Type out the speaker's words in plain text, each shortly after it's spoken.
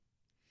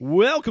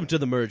Welcome to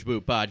the Merge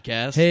Boot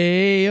Podcast.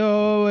 Hey,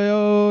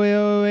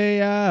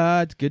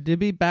 it's good to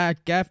be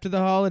back after the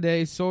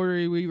holidays.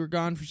 Sorry we were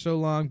gone for so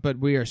long, but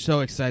we are so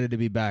excited to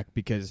be back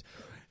because,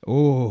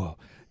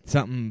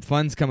 something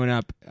fun's coming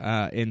up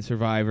in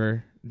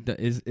Survivor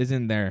is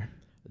in there.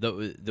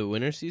 The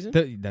winter season?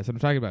 That's what I'm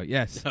talking about,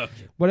 yes. Okay.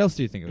 What else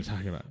do you think I was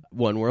talking about?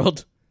 One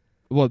World?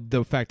 Well,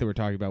 the fact that we're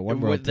talking about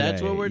One World today.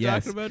 That's what we're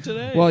yes. talking about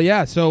today? Well,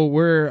 yeah, so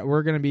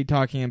we're going to be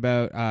talking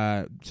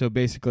about, so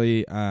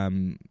basically...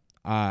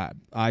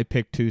 I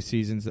picked 2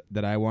 seasons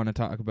that I want to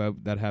talk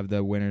about that have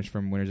the winners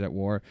from Winners at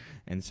War,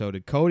 and so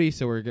did Cody.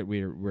 So we're good.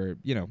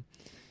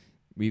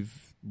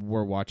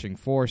 We're watching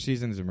 4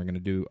 seasons, and we're going to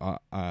do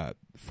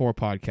 4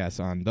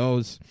 podcasts on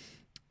those.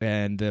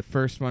 And the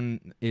first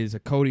one is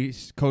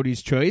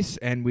Cody's choice,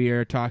 and we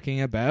are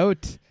talking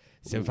about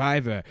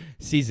Survivor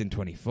Season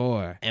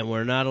 24. And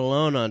we're not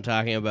alone on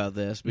talking about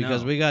this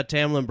because No. we got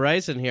Tamlin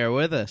Bryson here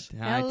with us.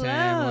 Hi, Hello.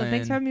 Tamlin.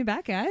 Thanks for having me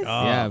back, guys.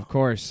 Oh. Yeah, of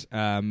course.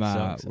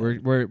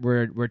 excited.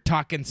 We're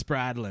talking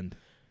Spradlin.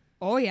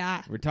 Oh,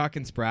 yeah. We're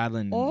talking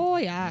Spradlin. Oh,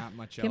 yeah. Not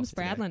much Kim else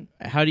today. Spradlin.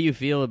 How do you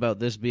feel about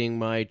this being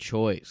my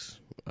choice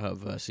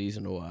of a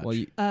season to watch?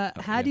 Well,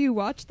 Had you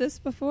watched this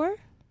before?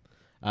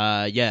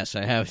 yes,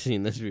 I have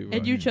seen this before.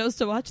 And you chose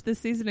to watch this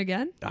season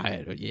again?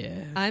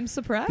 Yeah. I'm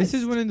surprised. this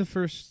is one of the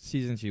first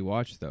seasons you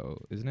watched, though,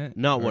 isn't it?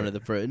 Not Or- one of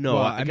the first. No,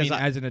 well, I because mean,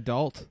 as an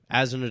adult.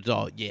 as an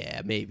adult,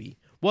 yeah, maybe.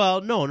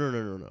 Well, no,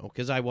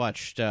 because I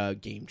watched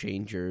Game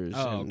Changers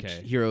Oh, and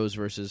okay. Heroes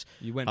versus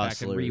You went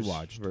Hustlers back and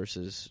rewatched.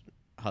 versus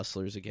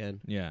Hustlers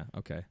again. Yeah.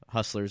 Okay.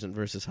 Hustlers and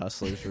versus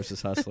Hustlers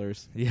versus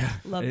Hustlers. Yeah.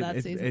 Love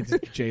that season. It's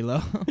J Lo.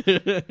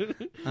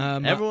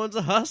 Everyone's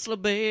a hustler,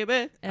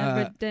 baby.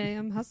 Every day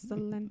I'm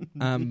hustling.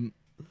 And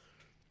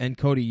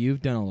Cody,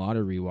 you've done a lot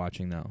of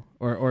rewatching though,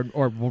 or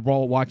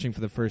watching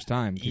for the first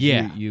time. 'Cause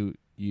Yeah.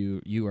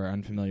 You are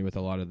unfamiliar with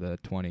a lot of the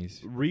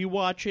 20s.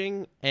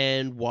 Rewatching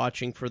and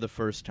watching for the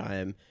first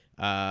time.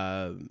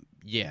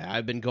 Yeah,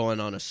 I've been going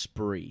on a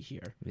spree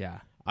here. Yeah.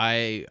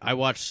 I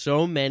watched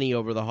so many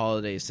over the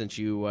holidays since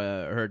you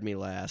heard me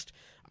last.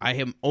 I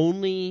am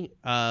only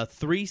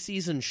 3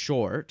 seasons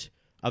short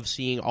of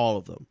seeing all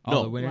of them.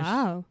 All the winners,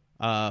 Wow.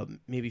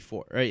 Maybe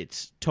 4.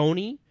 It's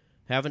Tony,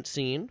 haven't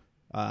seen.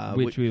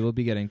 which we will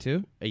be getting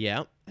to.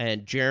 Yeah,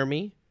 and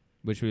Jeremy,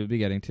 Which we will be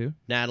getting to.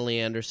 Natalie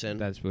Anderson,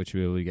 That's which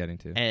we will be getting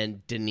to.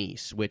 and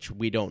Denise, which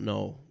we don't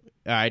know.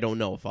 I don't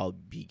know if I'll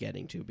be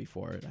getting to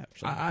before it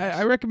actually.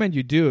 I recommend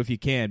you do if you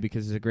can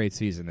because it's a great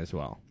season as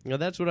well.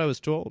 That's what I was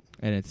told.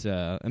 And it's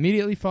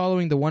immediately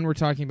following the one we're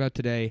talking about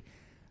today,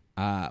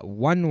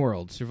 One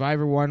World,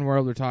 Survivor One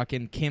World. We're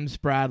talking Kim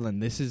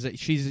Spradlin.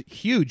 She's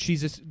huge.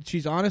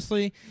 She's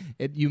honestly,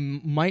 you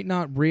might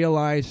not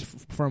realize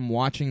from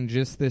watching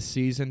just this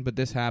season, but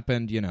this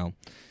happened,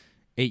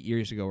 8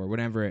 years ago or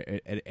whenever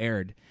it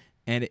aired,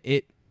 and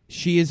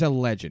she is a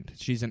legend.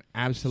 She's an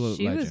absolute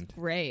She was legend.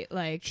 great.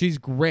 Like, She's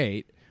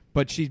great.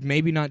 But she's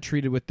maybe not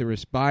treated with the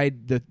respect by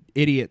the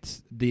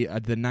idiots, the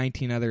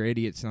 19 other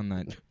idiots on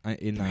that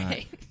in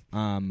right.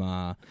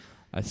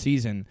 a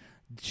season.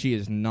 She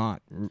is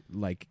not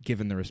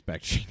given the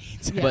respect she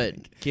needs. Yeah.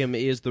 But Kim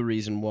is the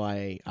reason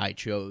why I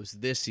chose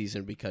this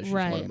season because she's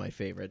one Right. of my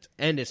favorites,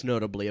 and it's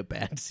notably a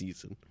bad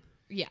season.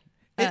 Yeah.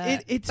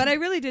 It's But I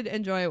really did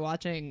enjoy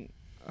watching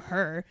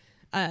her.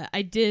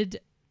 I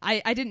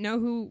didn't know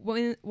who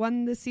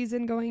won this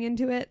season going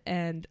into it,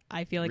 and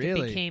I feel like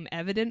Really? it became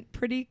evident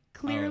pretty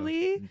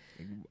clearly.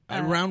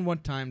 Around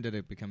what time did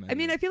it become? I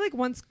mean, I feel like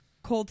once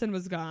Colton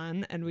was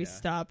gone and we Yeah.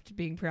 stopped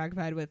being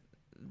preoccupied with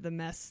the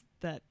mess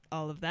that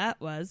all of that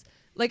was,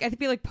 like, I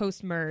feel like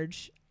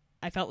post-merge,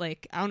 I felt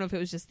like, I don't know if it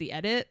was just the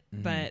edit,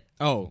 but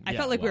I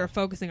felt like we were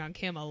focusing on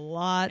Kim a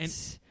lot.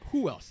 And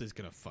who else is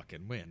gonna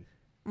fucking win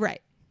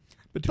Right.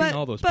 between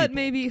all those But people?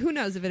 maybe, who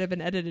knows, if it had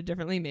been edited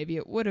differently, maybe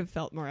it would have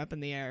felt more up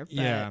in the air. But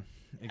Yeah,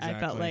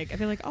 exactly. I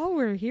feel like all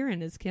we're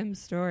hearing is Kim's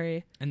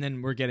story. And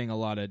then we're getting a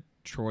lot of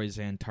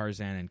Troyzan,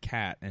 Tarzan, and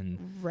Kat,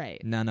 and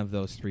Right. none of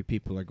those 3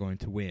 people are going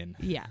to win.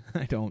 Yeah.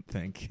 I don't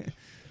think.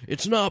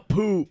 It's not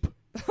poop.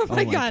 Oh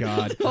my God.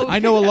 Okay. I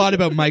know a lot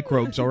about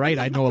microbes, all right?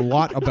 I know a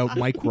lot about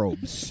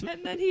microbes.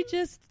 And then he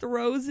just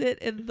throws it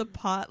in the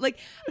pot. Like,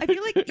 I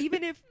feel like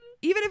even if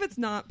it's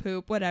not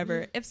poop,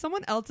 whatever, if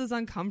someone else is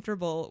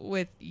uncomfortable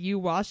with you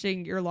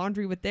washing your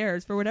laundry with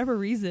theirs for whatever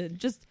reason,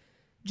 just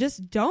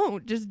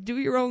don't. Just do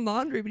your own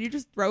laundry. But he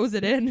just throws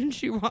it in and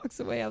she walks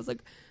away. I was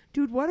like,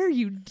 dude, what are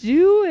you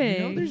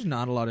doing? There's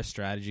not a lot of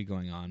strategy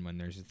going on when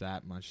there's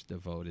that much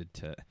devoted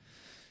to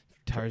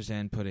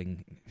Tarzan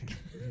putting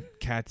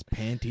Kat's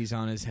panties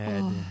on his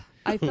head. Oh,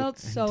 I felt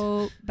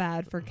so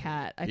bad for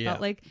Kat. I Yeah.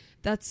 felt like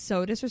that's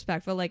so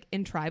disrespectful. Like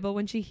in Tribal,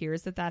 when she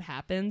hears that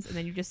happens, and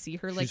then you just see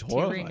her like She's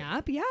tearing horrified.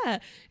 up. Yeah,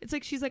 it's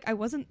like she's like, I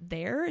wasn't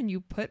there, and you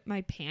put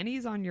my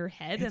panties on your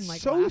head It's and like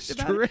so laughed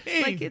about it.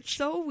 strange. Like it's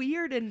so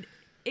weird and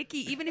icky.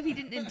 Even if he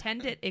didn't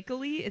intend it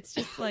ickily, it's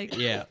just like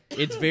Yeah,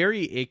 it's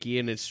very icky,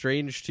 and it's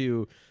strange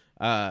to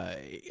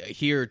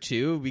here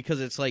too,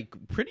 because it's like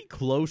pretty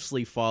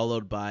closely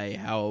followed by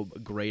how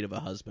great of a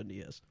husband he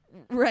is.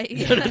 Right.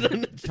 Yeah.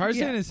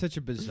 Tarzan is such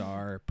a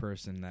bizarre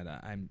person that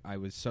I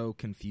was so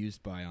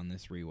confused by on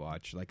this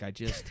rewatch. Like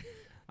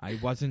I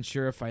wasn't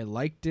sure if I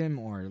liked him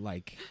or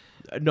like.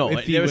 No,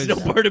 if he there was no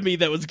was- part of me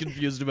that was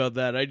confused about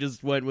that. I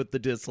just went with the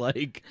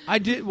dislike. I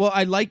did. Well,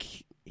 I like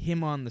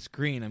him on the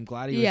screen. I'm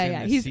glad he was in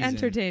this He's season.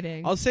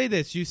 entertaining. I'll say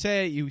this: you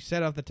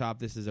said off the top,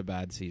 this is a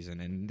bad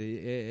season,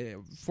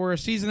 and for a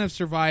season of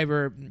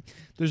Survivor,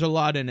 there's a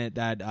lot in it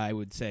that I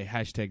would say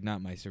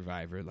 #not my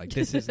Survivor. Like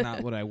this is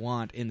not what I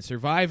want in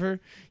Survivor.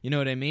 You know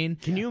what I mean?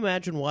 Can you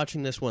imagine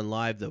watching this one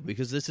live though?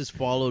 Because this is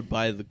followed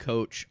by the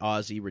Coach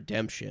Aussie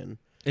Redemption.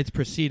 It's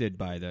preceded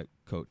by the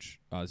Coach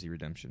Aussie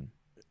Redemption.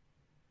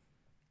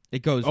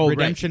 It goes Oh,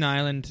 Redemption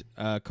Island,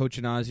 Coach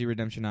and Aussie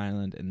Redemption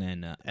Island, and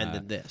then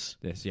Then this.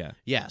 this, yeah.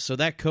 Yeah, so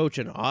that Coach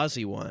and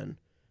Aussie one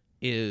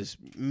is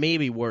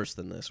maybe worse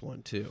than this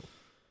one too.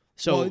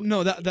 So Well,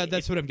 no,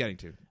 that's what I'm getting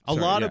to. a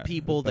Sorry, lot yeah, of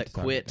people I was about that to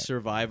talk quit about that.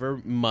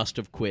 Survivor must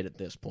have quit at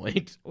this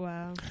point.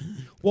 Wow.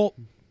 Well,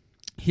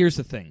 here's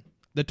the thing.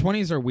 The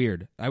 20s are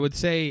weird. I would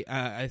say,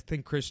 I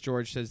think Chris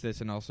George says this,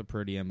 and also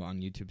Purdium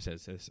on YouTube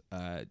says this.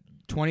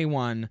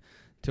 21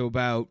 to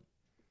about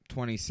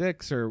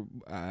 26 or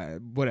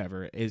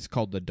whatever is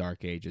called the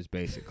Dark Ages,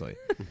 basically.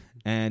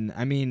 And,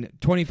 I mean,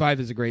 25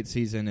 is a great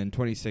season, and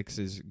 26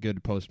 is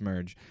good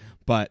post-merge.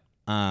 But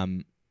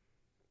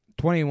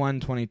 21,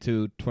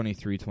 22,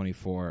 23,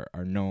 24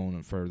 are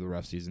known for the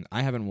rough season.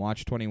 I haven't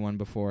watched 21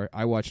 before.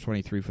 I watched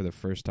 23 for the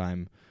first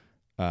time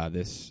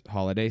this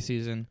holiday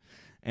season.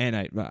 And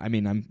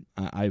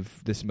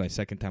this is my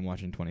second time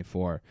watching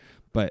 24,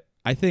 but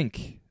I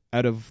think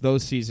out of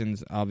those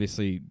seasons,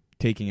 obviously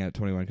taking out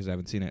 21 because I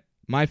haven't seen it,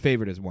 my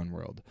favorite is One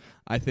World.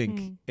 I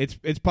think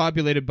it's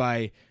populated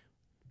by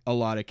a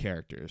lot of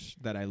characters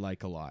that I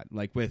like a lot.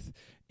 Like it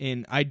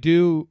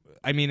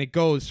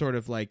goes sort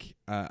of like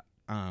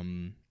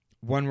One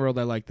World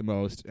I like the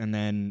most, and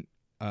then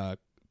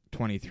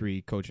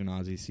 23 Coach and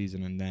Aussie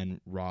season, and then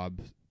Rob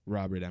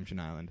Redemption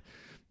Island.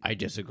 I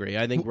disagree.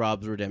 I think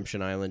Rob's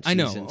Redemption Island I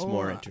know. season's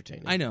more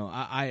entertaining. I know.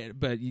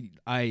 But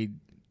I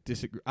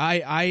disagree.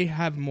 I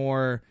have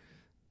more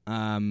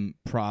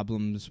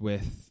problems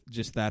with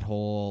just that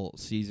whole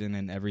season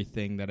and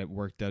everything that it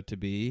worked out to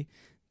be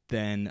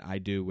than I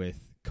do with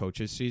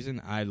Coach's season.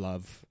 I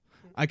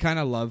kind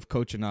of love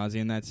Coach and Ozzy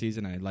in that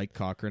season. I like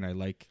Cochran. I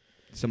like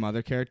some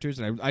other characters,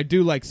 and I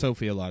do like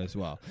Sophie a lot as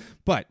well.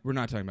 But we're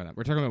not talking about that.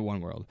 We're talking about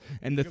One World.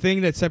 And the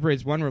thing that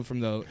separates One World from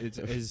though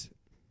is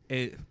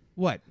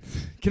what?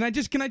 Can I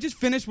just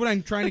finish what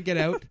I'm trying to get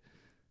out?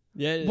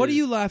 Yeah. What are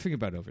you laughing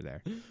about over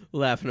there?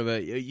 laughing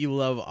about? You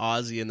love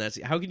Ozzy, and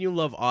that's how can you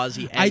love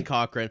Ozzy and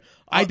Cochran?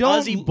 I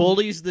don't. Ozzy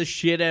bullies the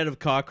shit out of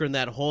Cochran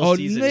that whole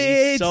season.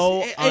 He's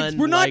so unlikable.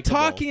 We're not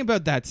talking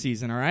about that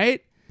season, all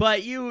right?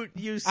 But you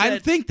said I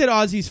think that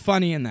Ozzy's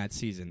funny in that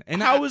season.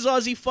 And how is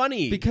Ozzy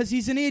funny? Because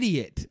he's an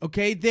idiot.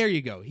 Okay, there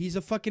you go. He's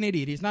a fucking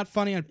idiot. He's not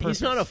funny on purpose.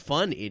 He's not a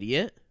fun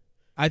idiot.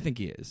 I think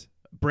he is.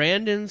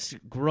 Brandon's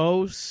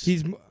gross.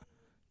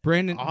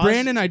 Brandon. Ozzy-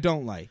 Brandon, I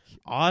don't like.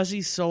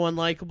 Ozzy's so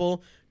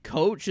unlikable.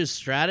 Coach's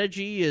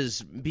strategy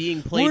is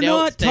being played We're out.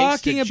 not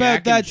thanks talking to about Jack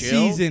and that Jill.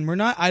 season. We're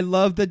not. I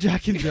love the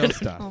Jack and Jill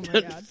stuff. Oh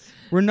my god.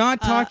 We're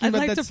not talking I'd about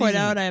like that to season. point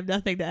out I have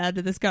nothing to add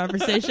to this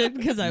conversation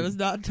because I was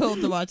not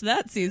told to watch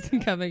that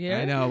season coming here.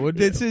 I know. Well,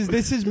 this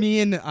is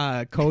me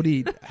and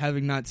Cody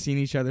having not seen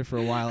each other for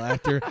a while.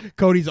 After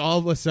Cody's all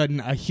of a sudden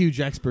a huge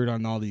expert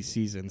on all these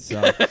seasons.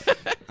 So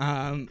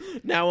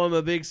Now I'm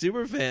a big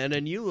super fan,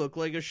 and you look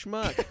like a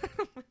schmuck.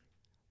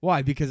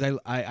 why? Because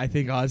I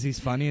think Ozzy's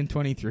funny in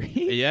 23.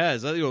 Yeah,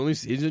 is that the only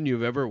season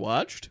you've ever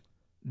watched?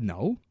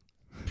 No,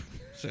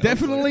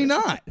 definitely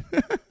not.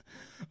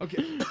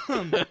 Okay,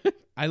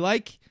 I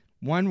like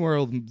One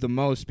World the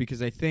most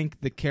because I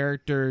think the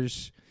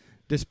characters,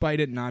 despite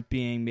it not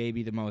being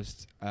maybe the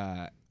most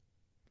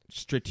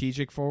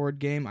strategic forward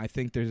game, I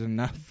think there's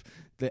enough.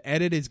 The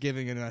edit is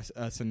giving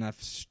us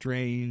enough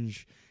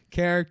strange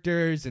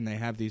characters, and they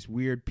have these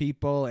weird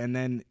people. And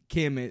then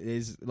Kim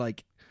is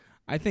like,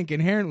 I think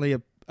inherently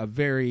a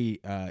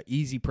very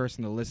easy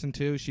person to listen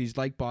to. She's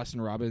like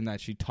Boston Rob in that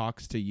she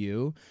talks to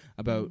you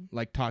about,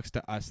 like, talks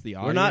to us, the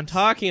audience. We're not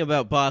talking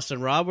about Boston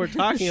Rob. We're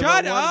talking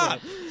Shut about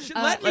up!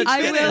 Let's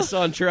I get will- this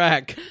on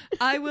track.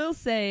 I will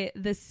say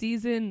the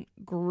season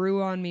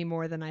grew on me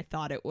more than I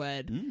thought it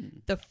would.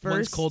 The Once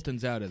first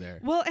Colton's out of there.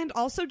 Well, and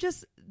also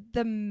just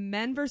the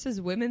men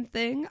versus women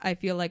thing, I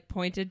feel like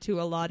pointed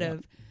to a lot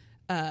of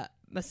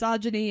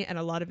misogyny and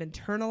a lot of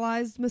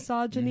internalized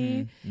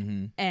misogyny,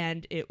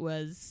 and it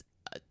was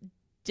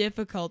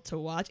difficult to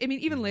watch. I mean,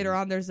 even later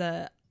on, there's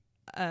a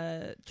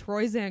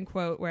Troyzan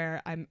quote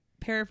where I'm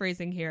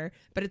paraphrasing here,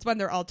 but it's when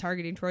they're all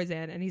targeting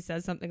Troyzan, and he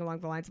says something along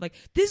the lines of like,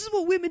 "This is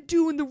what women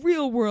do in the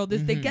real world: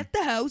 is they get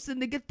the house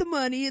and they get the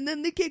money and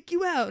then they kick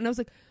you out." And I was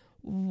like,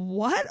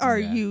 what are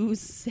you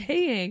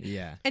saying?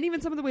 Yeah. And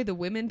even some of the way the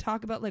women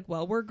talk about, like,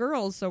 well, we're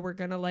girls, so we're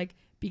gonna like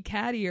be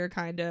cattier,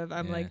 kind of.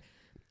 I'm Yeah. like,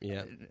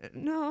 Yeah.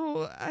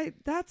 No,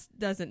 that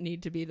doesn't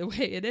need to be the way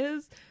it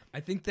is. I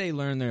think they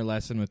learned their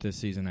lesson with this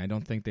season. I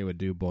don't think they would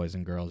do boys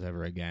and girls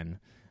ever again.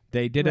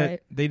 They did Right.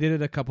 it. They did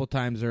it a couple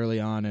times early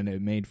on, and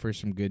it made for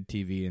some good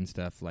TV and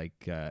stuff.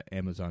 Like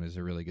Amazon is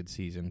a really good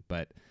season,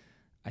 but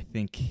I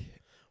think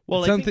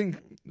Well, something. I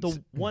think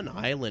the One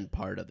Island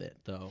part of it,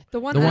 though. The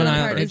one The One island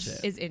part Island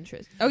is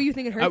interest. Oh, you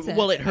think it hurts it?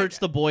 Well, it hurts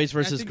the boys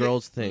versus think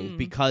girls thing Mm.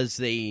 because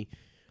they,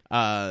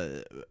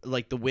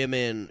 like the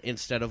women,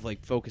 instead of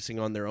like focusing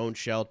on their own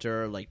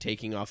shelter, like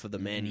taking off of the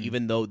men,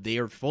 even though they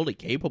are fully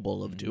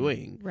capable of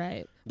doing.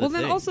 Right. the Well,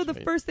 then things, also the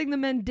right? first thing the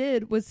men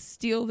did was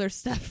steal their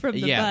stuff from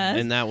the Yeah,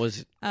 bus. and that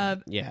was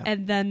yeah.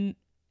 And then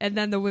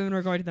the women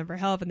were going to them for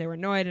help, and they were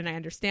annoyed. And I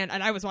understand.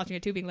 And I was watching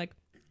it too, being like,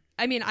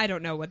 I mean, I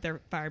don't know what their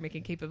fire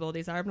making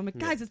capabilities are, but I'm like,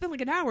 guys, it's been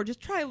like an hour. Just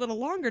try a little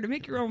longer to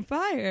make your own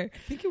fire. I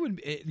think it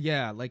would.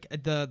 Like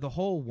the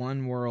whole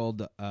One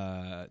World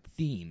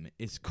theme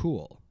is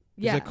cool.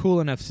 Yeah. It's a cool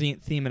enough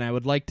theme, and I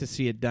would like to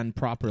see it done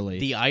properly.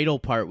 the idol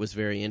part was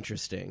very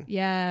interesting.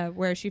 Yeah,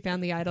 where she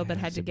found the idol but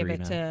Yeah, had to give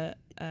it to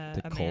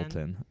to a man.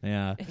 Colton.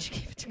 Yeah. And she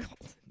gave it to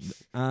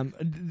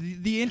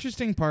Colton. The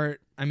interesting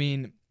part, I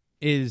mean,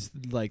 is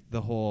like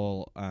the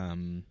whole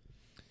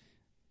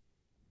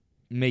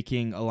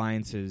making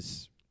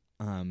alliances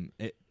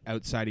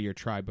outside of your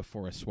tribe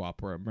before a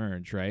swap or a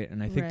merge, right?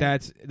 And I think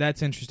Right.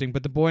 that's interesting.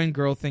 But the boy and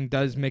girl thing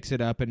does mix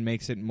it up and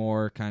makes it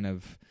more kind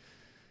of.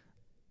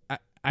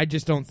 I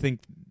just don't think.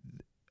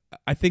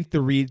 I think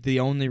the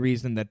only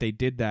reason that they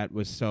did that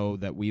was so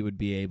that we would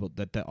be able,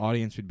 that the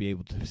audience would be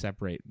able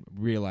to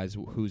realize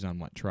who's on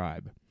what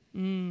tribe.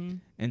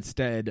 Mm.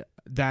 Instead,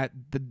 I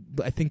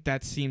think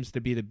that seems to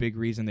be the big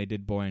reason they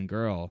did boy and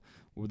girl.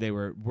 They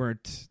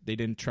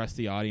didn't trust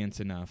the audience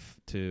enough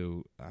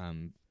to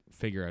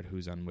figure out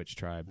who's on which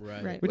tribe.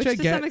 Right. Which Which I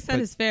to get, some extent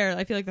but- is fair.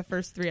 I feel like the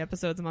first 3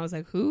 episodes, I was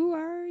like, who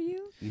are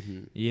you?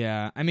 Mm-hmm.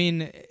 Yeah, I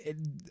mean,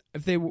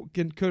 if they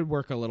could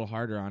work a little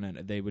harder on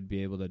it, they would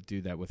be able to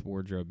do that with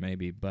wardrobe,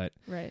 maybe. But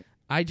Right.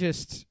 I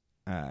just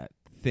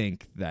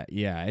think that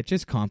it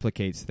just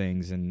complicates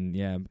things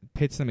and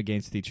pits them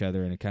against each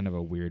other in a kind of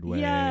a weird way.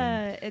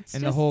 Yeah, it's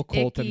and just the whole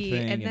Colton icky,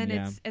 thing, and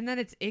then and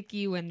it's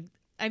icky when,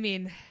 I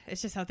mean,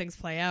 it's just how things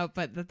play out.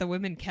 But that the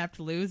women kept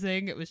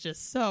losing, it was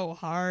just so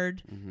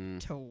hard Mm-hmm.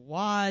 to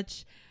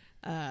watch.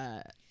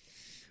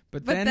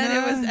 But then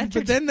it was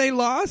but then they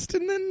lost,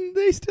 and then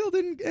they still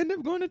didn't end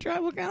up going to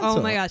tribal council.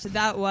 Oh my gosh,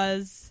 that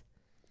was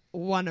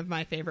one of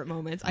my favorite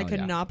moments. I Oh, could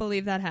yeah. not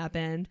believe that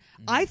happened.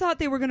 I thought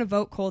they were going to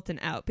vote Colton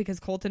out because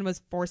Colton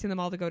was forcing them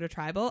all to go to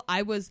tribal.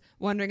 I was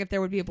wondering if there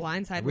would be a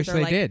blindside. I where wish they're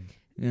they like, did.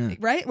 Yeah.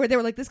 Right? Where they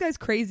were like, this guy's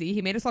crazy.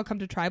 He made us all come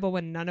to tribal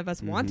when none of us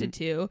Mm-hmm. wanted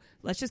to.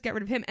 Let's just get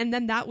rid of him. And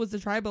then that was the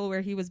tribal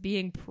where he was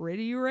being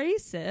pretty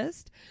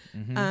racist.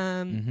 Mm-hmm.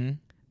 Mm-hmm.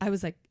 I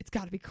was like, it's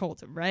got to be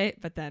Colton, right?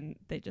 But then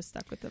they just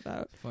stuck with the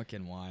vote.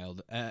 Fucking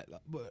wild.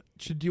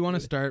 Do you want to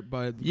start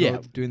by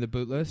doing the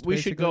boot list? We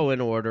should basically? go in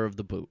order of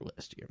the boot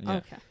list here. Yeah.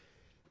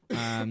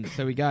 Okay.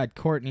 So we got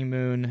Courtney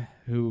Moon,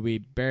 who we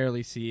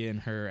barely see in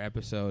her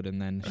episode,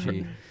 and then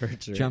she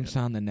Hurts her. jumps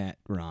on the net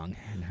wrong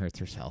and hurts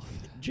herself.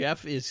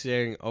 Jeff is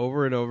saying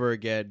over and over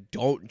again,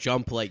 "Don't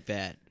jump like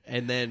that,"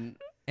 and then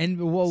And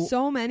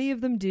So many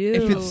of them do.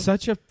 if it's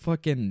such a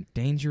fucking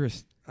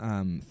dangerous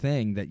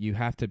thing that you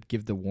have to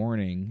give the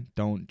warning,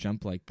 don't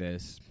jump like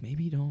this,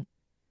 maybe don't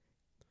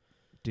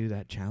do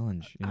that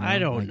challenge. You know? I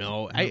don't Like,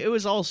 know. you It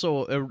was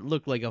also it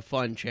looked like a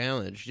fun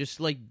challenge. Just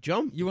like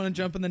jump. You want to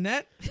jump in the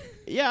net?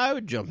 Yeah, I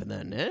would jump in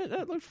that net.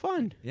 That looked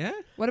fun. Yeah,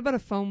 What about a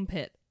foam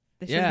pit?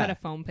 They should Yeah. have had a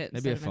foam pit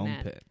maybe instead a of foam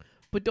net. pit.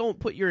 But don't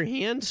put your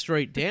hand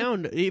straight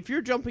down. If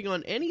you're jumping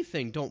on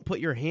anything, don't put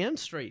your hand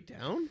straight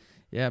down.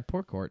 Yeah,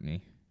 poor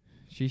Courtney.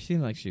 She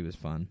seemed like she was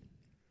fun.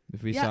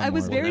 If we Yeah, saw I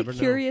was more, very never know.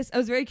 curious. I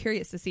was very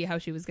curious to see how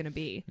she was going to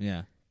be.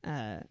 Yeah.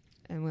 And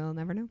we'll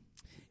never know.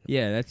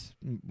 Yeah, that's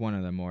one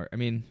of the more. I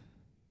mean,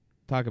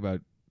 talk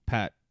about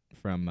Pat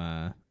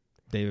from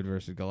David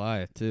versus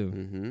Goliath too.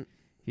 Mm-hmm.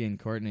 He and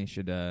Courtney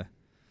should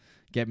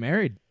get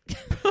married.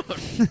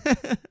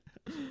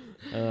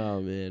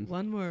 Oh man.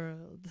 One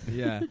world.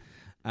 Yeah.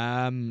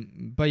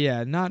 But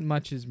yeah, not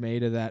much is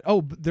made of that.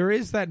 Oh, but there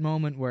is that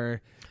moment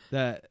where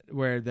the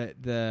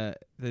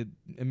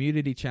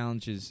immunity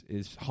challenge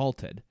is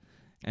halted,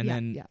 and Yeah,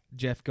 then yeah.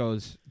 Jeff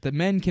goes, the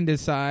men can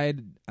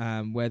decide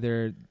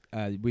whether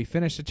we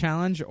finish the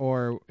challenge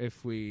or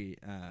if we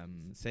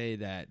say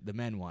that the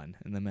men won,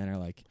 and the men are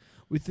like,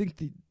 we think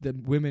the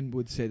women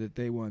would say that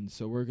they won,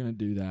 so we're gonna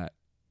do that.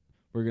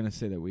 We're gonna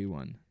say that we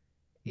won.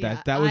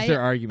 Yeah, That was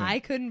their argument. I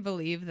couldn't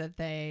believe that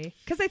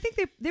because I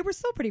think they were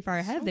still pretty far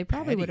ahead. So They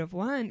probably petty. would have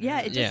won.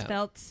 Yeah, it just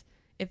Yeah.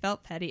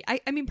 felt petty. I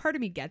mean, part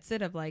of me gets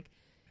it of like,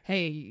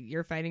 hey,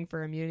 you're fighting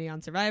for immunity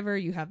on Survivor.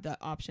 You have the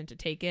option to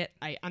take it.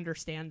 I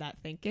understand that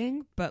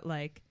thinking, but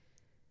like,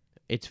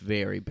 It's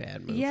very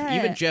bad move. Yeah.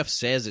 Even Jeff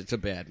says it's a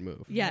bad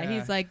move. yeah, Yeah.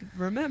 he's like,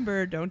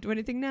 remember, don't do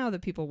anything now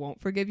that people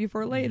won't forgive you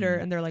for later.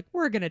 Mm-hmm. And they're like,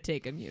 we're gonna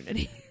take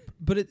immunity.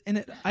 But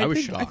I was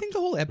I shocked. think the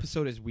whole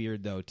episode is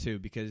weird though too,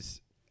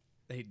 because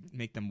they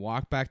make them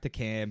walk back to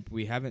camp.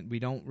 We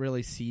don't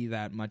really see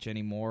that much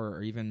anymore,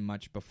 or even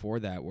much before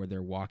that, where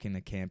they're walking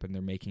the camp and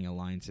they're making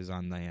alliances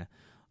on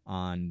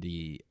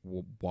the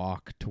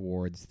walk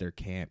towards their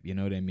camp. You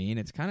know what I mean?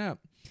 It's kind of,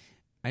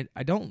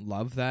 I don't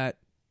love that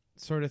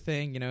sort of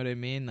thing. You know what I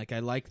mean? Like, I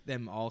like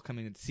them all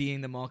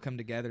seeing them all come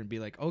together and be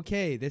like,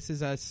 okay, this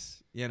is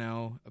us, you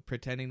know,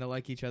 pretending to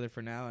like each other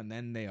for now, and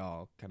then they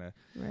all kind of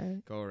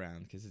go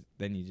around, because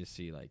then you just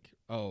see like,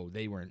 oh,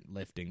 they weren't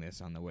lifting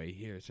this on the way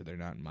here, so they're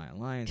not in my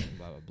alliance, and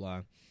blah blah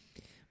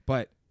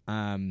blah.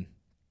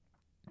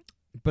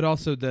 But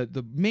also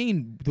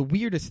the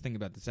weirdest thing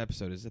about this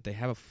episode is that they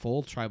have a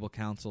full tribal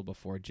council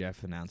before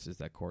Jeff announces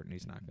that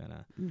Courtney's not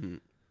gonna. Mm-hmm.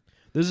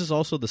 This is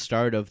also the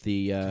start of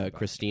the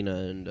Christina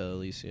and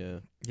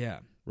Alicia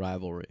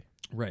rivalry.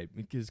 Right,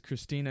 because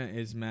Christina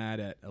is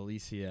mad at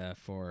Alicia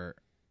for,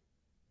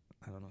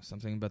 I don't know,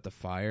 something about the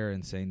fire,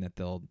 and saying that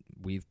they'll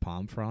weave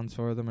palm fronds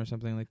for them or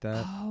something like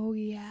that. Oh,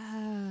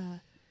 yeah.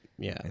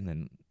 Yeah. And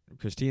then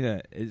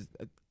Christina is...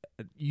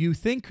 you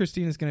think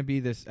Christina's going to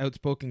be this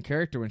outspoken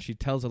character when she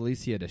tells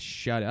Alicia to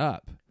shut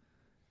up.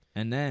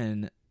 And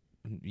then...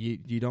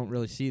 You don't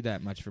really see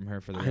that much from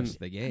her for the rest of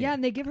the game. Yeah,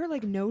 and they give her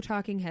like no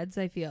talking heads,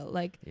 I feel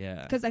like.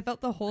 Yeah. Because I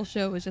felt the whole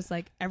show was just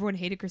like everyone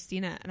hated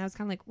Christina, and I was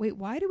kind of like, wait,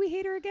 why do we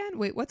hate her again?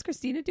 Wait, what's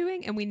Christina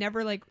doing? And we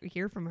never like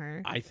hear from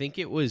her. I think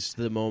it was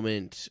the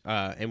moment,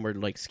 and we're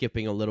like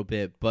skipping a little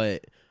bit,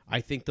 but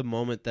I think the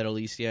moment that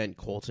Alicia and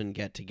Colton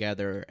get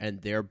together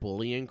and they're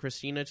bullying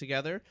Christina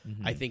together,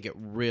 I think it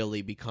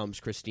really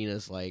becomes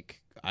Christina's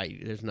like,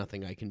 there's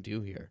nothing I can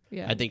do here.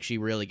 Yeah. I think she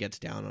really gets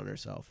down on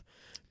herself.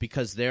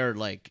 Because they're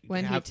like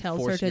when he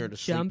tells her to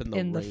jump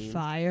in the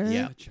fire.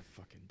 Yeah, such a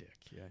fucking dick.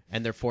 Yeah,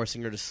 and they're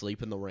forcing her to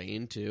sleep in the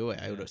rain too,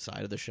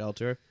 outside of the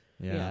shelter.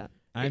 Yeah.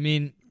 I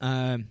mean,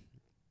 and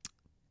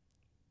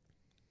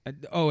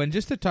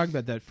just to talk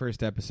about that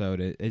first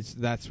episode,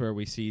 that's where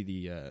we see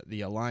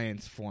the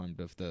alliance formed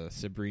of the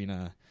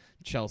Sabrina,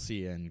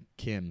 Chelsea, and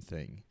Kim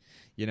thing.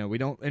 You know, we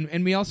don't,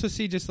 and we also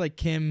see just like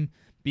Kim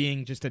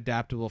being just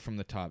adaptable from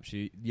the top.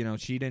 She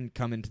didn't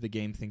come into the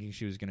game thinking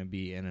she was going to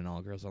be in an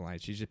all-girls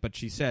alliance. But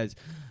she says,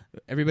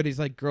 everybody's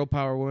like girl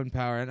power, woman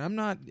power, and I'm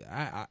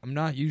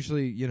not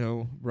usually, you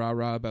know,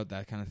 rah-rah about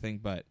that kind of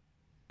thing, but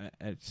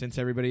since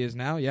everybody is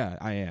now, yeah,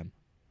 I am.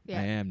 Yeah.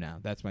 I am now.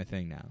 That's my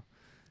thing now.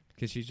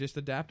 Because she's just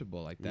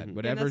adaptable like that. Mm-hmm.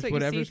 That's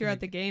what you see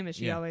throughout the game is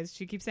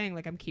she keeps saying,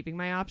 like, I'm keeping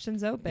my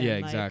options open. Yeah,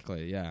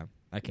 exactly, yeah.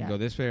 I can go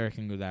this way or I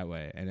can go that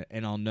way.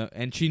 And I'll know,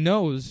 and she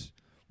knows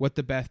what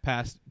the best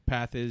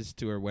path is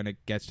to her when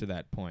it gets to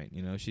that point.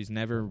 You know, she's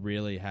never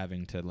really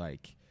having to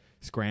like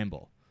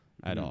scramble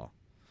at all.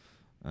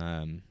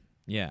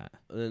 Yeah.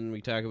 Then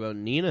we talk about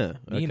Nina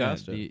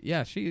Acosta.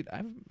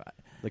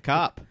 The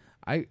cop.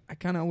 I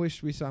kind of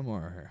wish we saw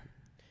more of her.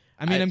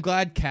 I mean, I'm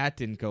glad Kat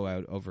didn't go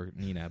out over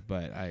Nina,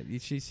 but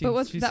she seemed.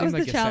 But that was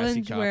like the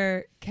challenge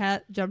where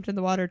Kat jumped in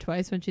the water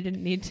twice when she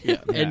didn't need to.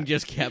 Yeah. And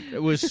just kept.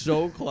 It was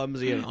so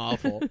clumsy and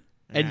awful,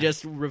 and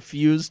just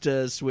refused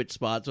to switch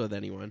spots with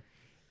anyone.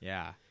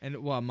 Yeah, and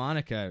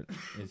Monica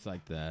is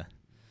like the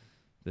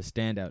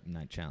standout in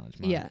that challenge.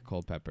 Monica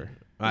Culpepper.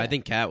 I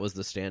think Kat was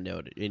the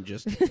standout in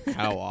just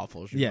how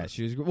awful she was. Yeah,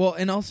 she was. Well,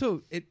 and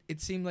also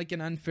it seemed like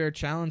an unfair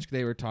challenge.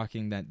 They were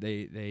talking that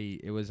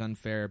it was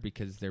unfair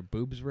because their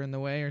boobs were in the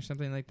way or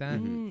something like that.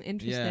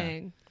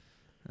 Interesting.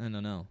 Yeah. I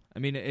don't know. I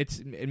mean,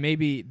 it may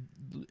be,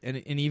 and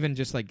even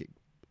just like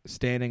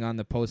standing on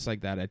the post like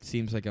that, it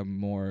seems like a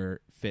more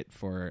fit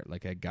for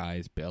like a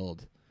guy's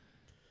build.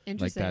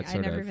 Interesting. Like that I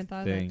sort never of even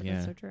thought thing, of that.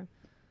 That's so true.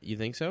 You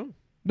think so?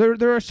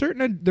 There are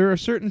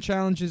certain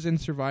challenges in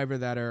Survivor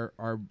that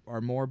are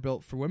more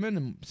built for women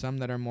and some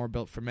that are more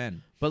built for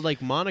men. But like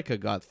Monica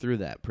got through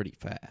that pretty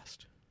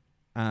fast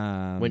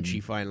when she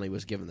finally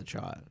was given the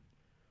shot.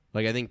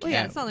 Like I think.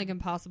 Well, it's not like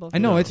impossible. I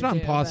know it's not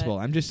impossible.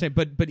 I'm just saying,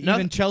 but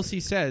even Chelsea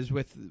says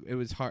it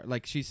was hard.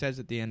 Like she says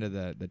at the end of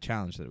the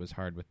challenge that it was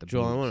hard with the.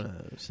 Joel, boobs. I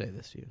want to say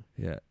this to you.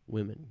 Yeah,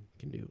 women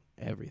can do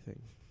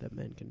everything that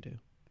men can do.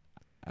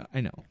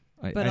 I know.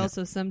 But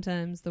also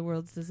sometimes the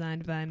world's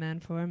designed by men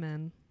for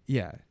men.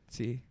 Yeah.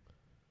 See.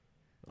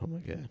 Oh my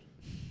god.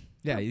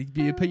 Yeah,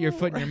 you put your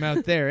foot in your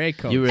mouth there, eh,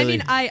 Coach? Really? I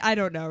mean, I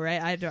don't know,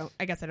 right?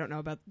 I guess I don't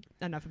know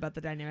enough about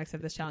the dynamics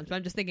of this challenge, but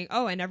I'm just thinking,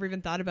 I never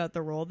even thought about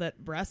the role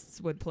that breasts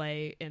would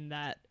play in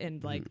that,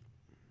 and like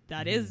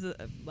that is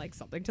like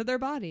something to their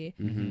body.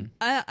 Mm-hmm.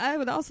 I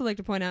would also like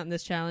to point out in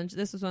this challenge,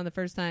 this was one of the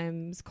first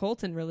times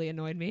Colton really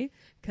annoyed me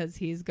because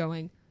he's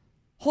going,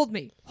 hold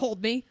me,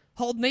 hold me,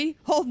 hold me,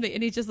 hold me.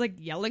 And he's just like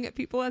yelling at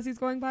people as he's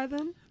going by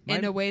them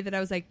in a way that I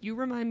was like, you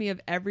remind me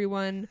of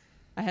everyone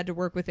I had to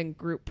work with in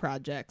group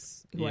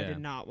projects who I did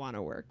not want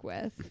to work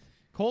with.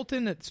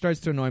 Colton, it starts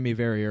to annoy me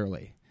very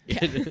early.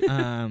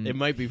 It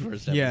might be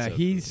first episode. Yeah,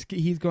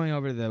 he's going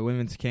over to the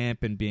women's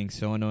camp and being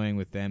so annoying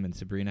with them, and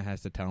Sabrina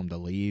has to tell him to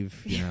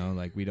leave. You know,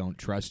 like, we don't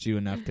trust you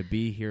enough to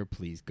be here.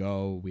 Please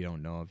go. We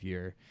don't know if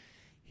you're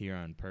here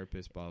on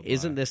purpose, blah, blah.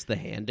 Isn't this the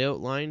handout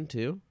line,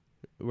 too?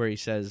 Where he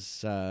says...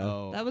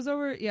 That was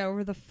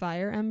over the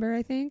fire ember,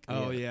 I think.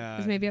 Oh, yeah. It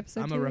was maybe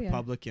episode 2. I'm a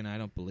Republican. I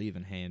don't believe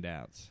in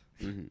handouts.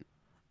 Mm-hmm.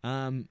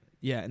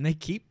 Yeah, and they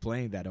keep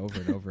playing that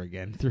over and over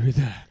again through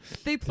the.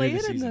 They play the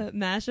it in season. the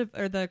mashup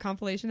or the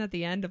compilation at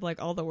the end of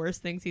like all the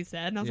worst things he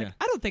said, and I was Yeah. like,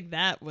 I don't think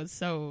that was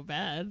so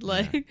bad.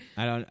 Like,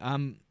 I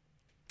don't.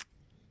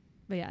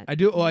 but yeah, I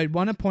do. Oh, I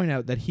want to point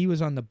out that he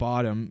was on the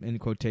bottom in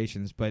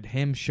quotations, but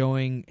him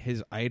showing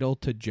his idol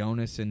to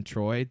Jonas and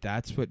Troy,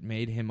 that's what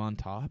made him on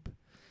top.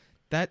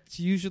 That's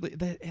usually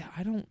that.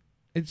 I don't.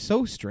 It's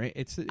so strange.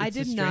 It's I a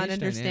did strange not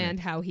understand dynamic.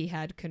 how he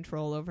had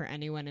control over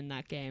anyone in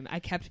that game. I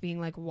kept being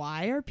like,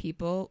 why are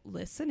people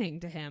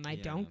listening to him? I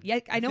Yeah. don't. Yeah,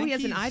 I know think he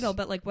has an he's- idol,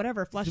 but like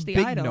whatever, flush He's a the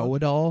big idol.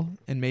 know-it-all,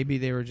 and maybe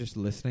they were just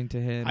listening to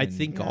him. I and-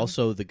 think Yeah.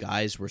 also the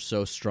guys were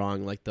so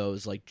strong, like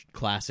those like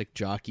classic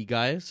jockey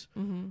guys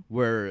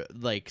were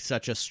like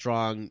such a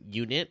strong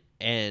unit,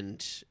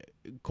 and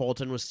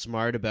Colton was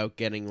smart about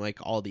getting like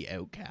all the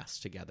outcasts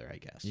together, I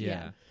guess.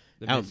 Yeah,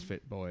 the Um,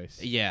 misfit boys.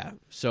 Yeah.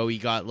 So he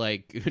got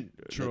like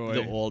Troy.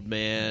 the old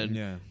man,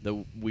 Yeah.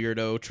 the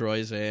weirdo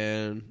Troy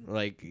Zan,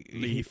 like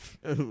Leaf.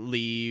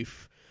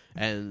 Leaf,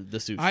 and the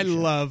sushi. I chef.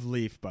 love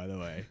Leaf, by the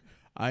way.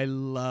 I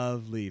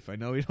love Leaf. I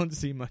know we don't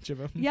see much of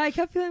him. Yeah, I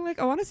kept feeling like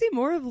I want to see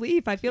more of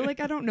Leaf. I feel like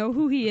I don't know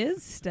who he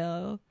is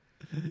still.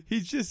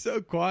 He's just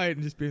so quiet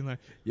and just being like,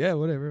 yeah,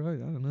 whatever. I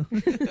don't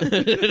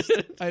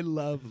know. I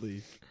love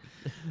Leaf.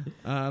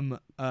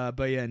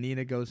 But yeah,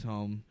 Nina goes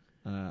home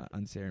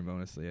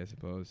unceremoniously, I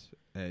suppose.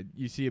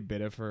 You see a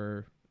bit of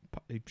her.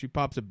 She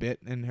pops a bit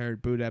in her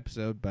boot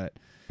episode, but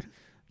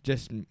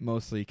just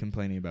mostly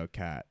complaining about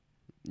Kat.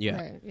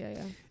 Yeah. Right,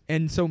 yeah.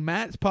 And so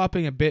Matt's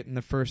popping a bit in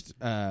the first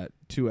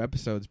 2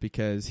 episodes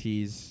because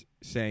he's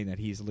saying that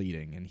he's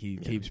leading, and he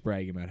keeps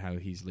bragging about how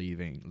he's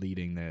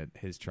leading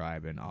his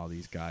tribe and all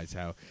these guys,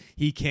 how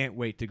he can't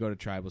wait to go to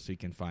tribal so he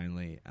can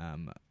finally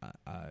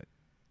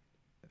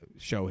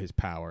show his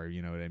power.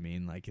 You know what I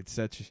mean? Like it's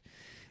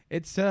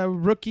a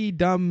rookie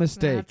dumb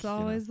mistake. That's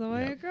always the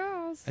way Yep. it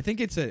goes. I think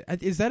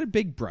is that a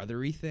big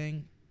brothery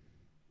thing?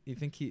 You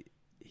think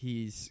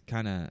he's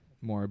kind of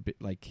more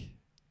like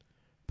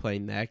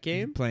Playing that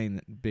game.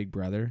 playing Big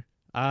Brother?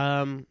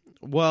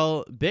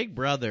 Well, Big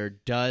Brother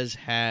does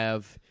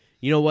have.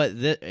 You know what?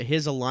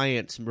 His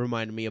alliance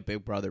reminded me of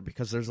Big Brother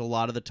because there's a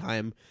lot of the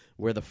time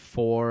where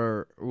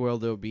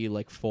there'll be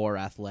like 4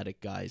 athletic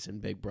guys in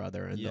Big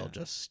Brother, and they'll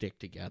just stick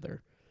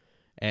together.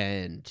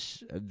 And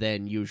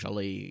then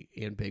usually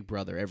in Big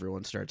Brother,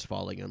 everyone starts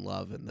falling in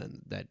love, and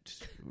then that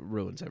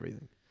ruins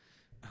everything.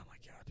 Oh my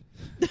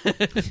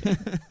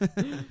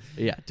god.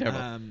 Yeah,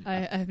 terrible.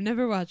 I've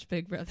never watched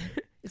Big Brother.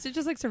 Is it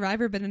just like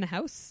Survivor but in a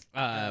house?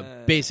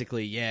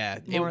 Basically, yeah.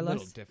 More or a less.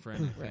 little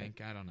different, I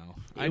think. I don't know.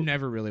 I've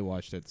never really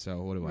watched it,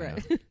 so what do I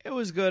know? It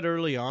was good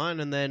early on,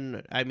 and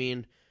then, I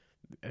mean,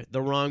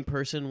 the wrong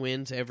person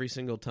wins every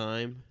single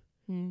time.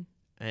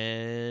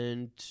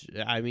 And,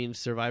 I mean,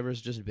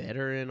 Survivor's just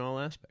better in all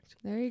aspects.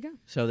 There you go.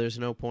 So there's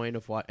no point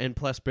of what. And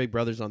plus, Big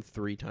Brother's on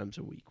 3 times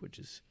a week, which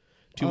is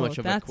too much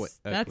of that's, a quit.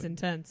 That's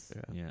intense.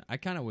 Yeah, I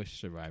kind of wish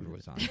Survivor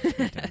was on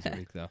 3 times a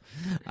week, though.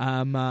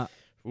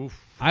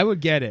 I would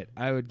get it.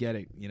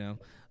 You know.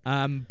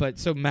 But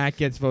so Matt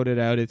gets voted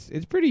out. It's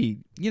pretty,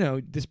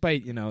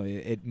 despite,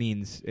 it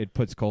means it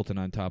puts Colton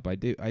on top. I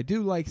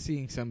do like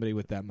seeing somebody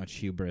with that much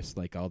hubris,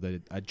 like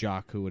a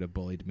jock who would have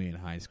bullied me in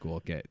high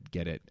school get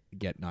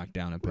knocked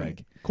down a peg.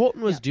 Right.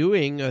 Colton was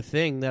doing a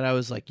thing that I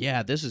was like,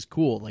 yeah, this is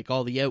cool, like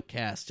all the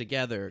outcasts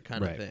together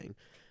kind of thing.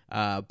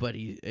 But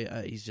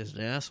he's just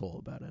an asshole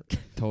about it.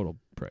 Total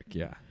prick,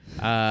 yeah.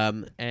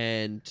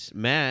 And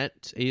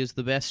Matt is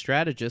the best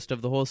strategist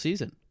of the whole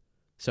season.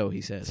 So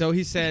he says. So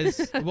he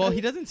says, well, he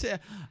doesn't say.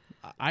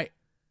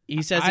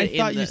 He says. I it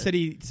thought in you the, said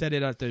he said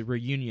it at the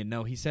reunion.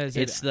 No, he says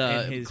it's it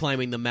the in his,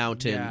 climbing the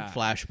mountain Yeah.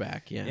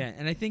 flashback. Yeah. Yeah,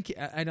 and I think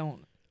I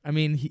don't. I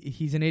mean,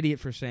 he's an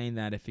idiot for saying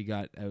that if he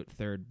got out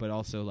third, but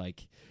also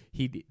like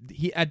he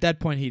at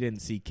that point he didn't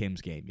see Kim's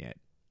game yet.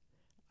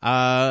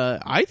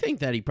 I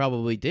think that he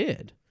probably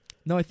did.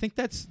 No, I think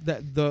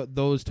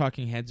those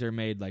talking heads are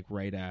made like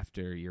right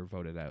after you're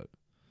voted out.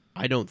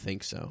 I don't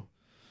think so,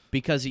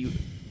 because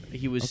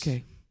he was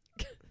Okay.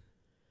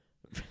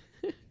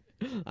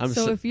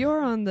 So if you're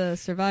on the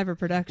Survivor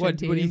production What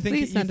team, do you think?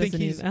 please send us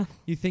an he's- email.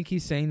 You think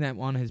he's saying that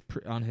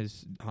on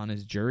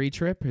his jury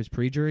trip, his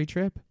pre-jury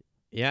trip?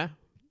 Yeah.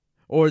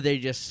 Or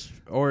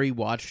he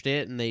watched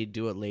it and they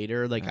do it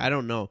later. Like, I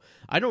don't know.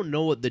 I don't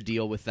know what the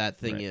deal with that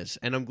thing Right. is.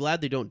 And I'm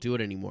glad they don't do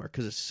it anymore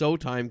because it's so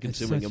time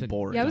consuming such and a-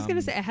 boring. Yeah, I was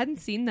gonna say I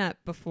hadn't seen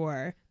that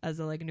before as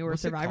a newer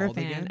What's it Survivor called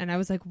fan, again? and I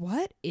was like,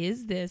 "What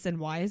is this? And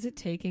why is it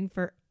taking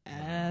forever?"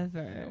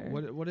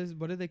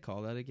 What do they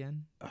call that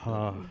again?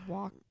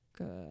 Walk?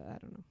 I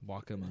don't know.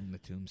 Walk among the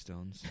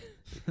tombstones.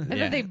 And Yeah.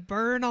 then they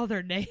burn all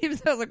their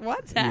names. I was like,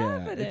 "What's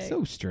happening?" Yeah, it's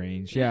so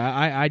strange. Yeah,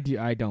 I do.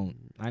 I don't.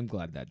 I'm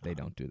glad that they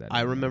don't do that. I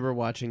anymore. remember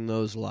watching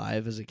those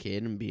live as a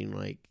kid and being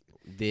like,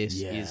 this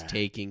Yeah. is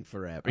taking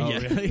forever. Oh, Yeah.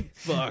 really?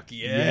 Fuck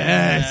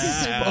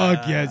Yes.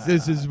 Fuck yes.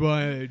 This is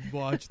why I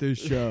watch this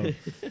show.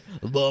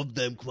 Love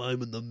them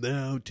climbing the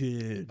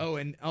mountain.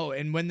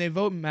 And when they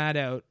vote Matt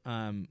out,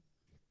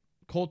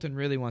 Colton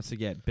really wants to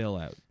get Bill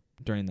out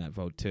during that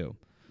vote too.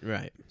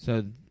 Right.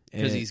 So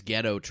Because he's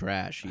ghetto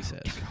trash, he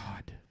says.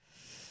 God.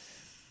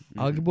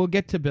 We'll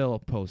get to Bill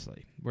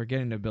Posley. We're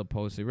getting to Bill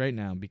Posley right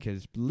now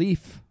because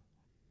Leaf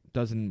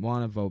doesn't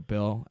want to vote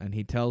Bill, and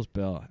he tells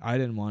Bill, I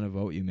didn't want to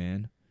vote you,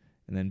 man.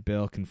 And then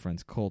Bill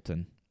confronts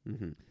Colton.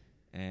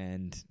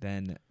 And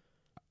then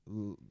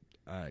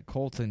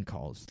Colton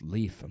calls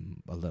Leaf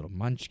a little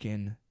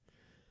munchkin.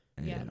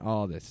 And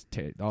all these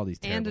terrible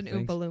and an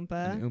things. Oompa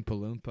Loompa. An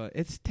Oompa Loompa.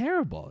 It's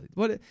terrible.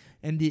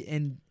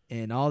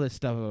 And all this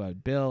stuff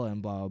about Bill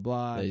and blah,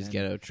 blah, blah. He's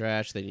ghetto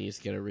trash. They need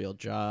to get a real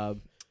job.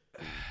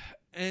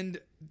 And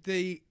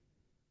they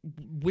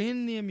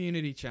win the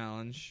immunity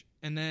challenge,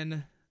 and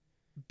then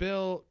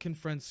Bill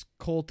confronts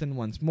Colton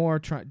once more,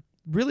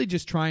 really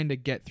just trying to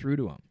get through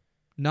to him.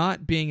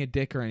 Not being a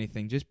dick or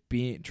anything, just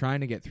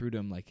trying to get through to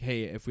him like,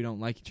 hey, if we don't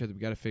like each other, we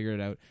got to figure it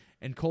out.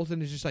 And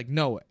Colton is just like,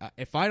 no,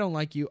 if I don't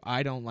like you,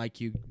 I don't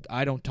like you.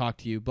 I don't talk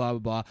to you, blah, blah,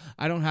 blah.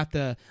 I don't have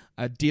to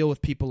deal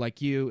with people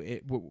like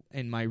you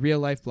in my real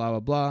life, blah, blah,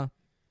 blah.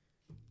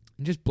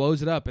 And just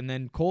blows it up. And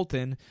then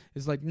Colton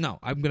is like, no,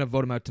 I'm going to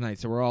vote him out tonight.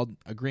 So we're all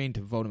agreeing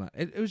to vote him out.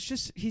 It was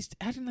just, he's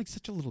acting like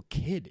such a little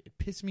kid. It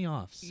pissed me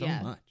off so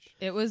much.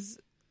 It was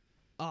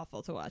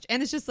awful to watch.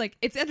 And it's just like,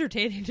 it's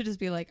entertaining to just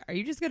be like, are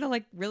you just going to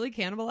like really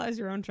cannibalize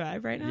your own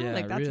tribe right now? Yeah,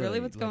 like that's really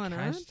what's going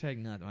on? Hashtag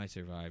not my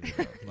survivor.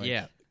 Like,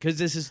 yeah, because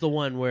this is the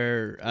one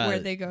where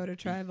they go to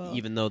tribal.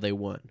 Even though they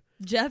won.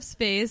 Jeff's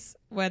face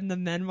when the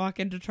men walk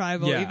into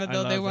tribal, even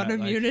though they won that,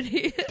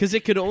 immunity. Because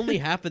it could only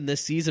happen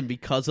this season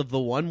because of the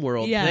One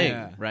World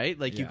thing, right?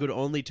 Like you could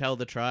only tell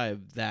the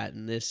tribe that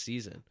in this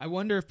season. I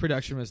wonder if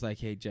production was like,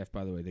 hey, Jeff,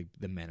 by the way,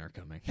 the men are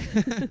coming.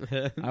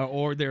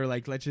 Or they were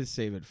like, let's just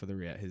save it for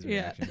his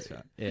reaction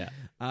shot. Yeah.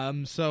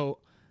 So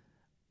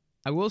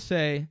I will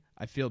say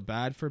I feel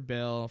bad for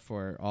Bill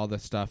for all the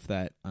stuff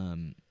that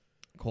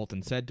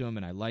Colton said to him,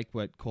 and I like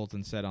what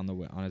Colton said on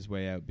his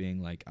way out,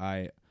 being like,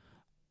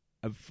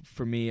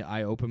 for me,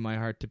 I open my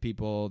heart to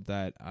people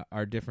that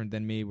are different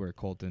than me, where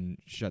Colton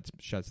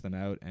shuts them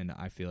out, and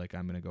I feel like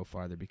I'm going to go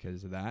farther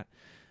because of that,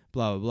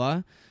 blah, blah,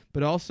 blah.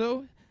 But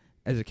also,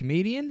 as a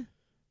comedian,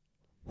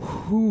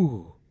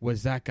 whoo,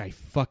 was that guy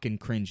fucking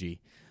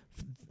cringy.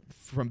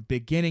 From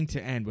beginning to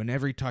end,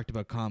 whenever he talked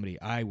about comedy,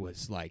 I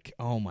was like,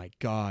 oh my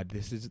God,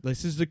 this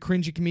is the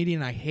cringy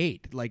comedian I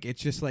hate. Like,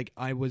 it's just like,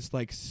 I was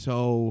like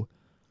so...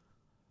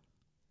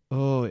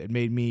 Oh, it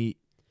made me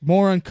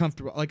more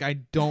uncomfortable. Like, I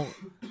don't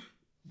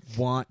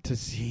want to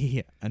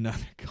see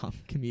another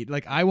comedian.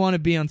 Like, I want to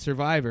be on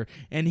Survivor,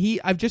 and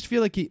I just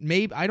feel like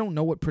maybe I don't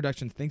know what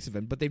production thinks of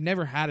him, but they've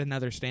never had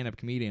another stand-up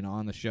comedian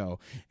on the show,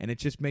 and it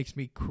just makes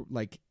me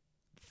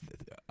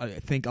I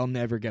think I'll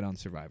never get on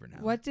Survivor now.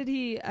 What did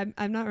he?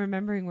 I'm not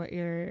remembering what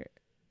you're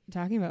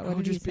talking about. What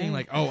did just he being say?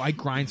 like, oh, I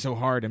grind so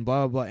hard and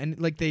blah blah blah, and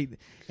like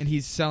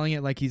he's selling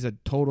it like he's a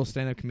total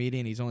stand-up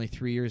comedian. He's only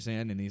 3 years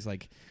in, and he's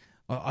like,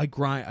 I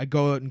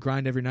go out and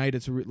grind every night.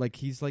 It's like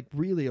he's like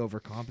really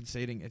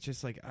overcompensating. It's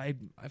just like I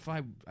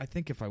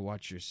think if I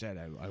watch your set,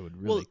 I would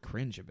really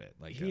cringe a bit.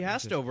 Like he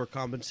has to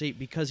overcompensate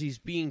because he's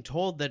being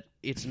told that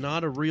it's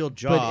not a real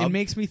job. But it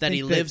makes me that think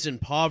he lives in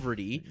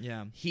poverty.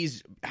 Yeah,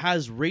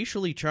 has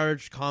racially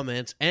charged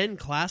comments and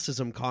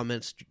classism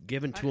comments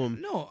given to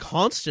him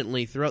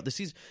constantly throughout the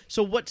season.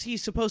 So what's he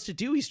supposed to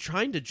do? He's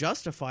trying to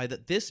justify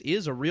that this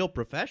is a real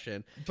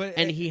profession,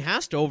 and he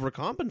has to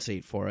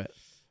overcompensate for it.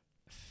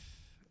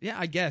 Yeah,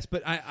 I guess,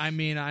 but I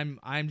mean,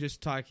 I'm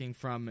just talking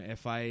from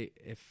if I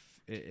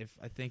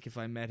think if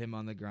I met him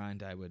on the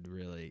grind, I would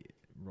really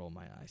roll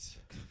my eyes.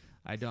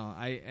 I don't.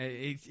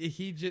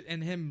 He just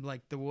and him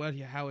like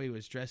how he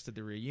was dressed at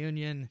the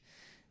reunion,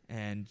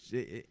 and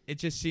it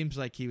just seems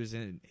like he was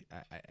in.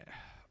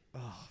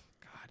 Oh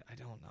God, I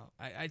don't know.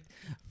 I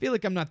feel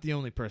like I'm not the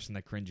only person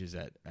that cringes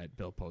at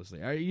Bill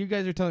Posley. You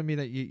guys are telling me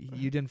that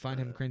you didn't find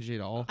him cringy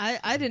at all?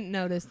 I didn't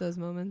notice those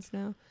moments.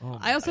 No. Oh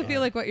I also feel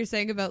like what you're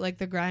saying about like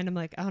the grind. I'm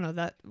like, I don't know,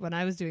 that when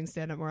I was doing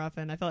stand up more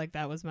often, I felt like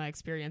that was my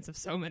experience of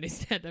so many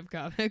stand up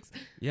comics.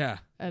 Yeah.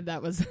 And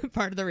that was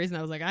part of the reason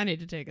I was like, I need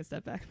to take a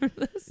step back from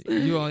this.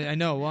 I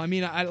know. Well, I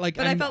mean, I like.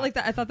 But I felt like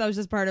that. I thought that was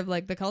just part of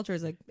like the culture.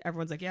 Is like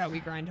everyone's like, yeah, we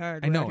grind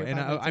hard. I know, and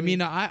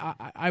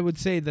I would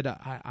say that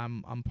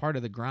I'm part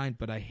of the grind,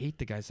 but I hate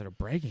the guys that are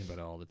bragging about it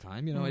all the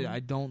time. You know, I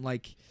don't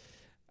like.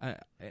 And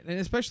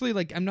especially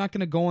like I'm not going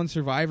to go on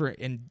Survivor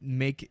and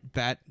make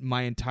that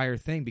my entire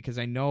thing because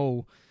I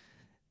know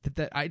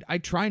that I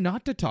try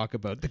not to talk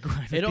about the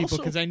grind of people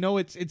because I know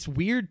it's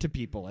weird to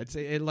people. It's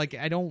like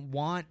I don't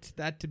want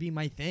that to be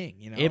my thing.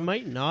 You know, it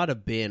might not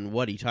have been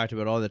what he talked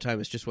about all the time.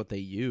 It's just what they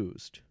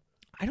used.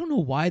 I don't know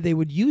why they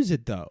would use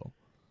it though.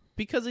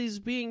 Because he's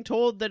being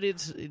told that he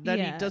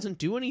doesn't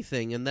do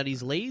anything and that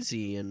he's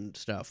lazy and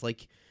stuff.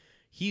 Like.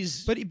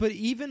 But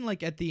even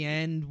like at the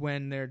end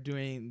when they're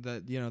doing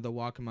the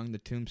walk among the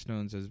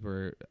tombstones, as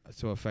we're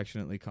so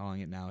affectionately calling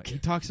it now, he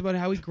talks about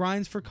how he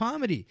grinds for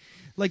comedy,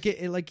 like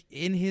like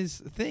in his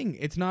thing.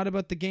 It's not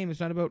about the game. It's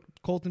not about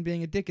Colton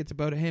being a dick. It's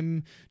about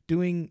him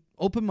doing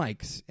open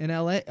mics in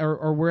LA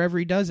or wherever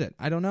he does it.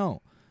 I don't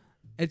know.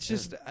 It's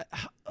just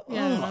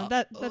Yeah,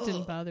 that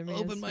didn't bother me.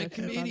 Open as mic much as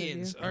it bothered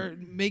comedians you. are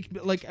make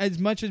like as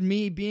much as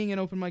me being an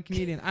open mic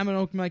comedian. I'm an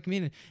open mic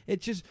comedian.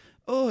 It just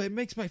it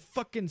makes my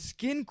fucking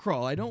skin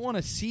crawl. I don't want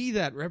to see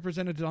that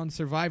represented on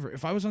Survivor.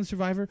 If I was on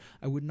Survivor,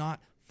 I would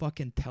not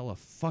fucking tell a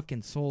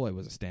fucking soul I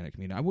was a stand-up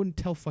comedian. I wouldn't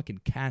tell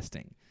fucking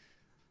casting.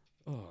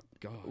 Oh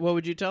God. What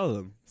would you tell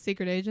them?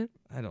 Secret agent.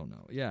 I don't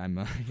know. Yeah, I'm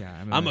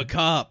I'm a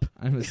cop.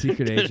 I'm a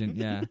secret agent.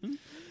 Yeah.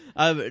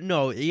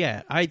 No,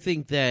 yeah. I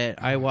think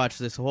that I watched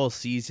this whole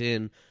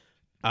season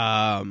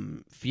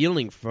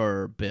feeling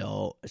for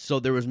Bill, so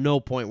there was no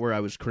point where I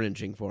was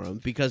cringing for him,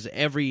 because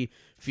every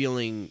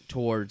feeling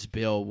towards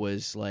Bill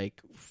was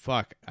like,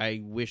 fuck,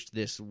 I wish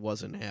this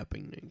wasn't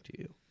happening to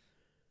you.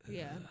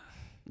 Yeah.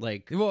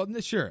 Like, Well,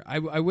 sure. I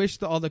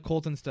wish all the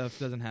Colton stuff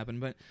doesn't happen,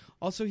 but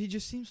also he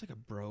just seems like a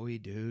bro-y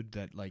dude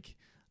that, like,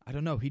 I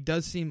don't know. He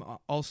does seem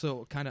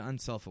also kind of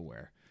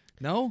unself-aware.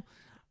 No?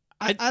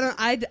 I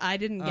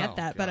didn't get Oh,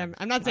 that, but God.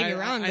 I'm not saying you're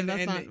wrong, and-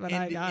 because that's and- not what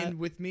and- I got. And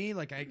with me,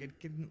 like, I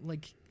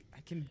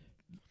can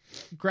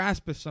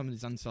grasp if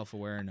somebody's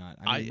unself-aware or not.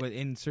 I mean, but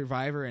in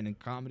Survivor and in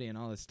comedy and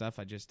all this stuff,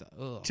 I just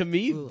to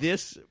me,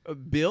 this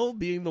Bill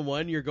being the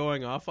one you're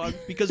going off on,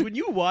 because when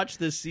you watch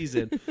this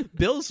season,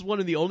 Bill's one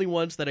of the only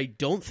ones that I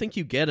don't think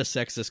you get a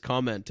sexist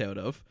comment out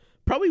of.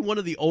 Probably one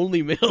of the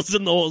only males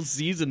in the whole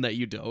season that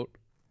you don't.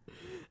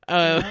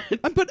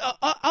 But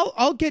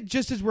I'll get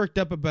just as worked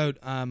up about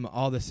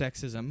all the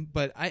sexism,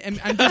 but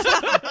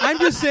I'm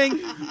just saying.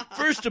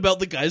 First, about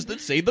the guys that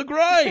say the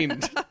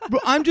grind.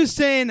 But I'm just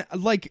saying,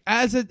 like,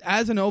 as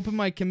an open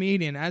mic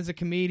comedian, as a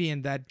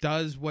comedian that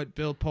does what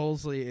Bill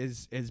Polsley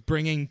is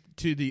bringing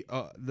to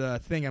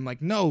the thing, I'm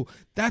like, no,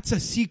 that's a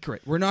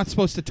secret. We're not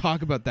supposed to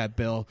talk about that,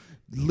 Bill.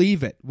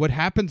 Leave it. What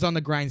happens on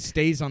the grind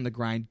stays on the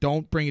grind.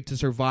 Don't bring it to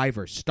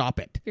Survivor. Stop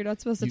it. You're not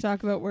supposed to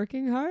talk about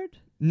working hard?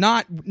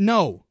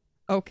 No.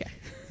 Okay.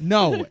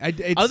 No.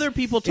 Other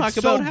people talk it's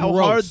about so how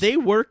gross. hard they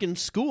work in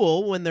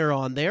school when they're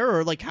on there,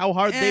 or like how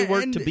hard they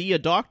work And- to be a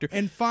doctor.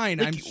 And fine,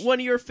 Like, one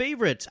of your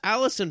favorites,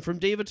 Allison from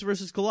Davids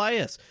versus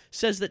Goliath,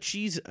 says that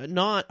she's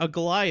not a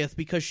Goliath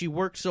because she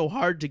worked so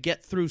hard to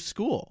get through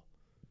school.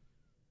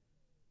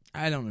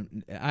 I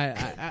don't.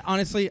 I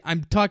honestly,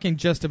 I'm talking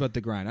just about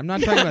the grind. I'm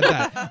not talking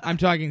about that. I'm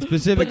talking But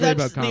specifically that's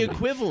about comedy. the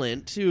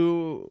equivalent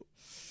to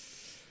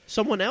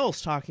someone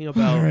else talking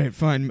about. All right,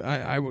 fine.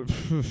 I would.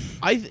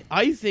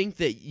 I think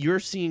that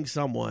you're seeing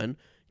someone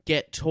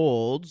get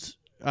told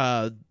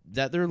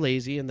that they're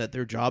lazy and that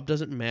their job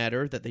doesn't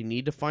matter, that they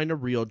need to find a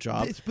real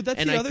job. But that's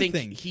and the I other think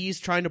thing. he's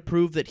trying to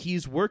prove that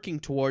he's working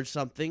towards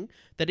something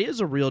that is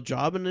a real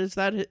job, and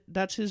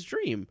that's his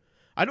dream.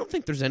 I don't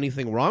think there's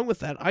anything wrong with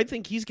that. I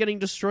think he's getting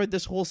destroyed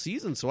this whole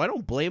season, so I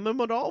don't blame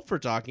him at all for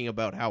talking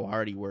about how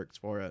hard he works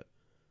for it.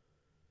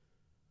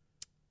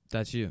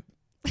 That's you.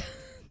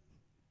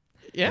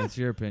 Yeah. That's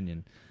your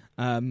opinion.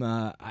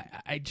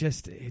 It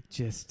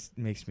just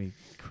makes me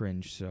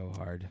cringe so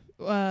hard.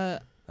 Oh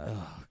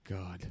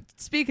God.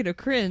 Speaking of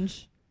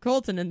cringe,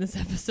 Colton in this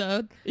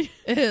episode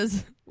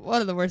is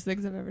one of the worst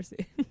things I've ever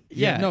seen.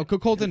 Yeah. No,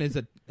 Colton is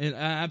an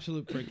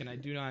absolute prick, and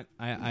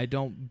I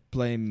don't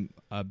blame.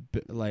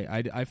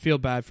 I feel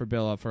bad for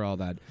Bill for all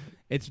that.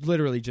 It's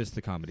literally just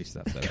the comedy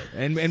stuff,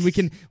 and we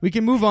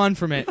can move on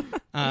from it.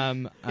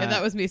 Yeah,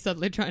 that was me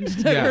suddenly trying to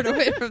divert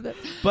away from it.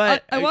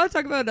 But I want to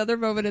talk about another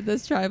moment in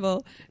this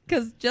tribal,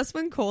 because just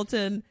when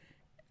Colton,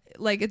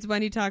 like, it's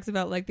when he talks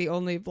about, like, the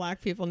only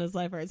black people in his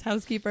life are his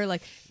housekeeper,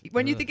 like,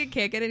 when you think it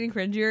can't get any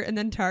cringier, and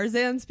then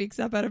Tarzan speaks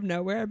up out of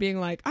nowhere being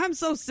like, I'm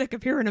so sick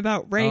of hearing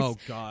about race. Oh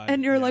God.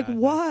 And you're Yeah, like, that's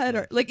what? the-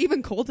 Or, like,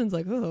 even Colton's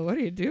like, oh, what are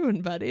you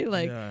doing, buddy?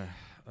 Like, Yeah.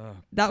 Oh,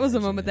 that was a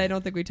Tarzan. moment that I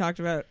don't think we talked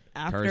about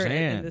after in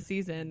Tarzan. the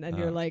season. And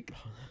you're like,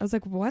 I was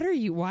like, why are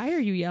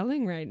you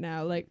yelling right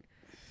now? Like,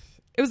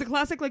 it was a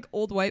classic, like,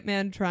 old white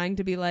man trying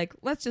to be like,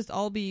 let's just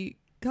all be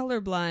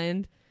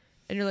colorblind.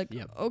 And you're like,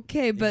 Yep.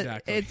 okay,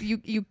 but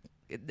Exactly.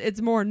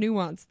 it's more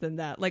nuanced than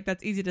that. Like,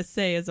 that's easy to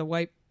say as a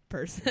white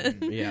person.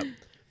 yeah.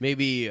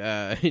 Maybe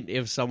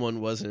if someone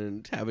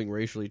wasn't having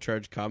racially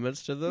charged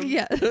comments to them.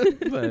 Yeah.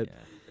 But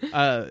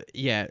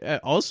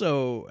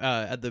also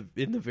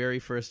in the very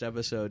first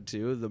episode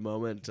too, the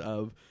moment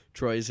of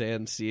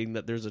Troyzan seeing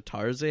that there's a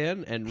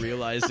Tarzan and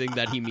realizing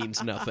that he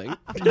means nothing.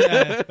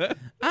 Yeah.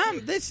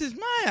 This is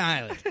my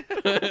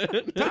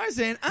island.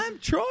 Tarzan, I'm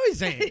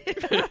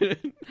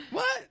Troyzan.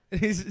 What?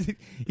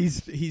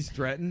 He's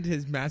threatened.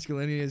 His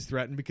masculinity is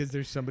threatened because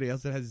there's somebody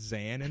else that has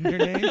Zan in their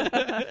name.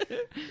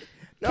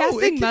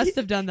 Casting must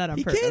have done that on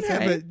He purpose, can't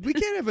have right? we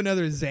can't have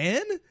another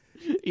Zan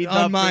He on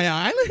thought my for-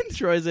 island.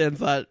 Troyzan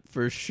thought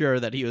for sure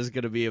that he was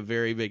going to be a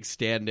very big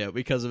standout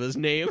because of his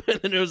name, and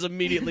then it was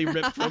immediately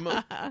ripped from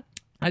him.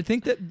 I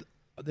think that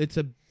it's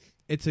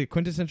a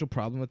quintessential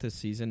problem with this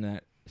season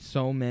that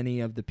so many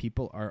of the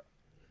people are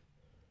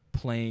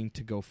playing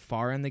to go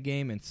far in the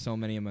game, and so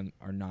many of them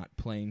are not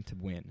playing to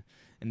win.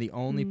 And the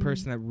only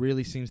person that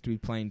really seems to be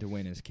playing to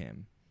win is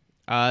Kim.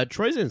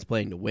 Troyzan's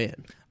playing to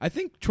win. I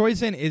think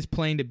Troyzan is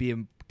playing to be a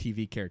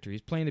TV character.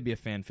 He's playing to be a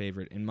fan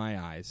favorite in my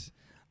eyes.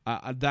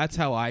 That's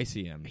how I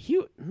see him.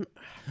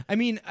 I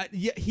mean,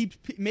 yeah,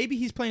 maybe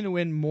he's playing to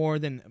win more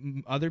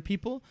than other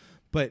people,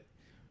 but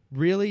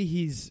really,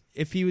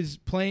 if he was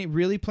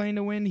really playing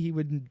to win, he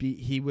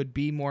would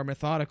be more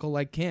methodical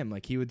like Kim.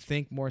 Like he would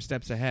think more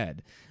steps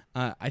ahead.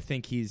 I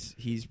think he's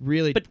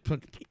really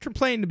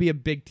playing to be a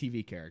big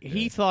TV character.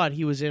 He thought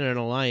he was in an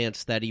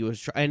alliance that he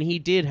was, and he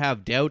did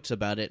have doubts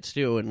about it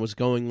too, and was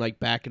going like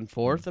back and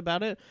forth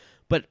about it.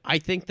 But I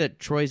think that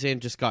Troyzan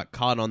just got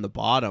caught on the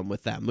bottom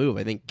with that move.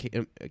 I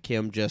think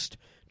Kim just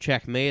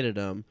checkmated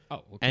him.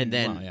 Oh, well, and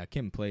then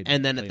Kim played.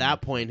 And then at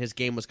that point, his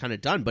game was kind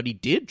of done. But he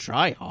did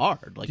try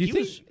hard. Like, do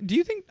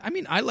you think? I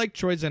mean, I like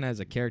Troyzan as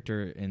a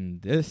character in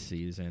this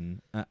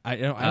season. I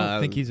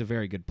don't think he's a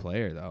very good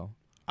player though.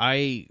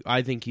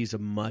 I think he's a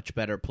much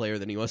better player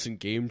than he was in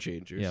Game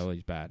Changers. Yeah, well,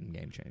 he's bad in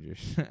Game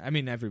Changers. I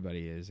mean,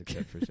 everybody is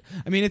except for.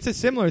 I mean, it's a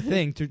similar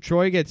thing.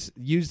 Troy gets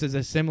used as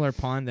a similar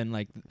pawn than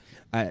like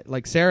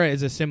Sarah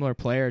is a similar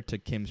player to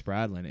Kim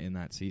Spradlin in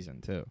that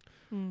season too.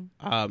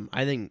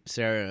 I think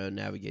Sarah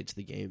navigates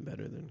the game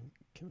better than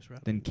Kim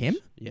Spradlin. Than Kim?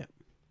 Yeah,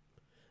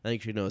 I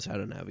think she knows how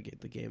to navigate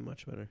the game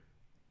much better.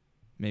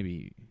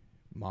 Maybe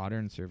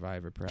modern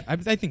Survivor. I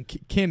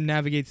think Kim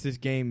navigates this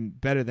game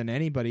better than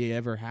anybody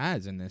ever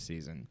has in this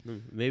season.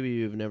 Maybe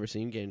you've never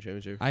seen Game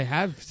Changer. I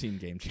have seen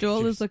Game Changers.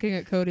 Joel is looking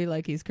at Cody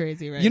like he's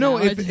crazy right now. You know,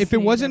 I if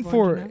it wasn't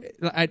for,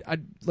 I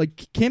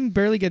like Kim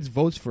barely gets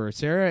votes for her.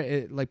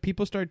 Sarah. Like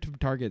people start to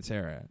target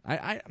Sarah.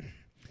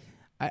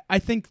 I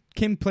think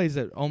Kim plays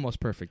an almost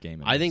perfect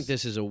game. I think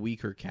this is a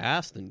weaker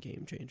cast than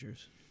Game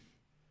Changers.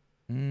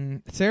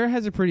 Sarah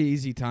has a pretty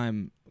easy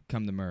time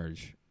come the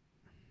merge.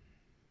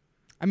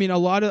 I mean, a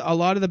lot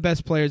of the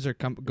best players are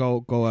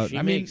go out.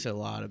 She makes a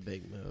lot of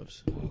big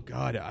moves. Oh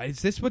God,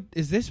 is this what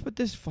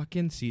this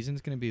fucking season's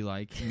gonna be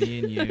like? Me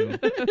and you,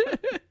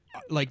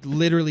 like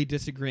literally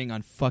disagreeing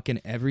on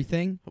fucking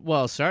everything.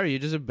 Well, sorry, you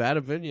just have bad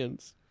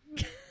opinions.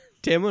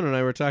 Tamlin and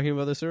I were talking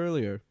about this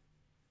earlier.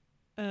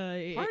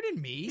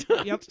 Pardon me.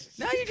 Yep.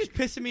 Now you're just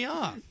pissing me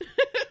off.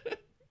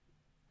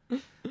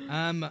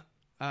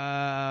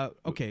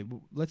 Okay,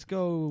 let's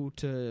go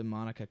to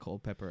Monica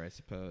Culpepper, I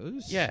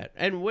suppose. Yeah,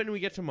 and when we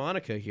get to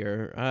Monica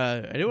here,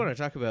 I do want to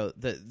talk about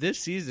that this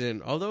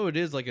season, although it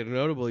is like a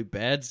notably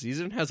bad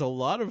season, has a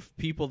lot of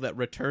people that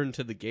return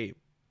to the game.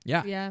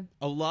 Yeah. Yeah.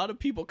 A lot of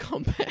people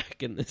come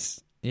back in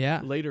this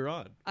later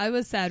on. I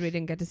was sad we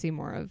didn't get to see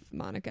more of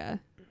Monica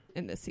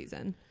in this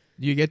season.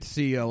 You get to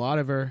see a lot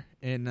of her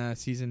in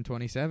season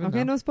 27.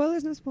 Okay, no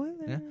spoilers, no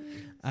spoilers.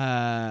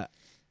 Yeah.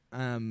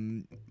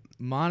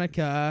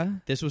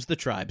 Monica. This was the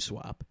tribe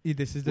swap.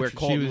 This is where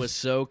Colton was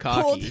so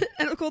cocky.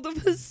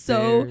 Colton was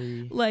so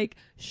like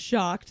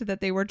shocked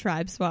that they were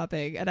tribe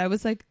swapping, and I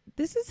was like,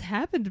 "This has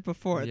happened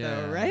before,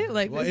 though, right?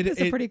 Like, well, this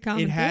is a pretty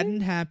common. It hadn't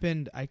thing.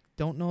 happened. I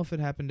don't know if it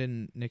happened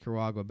in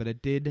Nicaragua, but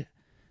it did.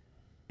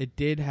 It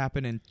did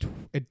happen in.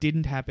 It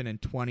didn't happen in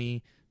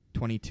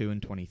 2022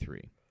 and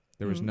 23.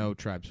 There was no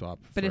tribe swap.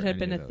 But it had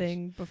been a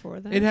thing before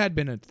that? It had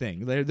been a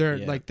thing.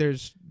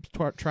 There's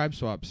tribe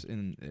swaps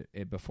in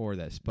it before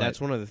this. But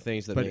that's one of the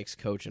things that makes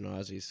Coach and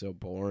Ozzy so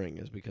boring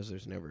is because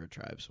there's never a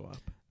tribe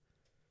swap.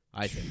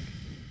 I think.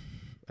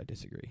 I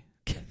disagree.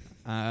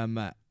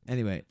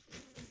 Anyway.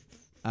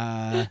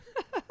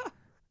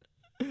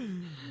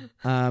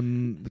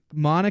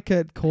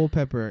 Monica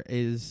Culpepper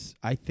is,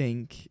 I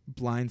think,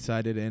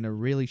 blindsided in a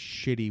really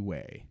shitty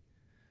way.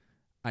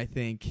 I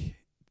think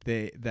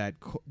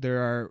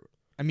there are...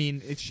 I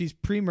mean, she's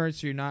pre-merged,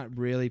 so you're not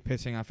really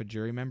pissing off a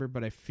jury member,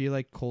 but I feel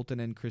like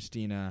Colton and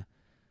Christina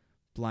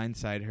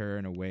blindside her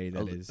in a way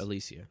that is...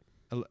 Alicia.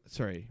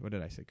 Sorry, what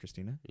did I say?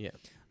 Christina? Yeah.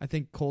 I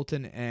think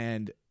Colton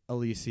and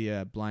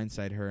Alicia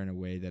blindside her in a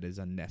way that is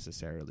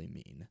unnecessarily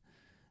mean.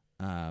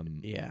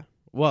 Yeah.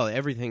 Well,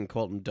 everything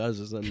Colton does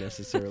is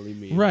unnecessarily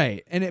mean.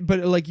 Right. But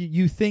like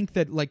you think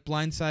that like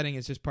blindsiding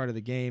is just part of the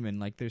game, and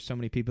like there's so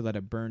many people that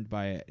are burned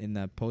by it in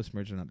the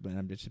post-merge, and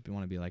I just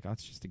want to be like, oh,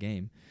 it's just a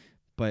game.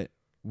 But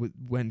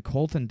when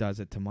Colton does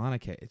it to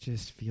Monica, it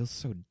just feels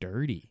so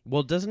dirty.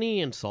 Well, doesn't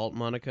he insult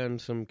Monica in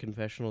some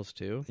confessionals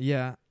too?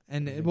 Yeah,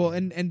 and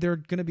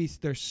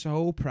they're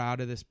so proud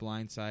of this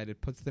blindside.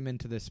 It puts them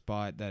into this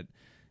spot that,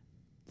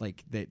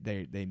 like,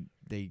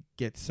 they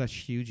get such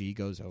huge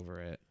egos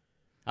over it.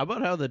 How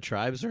about how the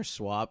tribes are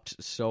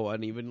swapped so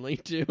unevenly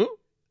too?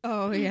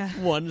 Oh yeah,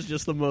 one's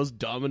just the most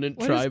dominant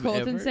what tribe does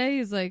Colton ever. say?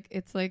 He's like,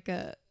 it's like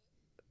a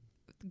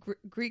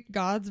Greek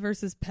gods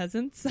versus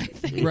peasants, I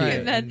think. Right.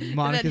 And then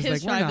Monica's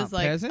his like, tribe we're not is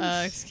like,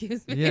 peasants.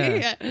 excuse me.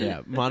 Yeah.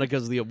 Yeah,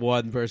 Monica's the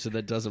one person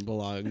that doesn't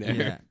belong there.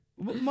 Yeah.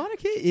 Well,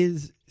 Monica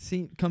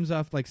comes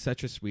off like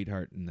such a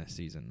sweetheart in this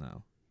season,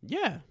 though.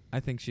 Yeah.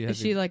 I think she has.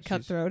 Is she like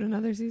cutthroat in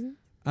other seasons?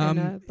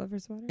 In Blood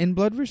vs. Water? In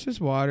Blood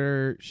vs.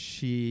 Water,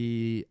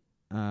 she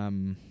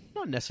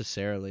Not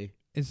necessarily.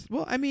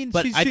 I mean,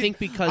 but I think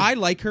because I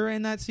like her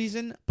in that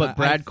season. But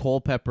Brad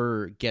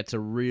Culpepper gets a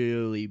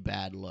really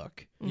bad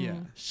look. Yeah.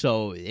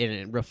 So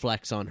it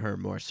reflects on her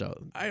more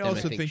so. I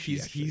also think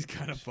he's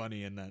kind of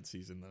funny in that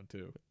season though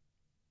too.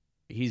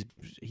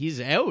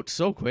 he's out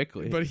so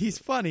quickly. But he's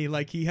funny.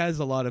 Like he has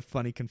a lot of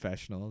funny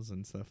confessionals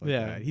and stuff like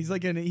Yeah. that. He's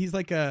like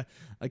a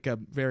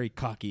very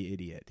cocky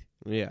idiot.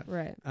 yeah.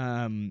 Right.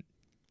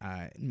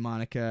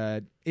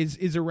 Monica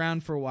is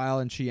around for a while,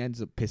 and she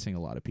ends up pissing a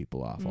lot of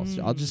people off.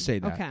 I'll just say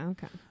that.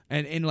 Okay.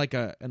 And in like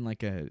a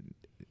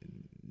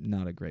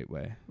not a great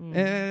way.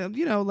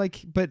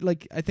 Mm. But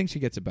I think she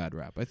gets a bad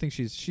rap. I think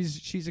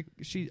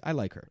I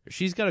like her.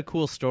 She's got a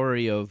cool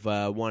story of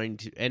wanting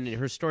to, and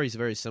her story is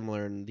very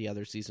similar in the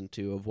other season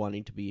too, of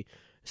wanting to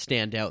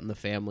stand out in the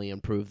family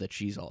and prove that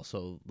she's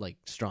also like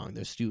strong.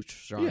 There's two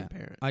strong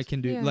parents. I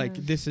can do Yeah. like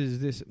this.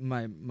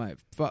 My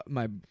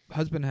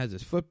husband has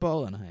his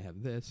football, and I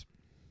have this.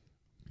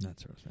 That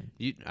sort of thing.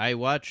 I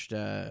watched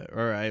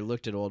or I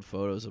looked at old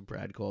photos of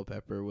Brad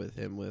Culpepper with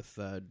him with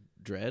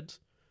dreads.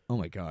 Oh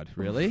my God!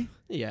 Really?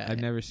 Yeah, I've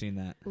never seen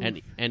that.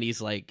 and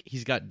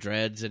he's got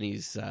dreads, and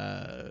he's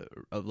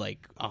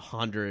like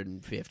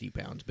 150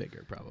 pounds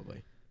bigger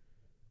probably,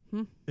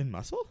 In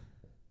muscle?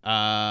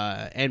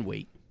 and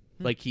weight.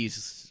 Like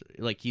he's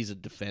a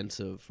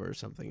defensive or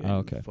something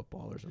in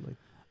football or something.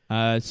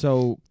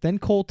 So then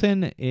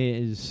Colton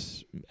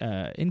is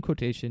in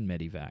quotation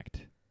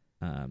medevaced.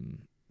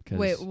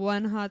 Wait,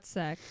 one hot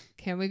sec.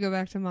 Can we go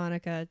back to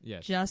Monica?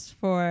 Yes. Just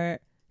for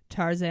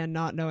Tarzan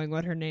not knowing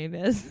what her name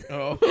is.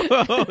 Oh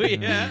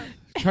yeah.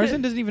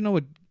 Tarzan doesn't even know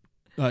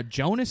what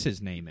Jonas's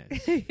name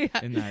is. Yeah.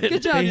 In that.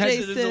 Good job, They had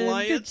it Jason. as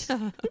alliance. Good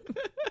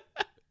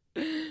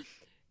job.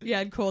 Yeah,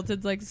 and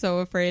Colton's like so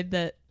afraid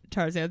that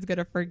Tarzan's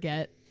gonna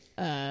forget.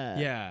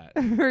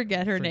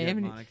 Forget her name.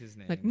 And Monica's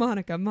name. like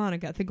Monica.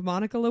 Think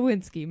Monica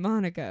Lewinsky.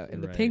 Monica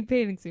in the Right. pink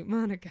bathing suit.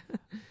 Monica.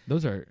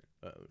 Those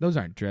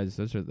aren't dreads.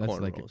 That's like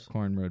Cornrows.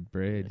 cornrowed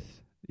braids.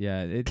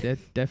 Yeah, it's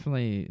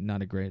definitely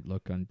not a great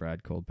look on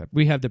Brad Culpepper.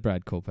 We have the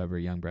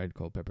young Brad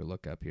Culpepper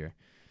look up here.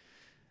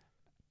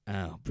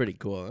 Oh, Pretty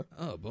cool, huh?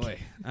 oh boy.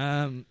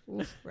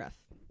 Oof, rough.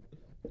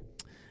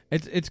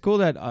 It's cool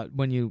that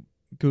when you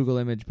Google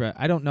image Brad,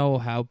 I don't know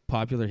how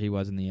popular he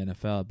was in the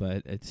NFL,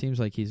 but it seems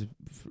like he's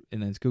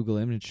in his Google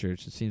image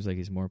search. It seems like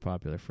he's more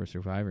popular for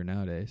Survivor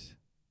nowadays.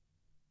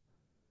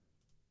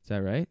 Is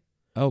that right?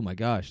 Oh my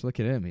gosh, look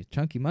at him. He's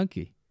chunky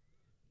monkey.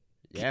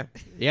 Yeah.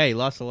 Yeah, he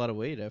lost a lot of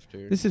weight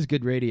after. This is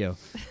good radio.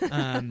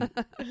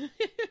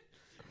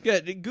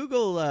 Good.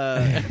 Google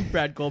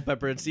Brad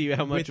Culpepper and see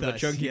how much With of a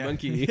us, chunky yeah.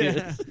 monkey he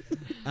is.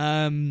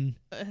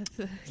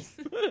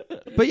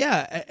 But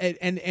yeah,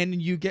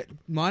 and you get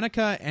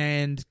Monica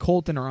and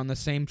Colton are on the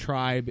same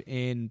tribe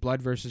in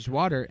Blood versus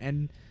Water,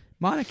 and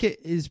Monica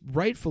is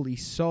rightfully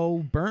so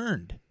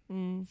burned.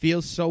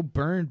 Feels so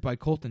burned by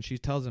Colton. She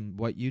tells him,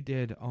 "What you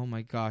did, oh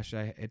my gosh,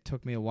 it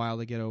took me a while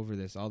to get over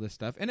this, all this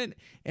stuff." And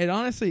it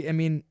honestly, I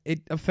mean, it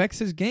affects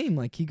his game.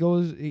 Like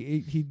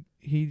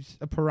he's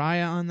a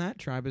pariah on that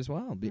tribe as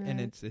well. Right.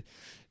 And it's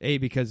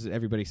because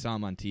everybody saw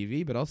him on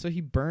TV, but also he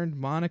burned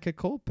Monica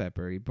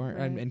Culpepper. He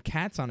burned and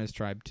Kat's on his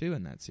tribe too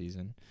in that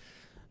season.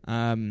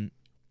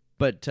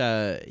 But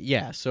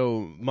yeah,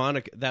 so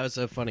Monica, that was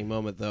a funny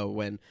moment though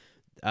when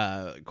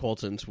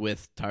Colton's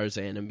with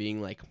Tarzan and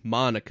being like,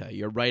 Monica,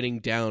 you're writing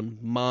down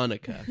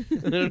Monica.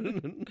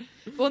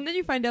 Well, and then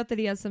you find out that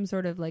he has some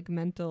sort of like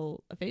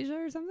mental aphasia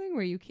or something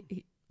where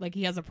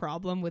he has a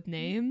problem with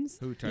names.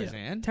 Who,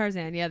 Tarzan?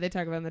 Tarzan, yeah, they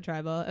talk about in the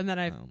tribal, and then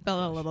I Oh, my felt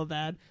a gosh. little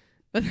bad.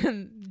 But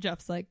then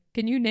Jeff's like,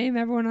 "Can you name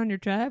everyone on your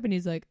tribe?" And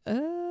he's like,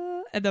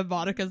 and then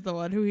Monica's the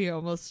one who he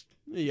almost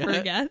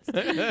forgets.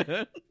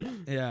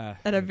 Yeah.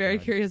 And I'm Oh, very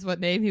God. curious what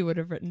name he would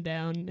have written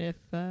down if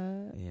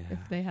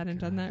they hadn't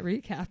done that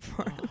recap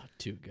for him. Oh,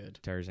 too good.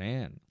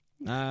 Tarzan.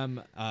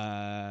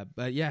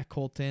 But yeah,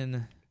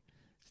 Colton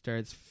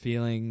starts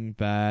feeling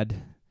bad.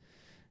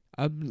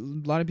 A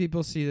lot of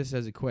people see this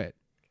as a quit.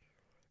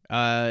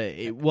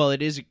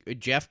 It is.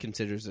 Jeff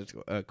considers it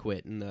a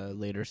quit in the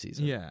later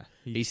season. Yeah,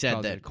 he said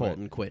calls it that a quit.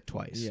 Colton quit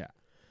twice. Yeah,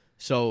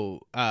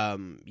 So,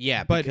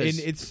 yeah, but because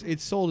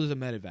it's sold as a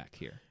medevac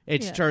here.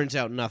 it Yeah. turns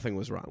out nothing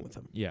was wrong with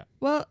him. Yeah,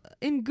 Well,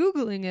 in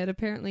Googling it,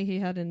 apparently he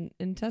had an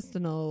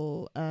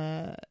intestinal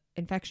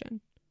infection.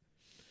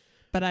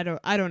 But I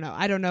don't know.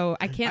 I don't know.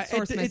 I can't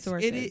source my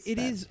sources.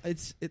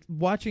 It's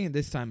watching it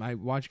this time. I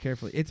watched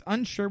carefully. It's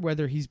unsure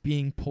whether he's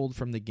being pulled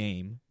from the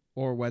game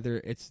or whether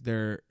it's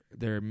they're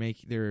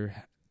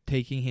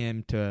taking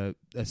him to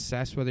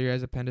assess whether he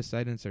has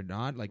appendicitis or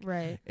not. Like,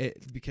 right.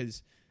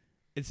 Because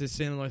it's a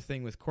similar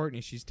thing with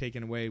Courtney. She's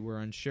taken away. We're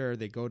unsure.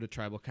 They go to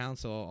tribal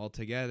council all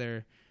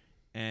together,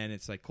 and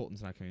it's like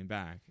Colton's not coming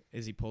back.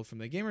 Is he pulled from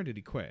the game or did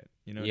he quit?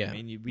 You know what I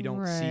mean? We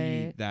don't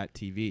see Right. that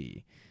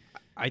TV.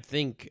 I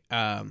think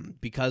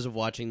because of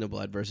watching the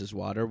Blood versus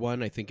Water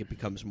one, I think it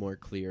becomes more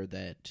clear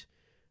that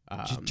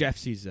Jeff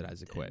sees it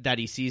as a quit. that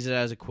he sees it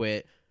as a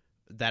quit,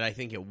 that I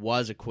think it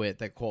was a quit,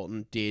 that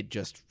Colton did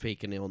just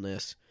fake an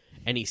illness.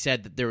 And he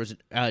said that there was,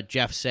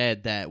 Jeff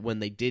said that when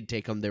they did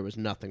take him, there was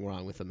nothing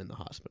wrong with him in the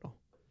hospital.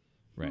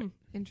 Right.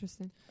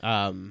 Interesting.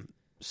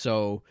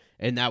 So,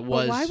 and that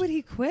was. Well, why would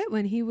he quit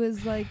when he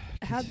was like,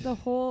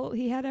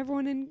 he had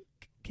everyone in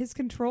his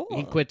control?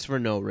 He quits for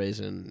no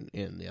reason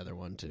in the other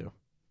one, too.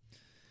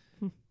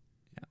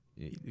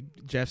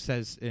 Jeff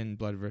says in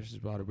Blood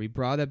versus Water, we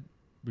brought a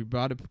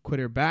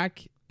quitter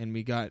back, and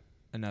we got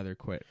another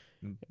quit,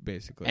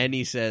 basically. And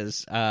he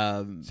says,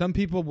 some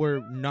people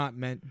were not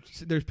meant.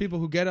 There's people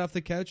who get off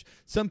the couch.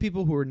 Some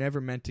people who were never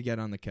meant to get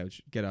off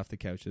the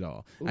couch at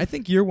all. I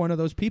think you're one of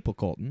those people,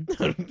 Colton.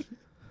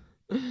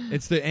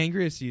 It's the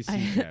angriest you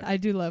see. Jeff. I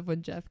do love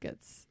when Jeff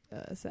gets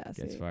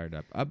sassy. Gets fired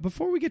up.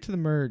 Before we get to the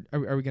merge,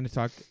 are we going to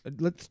talk?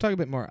 Let's talk a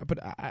bit more. But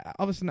all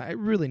of a sudden, I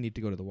really need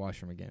to go to the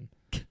washroom again.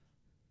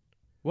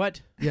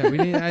 what? Yeah, we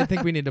need. I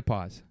think we need to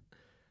pause.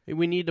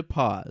 We need to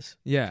pause.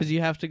 Yeah, Because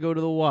you have to go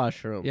to the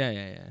washroom.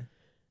 yeah.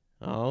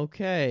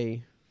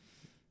 Okay.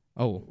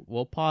 Oh,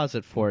 We'll pause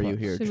it for you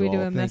here, Should Joel. we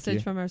do a Thank message you.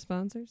 from our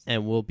sponsors?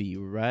 And we'll be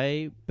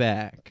right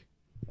back.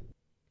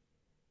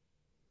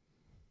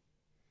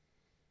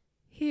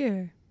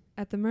 Here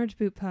at the Merge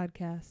Boot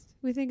podcast,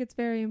 we think it's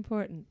very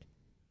important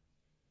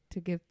to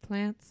give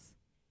plants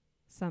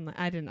sunlight.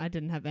 I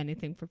didn't have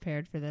anything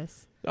prepared for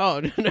this.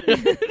 Oh,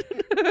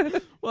 no.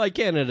 Well, I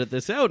can't edit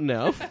this out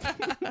now.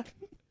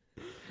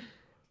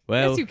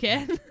 Well, Yes, you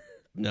can.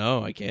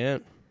 no, I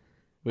can't.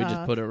 We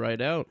just put it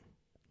right out.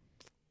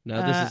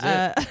 No, this is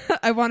it.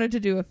 I wanted to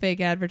do a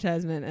fake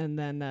advertisement, and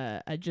then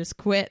I just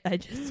quit. I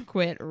just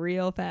quit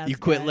real fast. You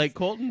quit guys. like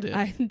Colton did.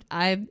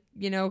 I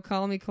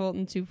call me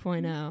Colton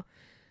 2.0.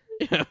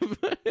 Yeah.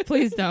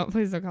 Please don't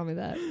call me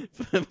that.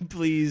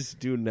 Please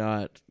do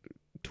not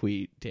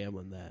tweet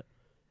Tamlin that.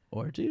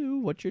 Or do.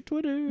 What's your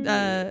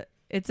Twitter?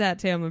 It's at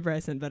Tamlin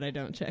Bryson, but I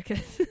don't check it.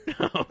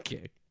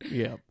 Okay.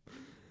 Yep.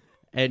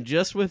 And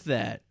just with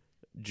that,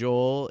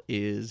 Joel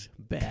is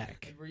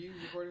back. were you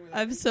recording with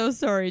I'm so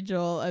sorry,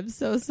 Joel. I'm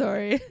so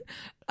sorry.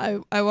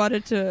 I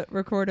wanted to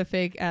record a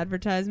fake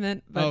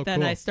advertisement, but then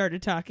cool. I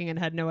started talking and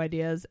had no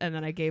ideas, and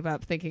then I gave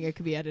up thinking it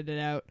could be edited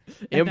out.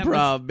 And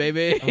Improv,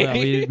 baby. Well,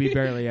 we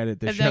barely edit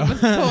the and show. then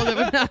was told it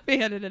would not be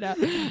edited out.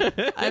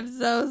 I'm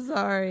so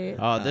sorry.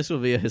 Oh, this will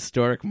be a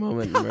historic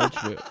moment in Merch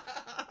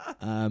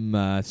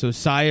Boot. So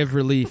sigh of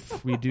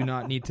relief. We do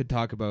not need to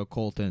talk about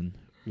Colton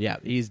Yeah,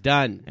 he's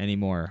done.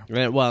 anymore.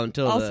 Right, well,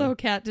 until Also,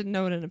 Kat didn't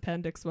know what an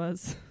appendix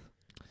was.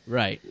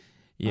 right.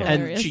 Yeah.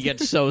 And Hilarious. she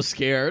gets so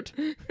scared.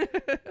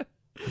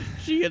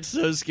 She gets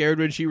so scared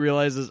when she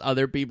realizes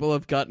other people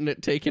have gotten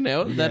it taken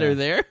out that Yeah. are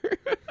there.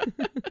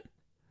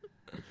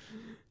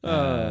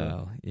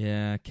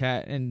 Yeah,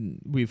 Kat, and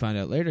we find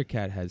out later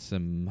Kat has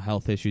some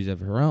health issues of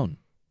her own.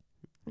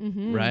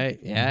 Mm-hmm. Right.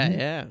 Yeah,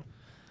 Mhm.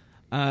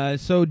 yeah.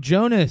 So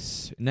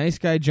Jonas, nice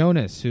guy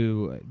Jonas,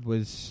 who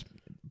was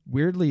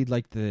weirdly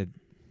like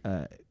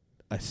a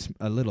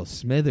little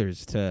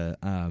Smithers to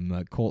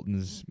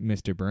Colton's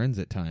Mr. Burns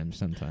at times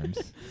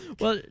sometimes.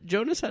 Well,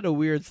 Jonas had a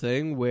weird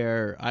thing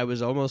where I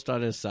was almost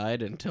on his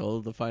side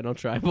until the final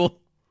tribal.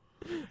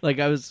 Like,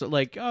 I was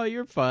like, oh,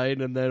 you're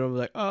fine. And then I was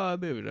like, oh,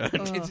 maybe not.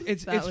 Oh,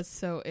 It's- that was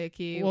so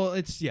icky. Well,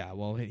 when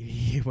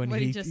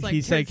he just, like,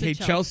 he's turns like, to hey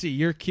Chelsea. Chelsea,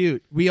 you're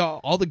cute. We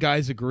all the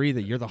guys agree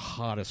that you're the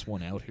hottest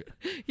one out here.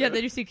 yeah,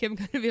 then you see Kim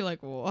kind of be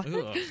like, what?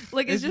 Ugh.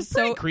 Like, it's just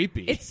pretty so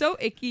creepy. It's so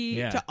icky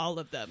Yeah. to all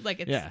of them.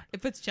 Like, Yeah.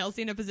 it puts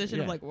Chelsea in a position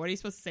of Yeah. like, what are you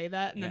supposed to say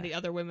that? And then Yeah. the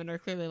other women are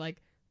clearly like,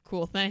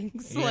 cool,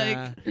 thanks. Yeah.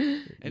 Like,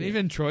 And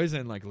even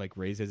Troyzen like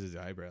raises his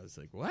eyebrows,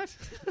 like, "What?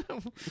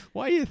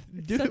 Why are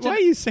Such why an are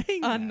you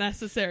saying that?"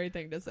 unnecessary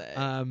thing to say.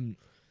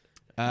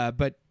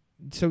 But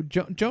so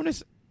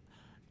Jonas,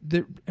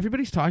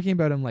 everybody's talking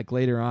about him like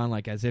later on,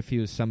 like as if he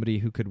was somebody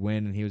who could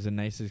win, and he was the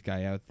nicest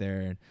guy out there.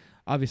 And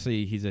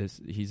obviously, he's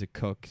a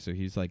cook, so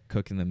he's like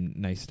cooking them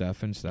nice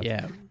stuff and stuff.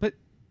 Yeah. But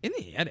in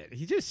the edit,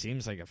 he just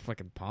seems like a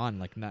fucking pawn.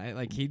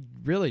 Like he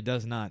really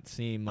does not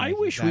seem. Like I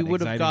wish that we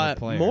would have exciting a got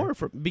player. more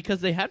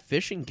because they had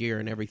fishing gear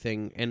and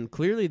everything, and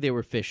clearly they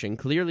were fishing.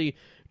 Clearly,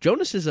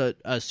 Jonas is a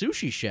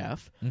sushi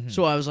chef,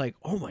 so I was like,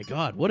 oh my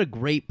god, what a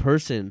great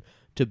person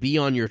to be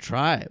on your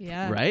tribe,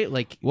 Yeah. right?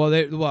 Like, Well,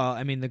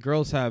 I mean, the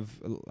girls have.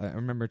 I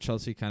remember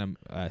Chelsea kind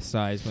of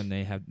sighs when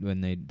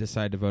they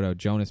decide to vote out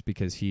Jonas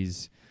because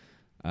he's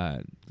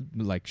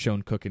like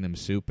shown cooking them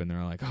soup, and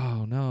they're like,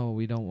 "Oh no,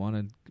 we don't want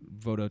to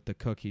vote out the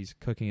cook. He's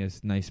cooking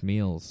us nice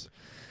meals."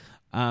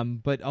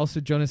 But also,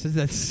 Jonas has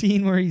that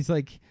scene where he's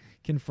like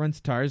confronts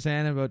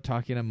Tarzan about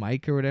talking to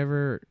Mike or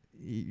whatever.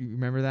 You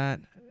remember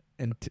that?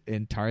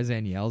 And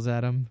Tarzan yells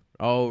at him.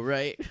 oh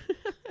right,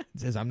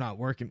 Says, "I'm not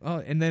working." Oh,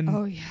 and then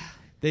oh, yeah.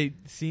 they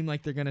seem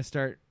like they're gonna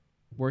start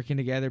working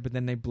together, but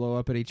then they blow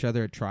up at each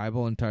other at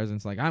tribal, and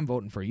Tarzan's like, "I'm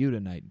voting for you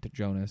tonight," to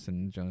Jonas,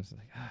 and Jonas is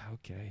like,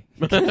 okay.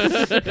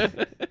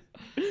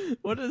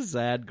 what a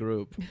sad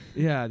group.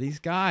 Yeah, these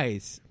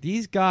guys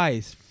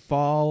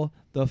fall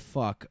the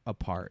fuck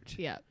apart.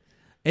 Yeah.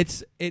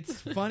 It's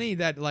funny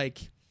that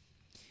like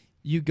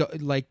you go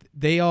like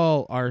they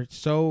all are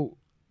so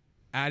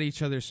at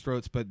each other's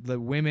throats, but the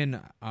women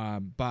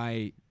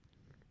by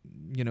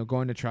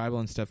going to tribal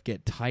and stuff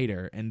get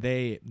tighter, and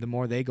the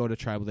more they go to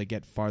tribal, they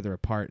get farther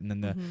apart, and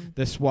then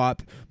the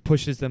swap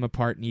pushes them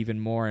apart even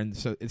more, and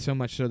so it's so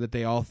much so that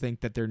they all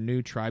think that their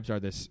new tribes are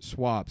this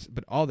swaps,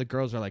 but all the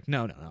girls are like,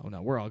 no,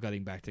 we're all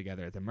getting back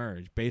together at the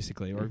merge,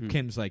 basically. Or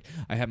Kim's like,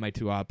 I have my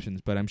two options,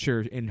 but I'm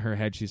sure in her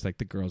head she's like,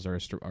 the girls are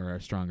a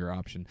stronger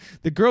option.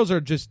 The girls are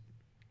just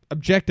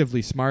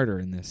objectively smarter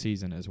in this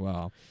season as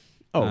well.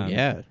 Oh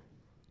yeah,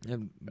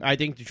 And I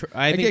think Troy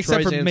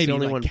except for Zan's maybe the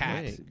only like one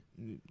Kat.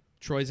 playing.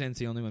 Troy Zan's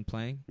the only one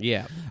playing.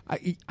 Yeah,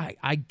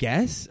 I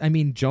guess. I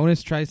mean,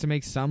 Jonas tries to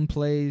make some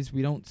plays.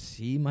 We don't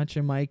see much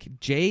of Mike.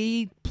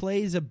 Jay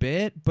plays a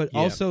bit, but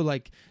also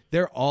like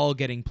they're all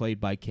getting played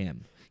by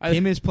Kim.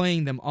 Kim is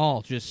playing them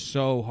all just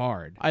so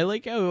hard. I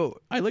like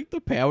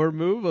the power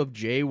move of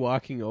Jay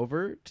walking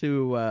over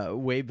to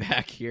way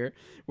back here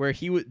where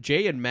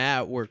Jay and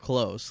Matt were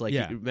close. Like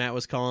Matt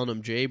was calling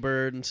him Jay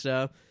Bird and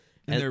stuff.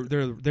 And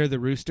they're the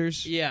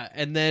Roosters. Yeah,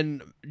 and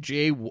then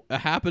Jay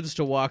happens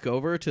to walk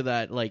over to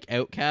that like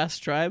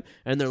outcast tribe,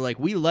 and they're like,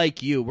 "We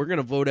like you. We're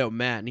gonna vote out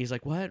Matt." And he's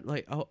like, "What?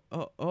 Like, oh,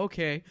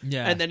 okay."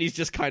 Yeah. And then he's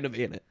just kind of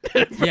in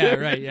it. Yeah,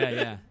 right.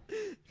 Yeah.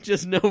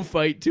 Just no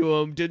fight to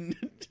him. Didn't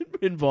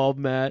involve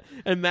Matt,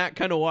 and Matt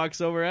kind of walks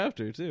over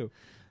after too.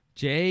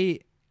 Jay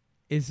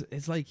is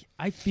like,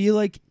 I feel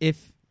like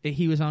if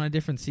he was on a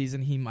different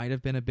season, he might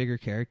have been a bigger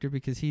character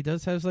because he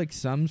does have like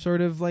some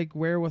sort of like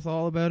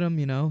wherewithal about him.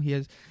 You know, he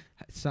has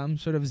some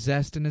sort of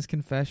zest in his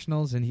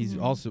confessionals, and he's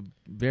also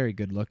very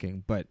good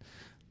looking. But,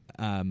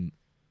 in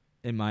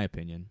my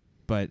opinion,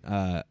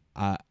 I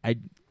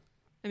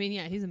mean,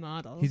 yeah, he's a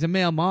model. He's a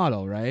male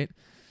model, right?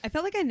 I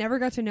felt like I never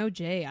got to know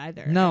Jay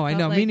either. No, I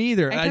know, like, me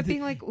neither. I kept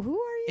being like, "Who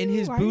are you?" In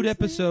his Why boot are you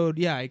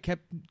episode, I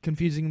kept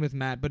confusing him with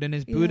Matt. But in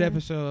his boot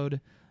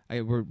episode,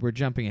 we're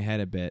jumping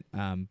ahead a bit.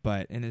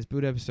 But in his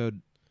boot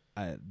episode,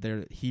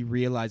 he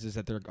realizes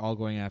that they're all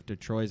going after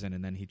Troyzan,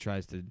 and then he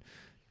tries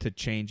to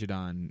change it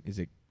on. Is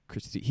it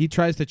Christi? He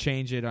tries to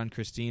change it on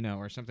Christina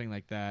or something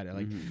like that.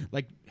 Or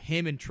like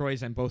him and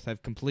Troyzan both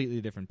have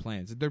completely different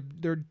plans. They're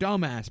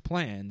dumbass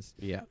plans.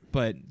 Yeah.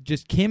 But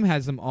just Kim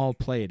has them all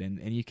played, and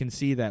you can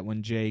see that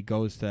when Jay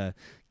goes to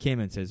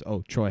Kim and says,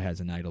 "Oh, Troy has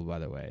an idol, by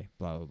the way."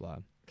 Blah blah blah.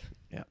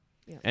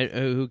 Yeah. And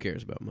who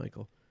cares about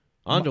Michael?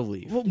 On to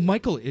leave. Well,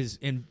 Michael is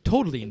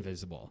totally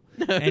invisible,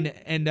 and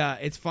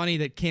it's funny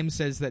that Kim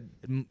says that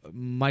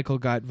Michael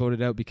got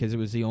voted out because it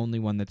was the only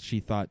one that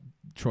she thought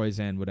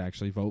Troyzan would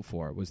actually vote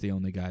for. It was the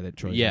only guy that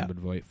Troyzan would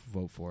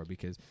vote for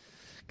because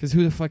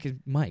who the fuck is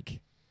Mike?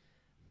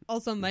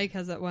 Also, Mike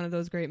has one of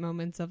those great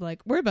moments of like,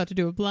 we're about to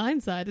do a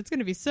blindside. It's going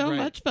to be so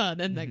much fun,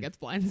 and then gets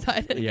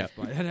blindsided. Yeah,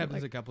 that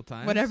happens a couple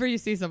times. Whenever you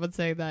see someone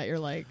say that, you're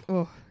like,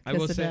 oh, I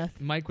will say, death.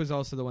 Mike was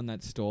also the one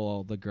that stole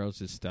all the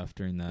girls' stuff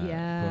during the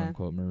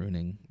quote-unquote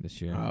marooning this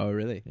year. Oh,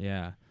 really?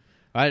 Yeah.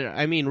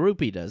 I mean,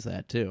 Rupee does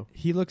that, too.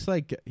 He looks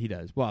like he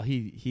does. Well,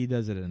 he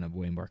does it in a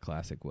way more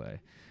classic way.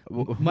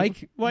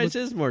 Mike... Why is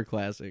his more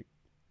classic?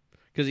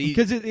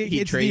 Because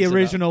it's the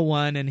original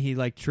one, and he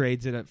like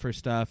trades it up for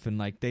stuff, and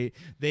like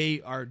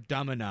they are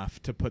dumb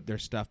enough to put their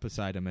stuff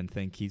beside him and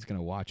think he's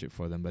gonna watch it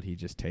for them, but he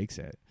just takes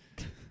it.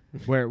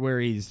 where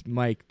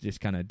Mike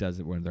just kind of does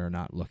it when they're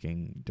not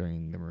looking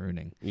during the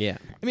marooning. Yeah,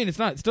 I mean it's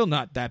still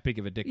not that big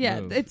of a dick move.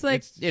 Yeah, it's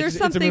like there's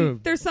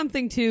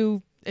something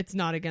to it's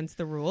not against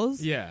the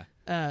rules. Yeah.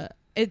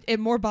 It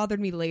more bothered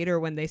me later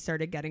when they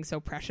started getting so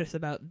precious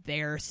about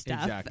their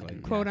stuff,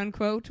 quote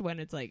unquote, when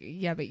it's like,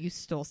 yeah, but you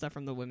stole stuff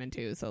from the women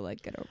too, so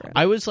like get over it.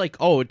 I was like,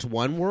 oh, it's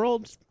one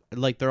world,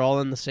 like they're all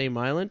on the same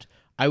island.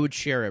 I would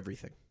share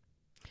everything.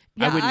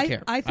 Yeah, I wouldn't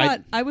care. I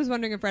thought I was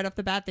wondering if right off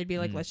the bat they'd be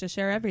like, let's just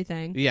share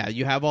everything. Yeah,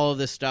 you have all of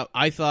this stuff.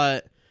 I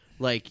thought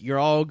like you're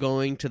all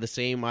going to the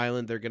same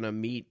island. They're gonna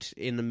meet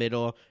in the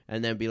middle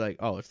and then be like,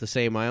 oh, it's the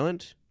same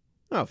island.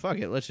 Oh, fuck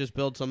it, let's just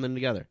build something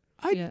together.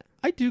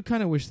 I do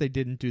kind of wish they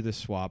didn't do the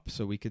swap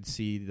so we could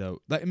see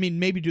I mean,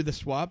 maybe do the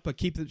swap, but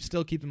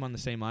still keep them on the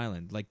same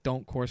island. Like,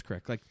 don't course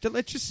correct. Like,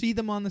 let's just see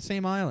them on the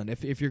same island.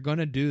 If you're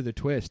gonna do the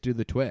twist, do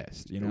the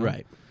twist. You know,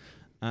 right?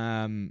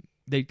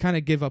 They kind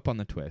of give up on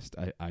the twist.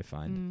 I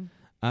find.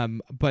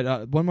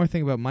 But one more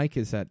thing about Mike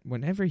is that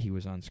whenever he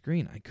was on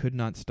screen, I could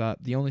not stop.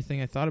 The only thing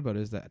I thought about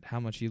is that how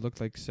much he looked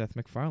like Seth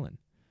MacFarlane.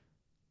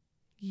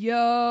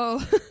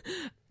 Yo.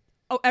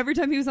 Oh, every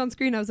time he was on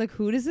screen, I was like,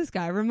 who does this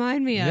guy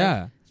remind me of?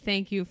 Yeah.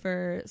 Thank you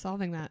for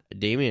solving that.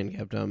 Damien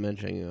kept on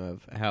mentioning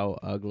of how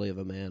ugly of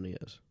a man he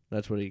is.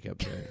 That's what he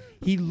kept saying.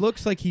 He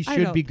looks like he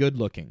should be good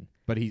looking,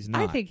 but he's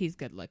not. I think he's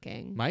good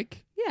looking.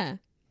 Mike? Yeah.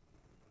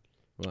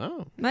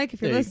 Wow. Mike,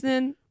 if you're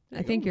listening,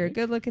 I think you're a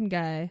good looking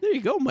guy. There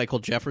you go, Michael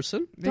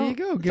Jefferson. There you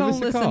go. Give don't us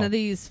a listen call. to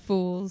these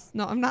fools.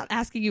 No, I'm not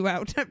asking you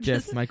out. I'm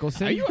Jeff just,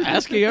 Michelson? Are you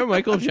asking out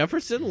Michael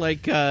Jefferson?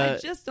 Like, I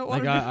just don't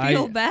want him to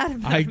feel bad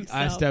about himself.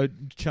 I asked out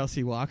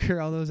Chelsea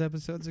Walker all those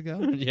episodes ago.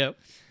 Yep.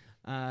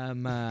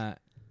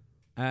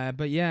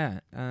 But yeah,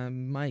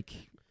 Mike,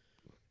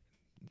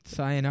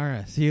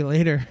 sayonara. See you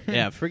later.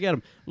 Yeah, forget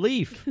him.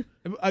 Leaf.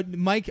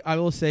 Mike, I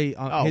will say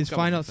his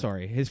final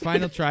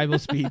tribal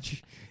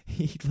speech.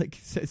 He like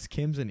says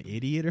Kim's an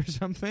idiot or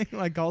something.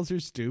 Like calls her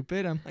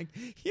stupid. I'm like,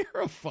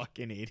 you're a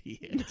fucking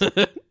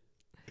idiot.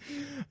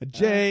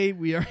 Jay,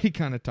 we already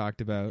kind of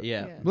talked about.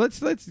 Yeah. Let's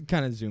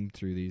kind of zoom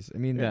through these. I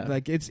mean,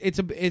 like it's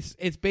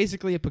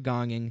basically a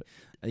pagonging.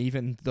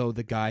 even though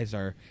the guys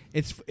are.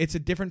 It's a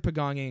different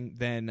pagonging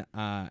than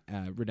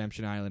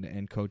Redemption Island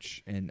and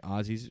Coach and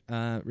Ozzy's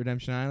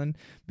Redemption Island,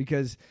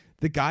 because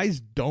the guys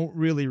don't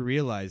really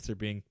realize they're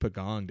being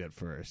pagonged at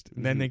first.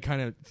 And then they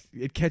kind of,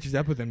 it catches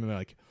up with them and they're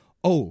like,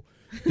 oh,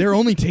 they're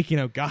only taking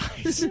out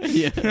guys.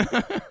 Yeah.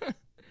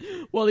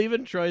 Well,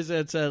 even Troy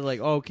said like,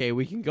 okay,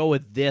 we can go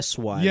with this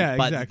one. Yeah,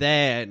 but exactly.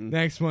 then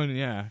Next one,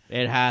 yeah.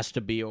 it has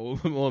to be a woman.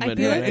 I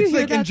feel like right? you It's hear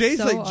like, and that Jay's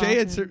so like, Jay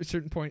at often. a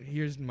certain point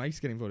hears Mike's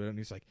getting voted out, and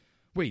he's like,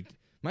 wait,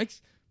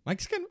 Mike's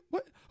getting,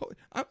 what?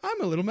 Oh,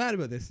 I'm a little mad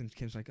about this. And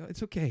Kim's like, oh,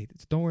 it's okay.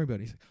 Don't worry about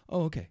it. He's like,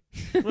 oh, okay.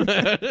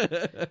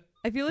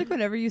 I feel like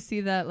whenever you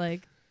see that,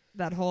 like,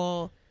 that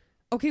whole,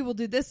 okay, we'll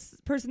do this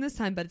person this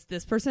time, but it's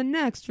this person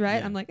next, right?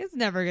 Yeah. I'm like, it's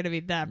never going to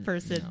be that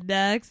person No.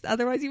 next.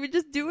 Otherwise, you would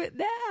just do it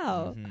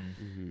now.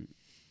 Mhm.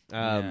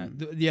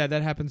 Yeah,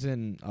 that happens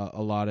in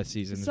a lot of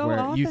seasons So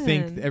where you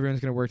think often. everyone's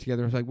going to work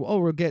together. It's like,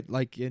 well, we'll get,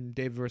 like in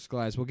David vs.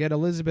 Goliath, we'll get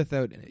Elizabeth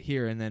out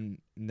here, and then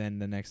the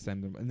next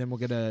time, and then we'll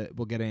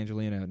get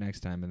Angelina out next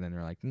time, and then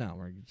they're like,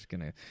 no, it's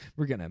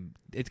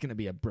gonna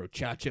be a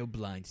brochacho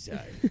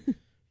blindside.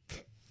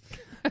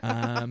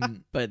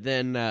 But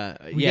then,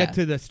 We yeah, get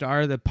to the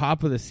star, the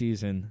pop of the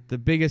season, the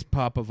biggest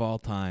pop of all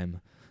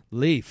time,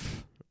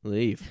 Leaf.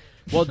 leave.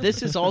 Well,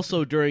 this is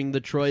also during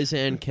the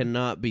Troyzan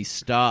cannot be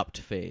stopped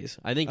phase.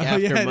 I think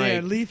after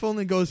Mike, Leaf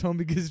only goes home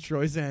because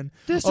Troyzan.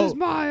 This is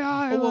my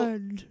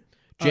island.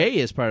 Jay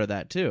is part of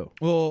that too.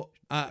 Well,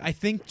 I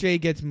think Jay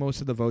gets most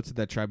of the votes at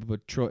that tribe,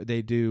 but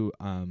they do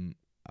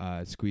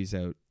squeeze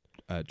out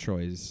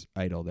Troy's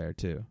idol there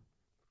too.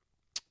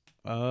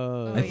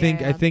 Oh, I think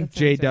yeah, that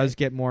Jay sounds does right.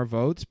 get more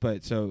votes,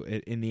 but so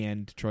in the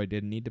end, Troy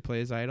didn't need to play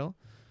his idol.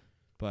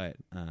 But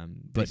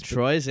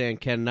Troyzan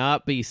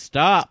cannot be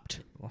stopped.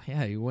 well,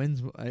 yeah, he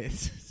wins.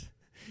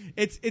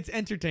 It's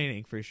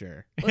entertaining for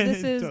sure. Well,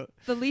 this is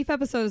the Leaf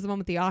episode is the one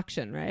with the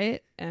auction,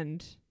 right?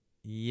 And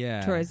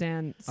yeah,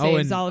 Troyzan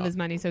saves and- all of his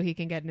money so he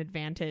can get an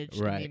advantage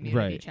in Right, the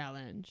immunity right.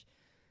 challenge,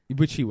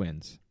 which he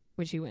wins,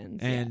 which he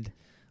wins. and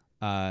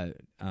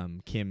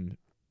Kim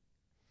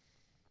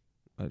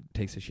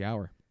takes a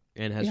shower.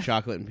 And has Yeah.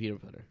 chocolate and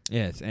peanut butter.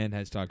 Yes, and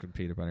has chocolate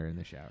peanut butter in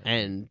the shower.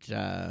 And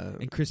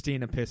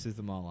Christina pisses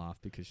them all off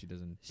because she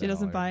doesn't. She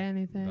doesn't or buy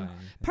anything. buy anything.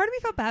 Part of me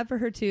felt bad for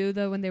her too,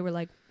 though, when they were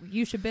like,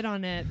 "You should bid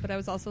on it," but I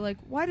was also like,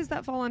 "Why does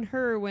that fall on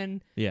her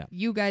when Yeah.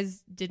 you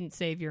guys didn't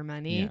save your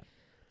money?"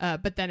 Yeah.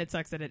 But then it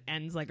sucks that it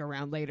ends like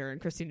around later, and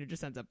Christina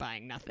just ends up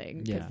buying nothing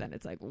because Yeah. then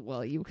it's like,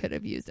 well, you could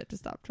have used it to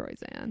stop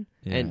Troyzan.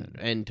 Yeah.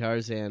 and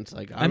Tarzan's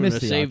like, I I'm miss going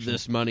to the save auction.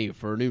 this money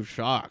for a new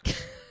shock.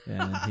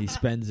 Yeah, he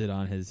spends it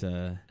on his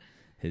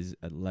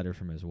letter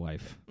from his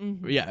wife.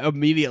 Mm-hmm. Yeah,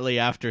 immediately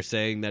after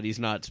saying that he's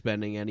not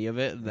spending any of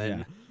it,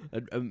 then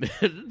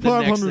the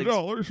next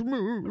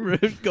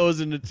thing goes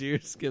into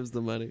tears, gives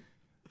the money.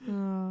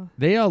 Oh.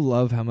 They all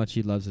love how much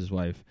he loves his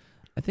wife.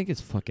 I think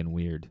it's fucking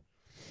weird.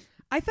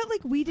 I felt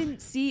like we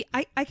didn't see.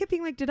 I kept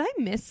being like, did I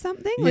miss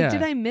something? Yeah. Like,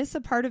 did I miss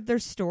a part of their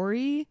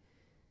story?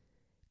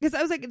 Because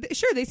I was like,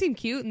 sure, they seem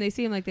cute and they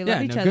seem like they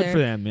love each other. Good for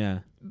them. Yeah,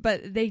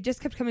 But they just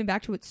kept coming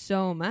back to it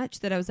so much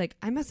that I was like,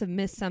 I must have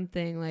missed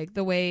something. Like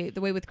the way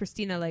with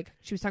Christina, like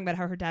she was talking about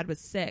how her dad was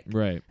sick.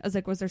 right. I was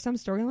like, was there some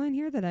storyline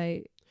here that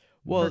I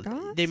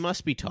forgot? They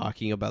must be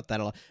talking about that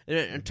a lot.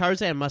 And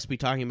Tarzan must be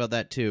talking about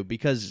that too,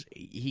 because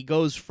he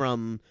goes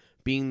from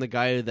being the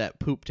guy that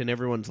pooped in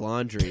everyone's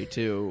laundry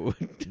to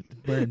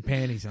Wearing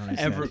panties on his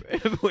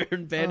head.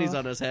 wearing panties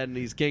on his head, and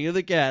he's king of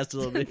the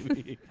castle.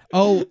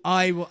 Oh,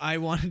 I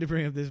wanted to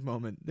bring up this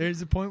moment.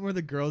 There's a point where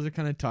the girls are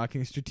kind of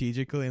talking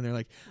strategically, and they're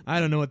like, I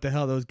don't know what the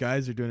hell those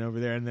guys are doing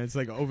over there. And then it's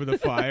like over the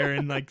fire,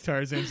 and like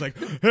Tarzan's like,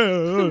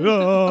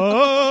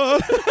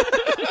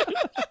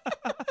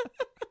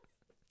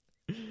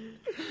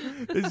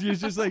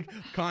 it's just like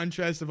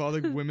contrast of all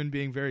the women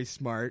being very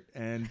smart,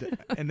 and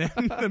then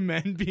the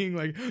men being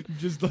like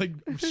just like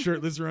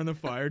shirtless around the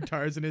fire.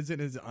 Tarzan is in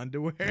his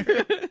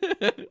underwear.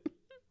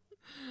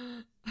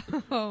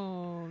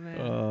 Oh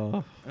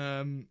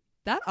man,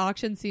 that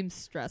auction seems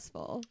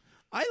stressful.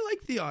 I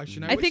like the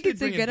auction. I wish think they'd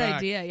it's a bring it good back.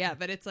 idea, yeah.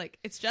 But it's like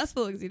it's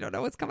stressful because you don't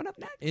know what's coming up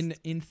next.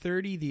 In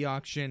 30, the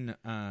auction,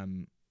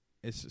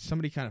 is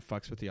somebody kind of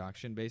fucks with the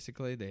auction.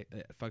 Basically, they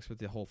fucks with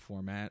the whole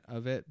format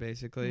of it.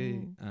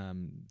 Basically,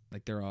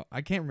 like they're all.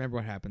 I can't remember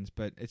what happens,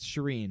 but it's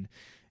Shireen,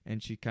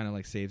 and she kind of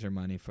like saves her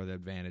money for the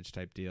advantage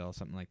type deal,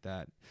 something like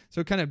that.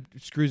 So it kind of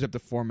screws up the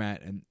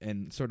format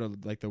and sort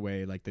of like the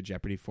way like the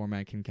Jeopardy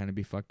format can kind of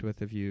be fucked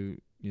with if you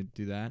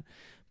do that.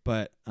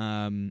 But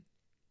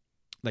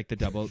like the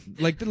double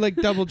like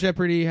double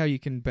Jeopardy, how you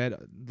can bet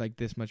like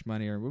this much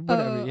money or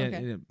whatever. Oh, Yeah,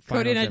 okay. yeah,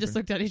 Cody and I Final just Jeopardy.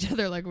 looked at each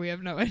other like we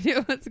have no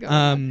idea what's going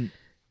on.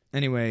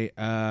 Anyway,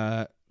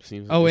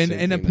 Seems Oh, the and- same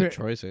and thing a that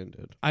per- Troyzan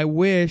did. I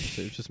wish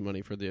Saves just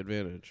money for the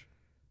advantage,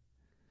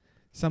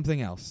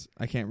 something else.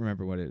 I can't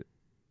remember what it.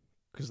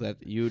 because that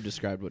you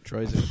described what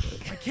Troyzan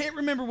did. I can't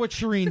remember what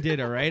Shireen did.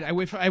 All right,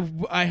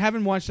 I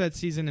haven't watched that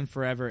season in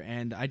forever,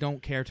 and I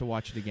don't care to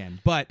watch it again.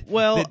 But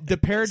Well, the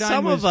paradigm.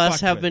 Some was of us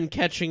fucked have with. been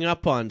catching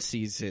up on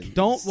seasons.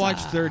 Don't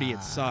watch 30.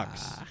 It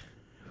sucks.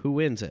 Who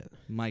wins it?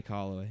 Mike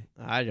Holloway.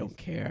 I don't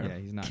care. Yeah,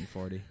 he's not in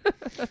 40.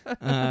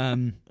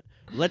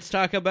 Let's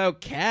talk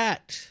about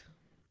Cat.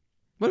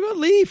 What about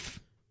Leaf?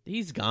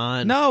 He's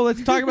gone. No,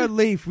 let's talk about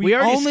Leaf. We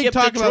already only skipped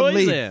talk to about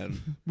Leaf.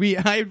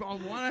 Troyzan. I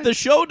want The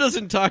show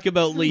doesn't talk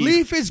about Leaf.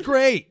 Leaf is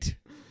great.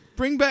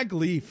 Bring back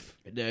Leaf.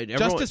 Everyone-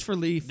 Justice for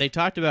Leaf. They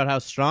talked about how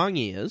strong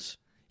he is.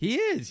 He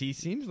is. He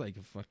seems like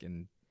a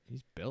fucking.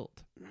 He's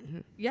built.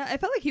 Yeah, I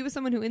felt like he was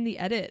someone who in the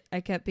edit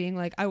I kept being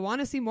like, I want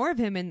to see more of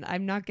him, and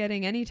I'm not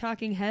getting any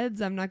talking heads.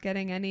 I'm not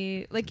getting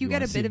any you get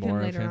wanna a see bit of him more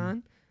of later him?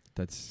 on.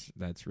 That's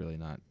really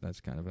not.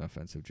 That's kind of an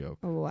offensive joke.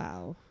 Oh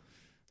wow.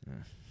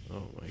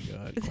 Oh my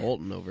God,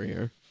 Colton over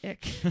here.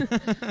 Ick.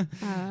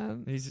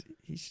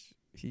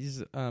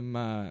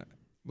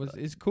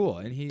 Is cool,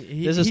 and he.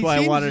 This is he why I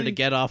seems wanted to like-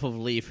 get off of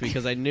Leaf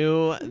because I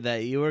knew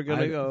that you were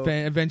gonna go.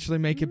 Eventually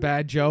make a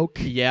bad joke.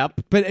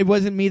 Yep. But it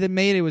wasn't me that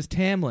made it. It was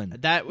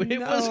Tamlin. That it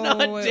was No,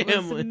 not it was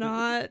Tamlin.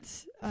 not.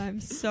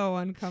 I'm so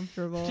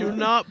uncomfortable. Do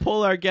not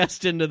pull our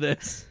guest into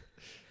this.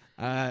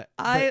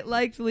 I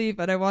liked Leaf,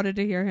 but I wanted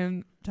to hear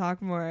him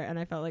talk more, and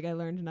I felt like I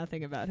learned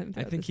nothing about him. I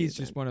throughout think the he's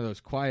season. just one of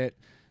those quiet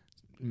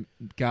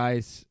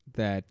guys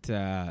that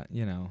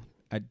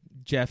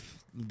Jeff.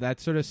 That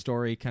sort of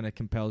story kind of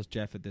compels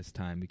Jeff at this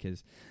time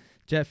because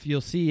Jeff,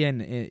 you see in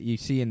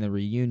the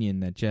reunion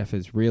that Jeff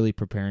is really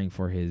preparing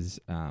for his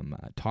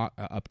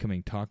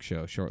upcoming talk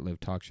show,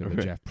 short-lived talk show, the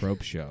Right. Jeff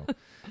Probst Show.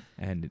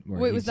 And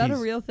Wait, was that a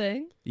real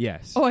thing?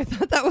 Yes. Oh, I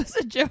thought that was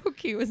a joke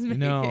he was making.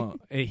 No,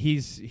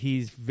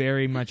 he's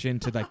very much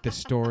into like the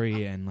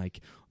story and like,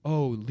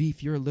 oh,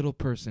 Leaf, you're a little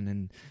person,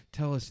 and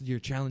tell us your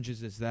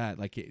challenges is that.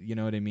 Like, you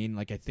know what I mean?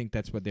 Like, I think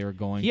that's what they were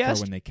going He for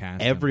asked when they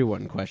cast him.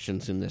 Everyone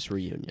questions in this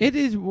reunion. It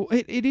is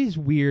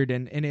weird,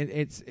 and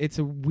it's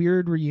a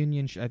weird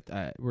reunion.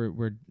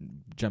 We're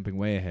jumping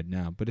way ahead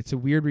now, but it's a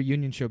weird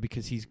reunion show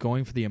because he's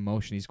going for the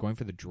emotion, he's going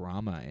for the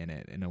drama in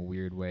it in a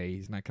weird way.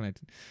 He's not kind of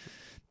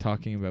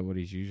talking about what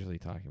he's usually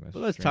talking about.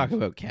 Well, let's talk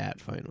about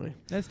Kat finally.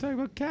 Let's talk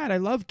about Kat. I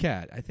love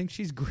Kat. I think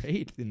she's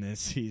great in this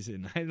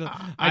season.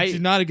 I- She's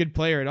not a good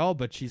player at all,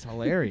 but she's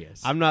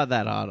hilarious. I'm not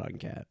that hot on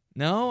Kat.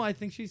 No, I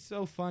think she's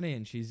so funny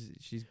and she's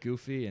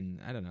goofy, and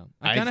I don't know.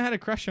 I I- kind of had a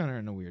crush on her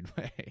in a weird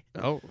way.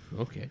 Oh,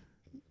 okay.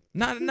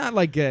 Not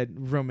like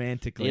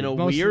romantically. In a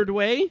Mostly- weird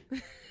way?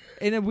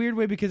 In a weird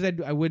way because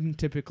I wouldn't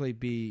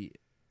typically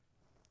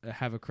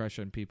have a crush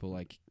on people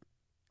like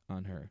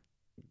on her.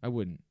 I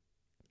wouldn't.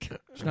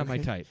 She's not my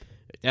type.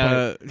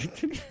 Uh,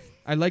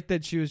 I like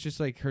that she was just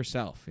like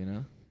herself. You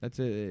know,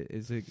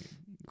 is a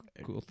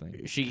cool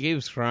thing. she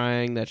keeps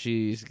crying that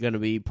she's going to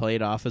be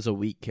played off as a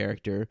weak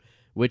character,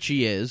 which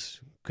she is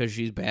because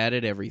she's bad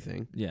at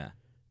everything Yeah.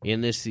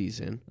 in this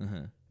season.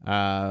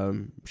 Uh-huh.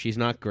 She's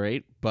not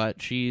great,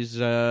 but she's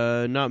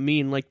not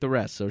mean like the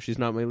rest, so she's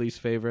not my least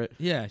favorite.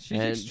 Yeah, she's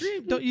And-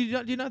 extreme. Do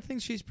you not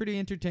think she's pretty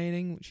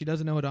entertaining? She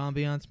doesn't know what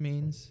ambiance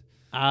means.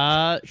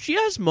 She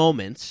has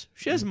moments.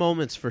 She has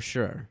moments for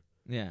sure.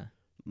 Yeah.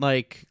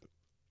 Like,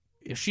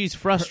 she's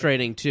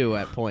frustrating too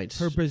at points.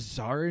 Her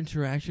bizarre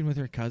interaction with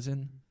her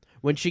cousin.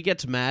 When she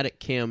gets mad at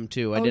Kim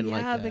too, I Oh, didn't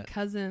yeah, like the that.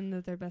 cousin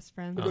that they're best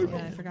friends. Oh.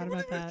 Yeah, I forgot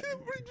about that.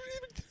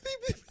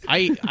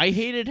 I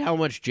hated how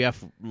much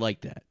Jeff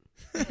liked that.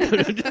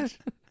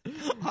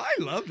 I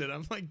loved it.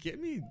 I'm like, give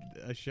me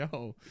a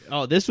show.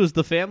 Oh, this was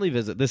the family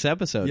visit this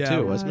episode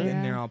too, wasn't Oh, it? yeah.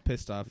 And they're all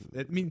pissed off.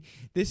 I mean,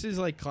 this is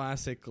like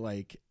classic,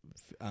 like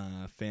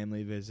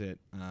family visit.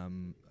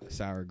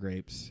 Sour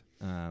grapes.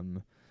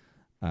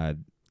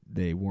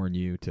 They warn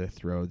you to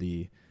throw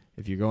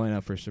if you're going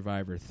out for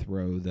Survivor,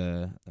 throw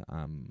the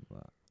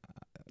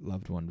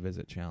loved one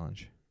visit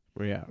challenge.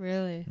 Yeah.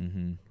 Really?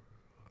 Mm-hmm.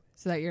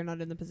 So that you're not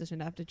in the position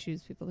to have to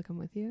choose people to come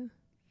with you?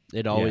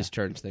 It always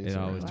turns things It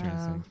around. always turns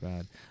Wow. things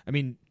bad. I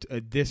mean,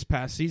 this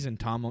past season,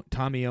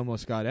 Tommy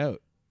almost got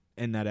out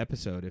in that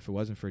episode. If it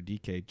wasn't for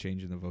DK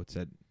changing the votes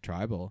at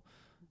Tribal,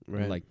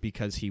 Right. like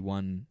because he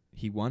won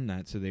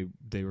that, so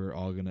they were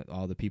all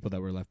the people that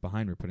were left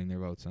behind were putting their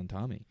votes on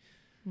Tommy,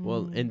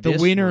 Well, Mm. and the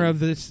this winner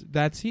one, of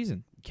that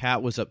season.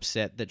 Kat was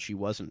upset that she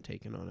wasn't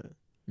taken on it.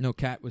 No,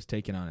 Kat was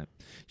taken on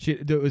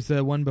it. There was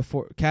the one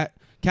before. Kat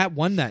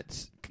won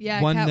that.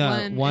 Yeah, won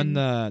Kat won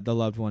and- the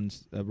loved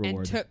ones and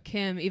reward. took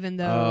Kim, even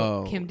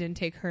though Oh. Kim didn't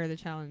take her the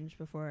challenge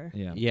before.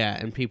 yeah. Yeah,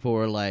 and people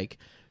were like,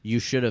 "You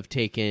should have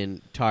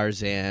taken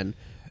Tarzan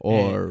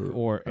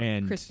or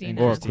and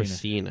Christina. or Christina.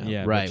 Christina."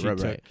 Yeah, but right, she right,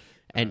 took, right.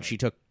 And she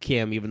took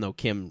Kim, even though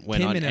Kim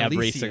went Kim on and every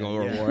Alicia,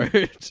 single yeah.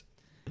 reward.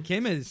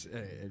 Kim is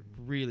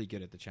really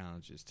good at the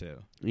challenges too.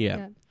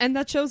 yeah. And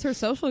that shows her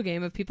social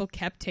game of people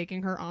kept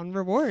taking her on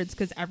rewards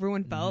because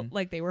everyone felt Mhm.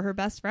 like they were her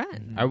best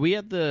friend. Are we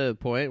at the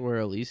point where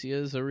Alicia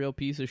is a real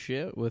piece of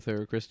shit with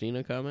her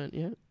Christina comment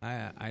yet?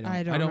 I don't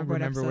don't remember what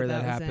remember where episode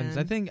that that was happens. in.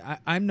 I think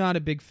I'm not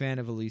a big fan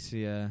of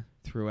Alicia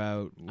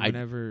throughout.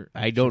 Whenever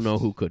I don't know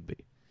who could be.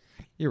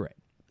 You're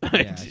right.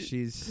 Yeah,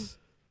 she's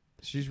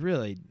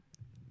really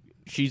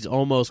She's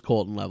almost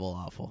Colton level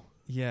awful.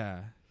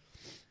 yeah.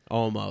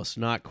 Almost,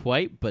 not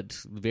quite, but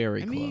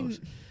very I close. mean,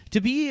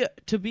 To be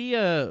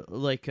a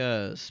like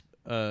a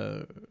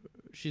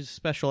she's a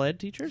special ed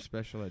teacher.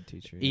 special ed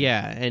teacher.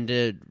 Yeah,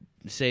 and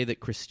say that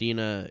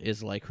Christina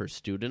is like her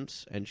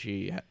students and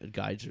she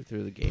guides her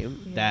through the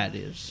game, that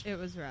is It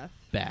was rough.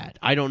 bad.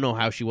 I don't know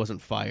how she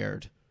wasn't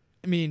fired.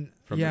 I mean,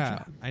 From the yeah,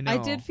 job. I know. I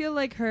did feel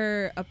like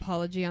her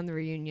apology on the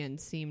reunion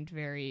seemed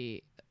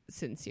very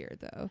sincere,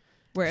 though.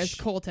 Whereas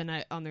Colton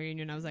on the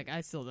reunion, I was like,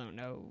 I still don't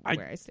know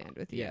where I stand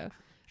with you. Yeah.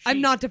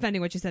 I'm not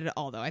defending what she said at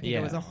all, though. I think Yeah.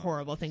 it was a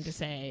horrible thing to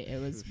say. It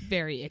was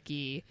very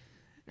icky.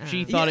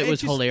 She thought Yeah, it it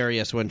was just-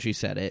 hilarious when she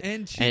said it.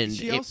 And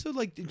she it- also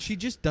like she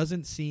just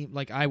doesn't seem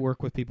like I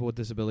work with people with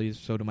disabilities.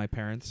 So do my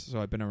parents.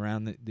 So I've been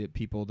around the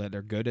people that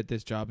are good at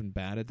this job and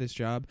bad at this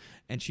job.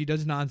 And she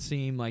does not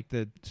seem like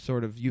the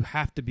sort of you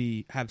have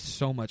to have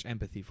so much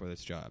empathy for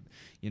this job.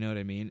 You know what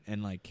I mean?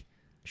 And like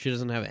She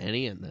doesn't have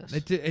any in this.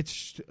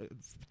 it's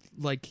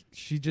like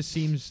she just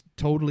seems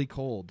totally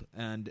cold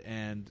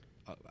and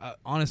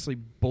honestly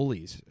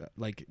bullies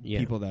like Yeah.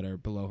 people that are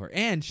below her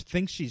and she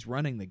thinks she's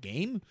running the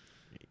game.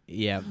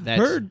 Yeah, that's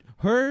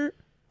Her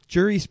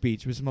jury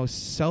speech was the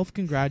most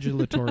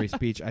self-congratulatory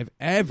speech I've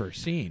ever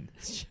seen.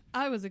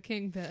 I was a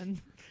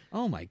kingpin.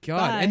 Oh my god!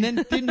 Bye. And then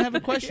didn't have a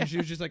question. She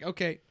was just like,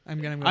 "Okay,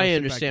 I'm gonna." I sit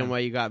understand back why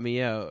you got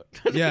me out.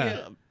 down."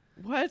 Yeah.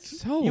 What?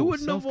 So you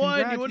wouldn't have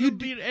won. You wouldn't have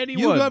beat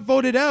anyone. You got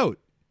voted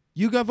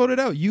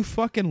out. You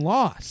fucking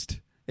lost.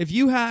 If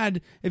you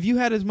had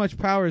as much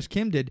power as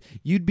Kim did,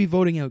 you'd be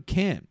voting out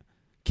Kim.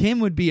 Kim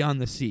would be on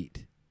the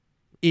seat.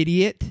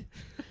 Idiot.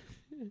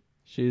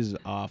 She's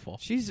awful.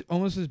 She's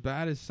almost as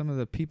bad as some of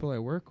the people I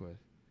work with.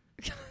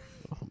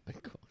 Oh my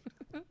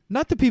god.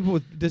 Not the people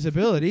with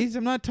disabilities.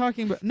 I'm not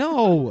talking about.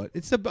 No,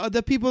 it's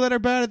the people that are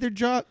bad at their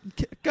job.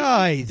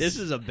 Guys, This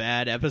is a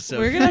bad episode.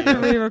 We're going to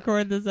have to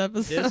re-record this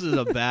episode. This is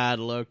a bad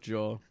look,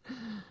 Joel.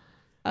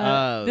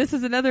 This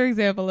is another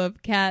example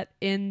of Kat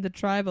in the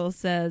Tribal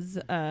says,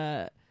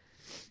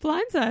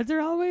 blindsides are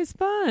always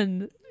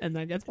fun, and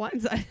then gets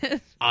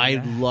blindsided. I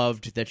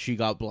loved that she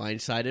got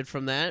blindsided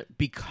from that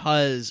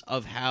because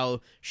of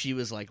how she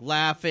was like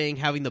laughing,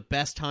 having the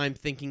best time,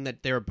 thinking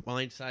that they were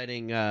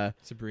blindsiding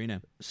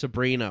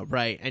Sabrina,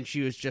 right? And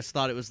she was just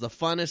thought it was the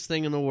funnest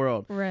thing in the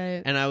world.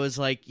 Right. And I was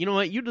like, you know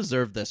what? You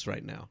deserve this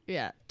right now.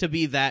 Yeah. To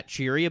be that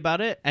cheery about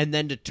it, and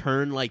then to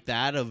turn like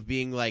that of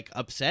being like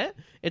upset.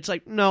 It's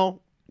like,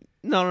 no.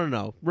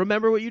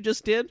 Remember what you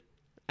just did,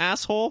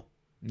 asshole?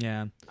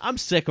 Yeah. I'm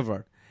sick of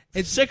her.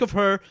 It's sick of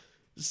her.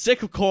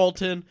 Sick of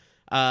Colton.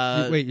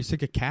 Wait, you're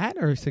sick of Kat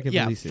or sick of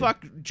Yeah, Alicia?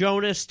 fuck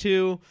Jonas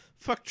too.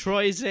 Fuck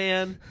Troy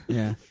Zan.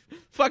 Yeah.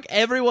 Fuck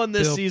everyone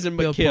this season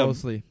but Bill Kim.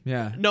 Mosley.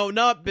 Yeah. No,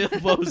 not Bill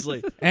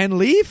Mosley. And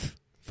Leaf?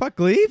 Fuck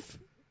Leaf?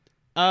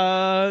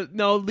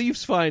 No,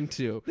 Leaf's fine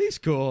too. Leaf's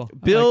cool.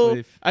 I Bill, like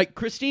Leaf.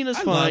 Christina's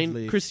I love fine.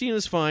 Leaf.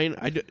 Christina's fine.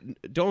 I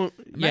don't.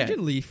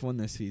 Imagine Leaf won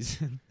this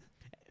season.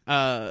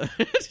 Yeah.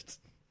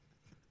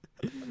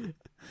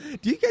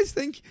 Do you guys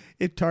think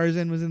if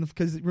Tarzan was in the...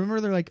 Because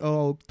remember they're like,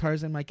 oh,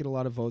 Tarzan might get a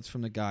lot of votes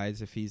from the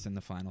guys if he's in the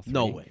final three.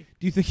 No way.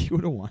 Do you think he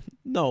would have won?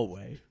 No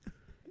way.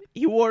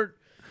 He wore.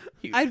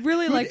 I'd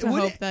really like to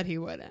would hope it- that he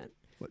wouldn't.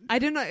 I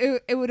don't know.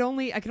 It would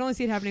only. I can only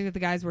see it happening if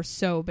the guys were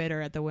so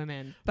bitter at the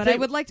women. But I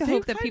would like to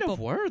hope that kind people of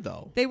were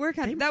though. They were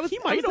kind of. That was. He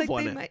I might was have like,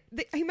 won they it. might,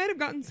 he might have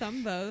gotten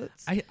some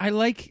votes. I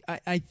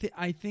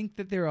think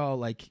that they're all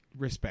like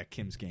respect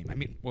Kim's game. I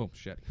mean, whoa,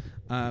 shit.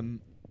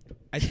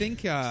 I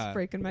think Just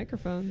breaking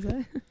microphones.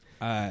 Eh?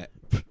 I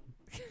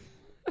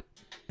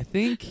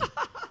think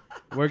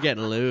We're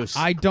getting loose.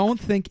 I don't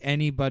think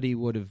anybody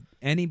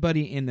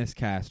in this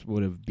cast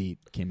would have beat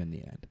Kim in the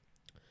end.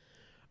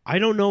 I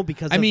don't know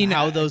because of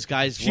how those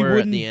guys were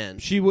at the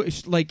end. She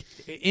was like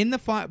in the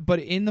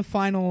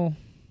final.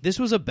 This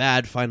was a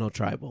bad final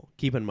tribal.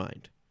 Keep in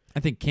mind.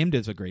 I think Kim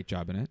does a great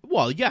job in it.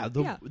 Well, yeah,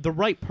 the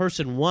right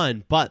person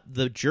won, but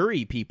the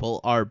jury people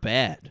are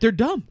bad. They're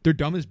dumb. They're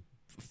dumb as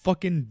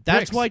fucking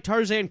That's bricks. why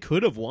Tarzan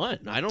could have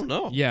won. I don't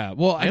know. Yeah.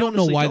 Well, I don't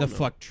know honestly why don't the know.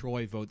 fuck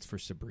Troy votes for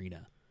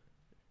Sabrina.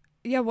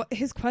 Yeah. Well,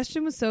 his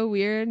question was so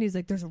weird, and he's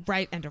like, "There's a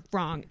right and a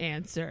wrong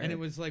answer." And it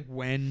was like,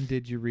 when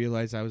did you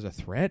realize I was a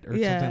threat or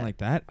Yeah. something like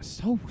that?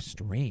 So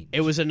strange. It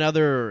was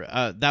another.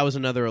 That was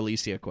another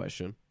Alicia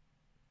question.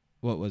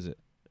 What was it?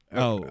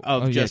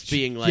 Of just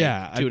being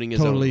like tooting his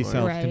totally own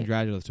horn.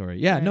 self-congratulatory.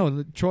 Yeah, Right.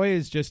 no, Troy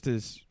is just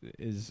as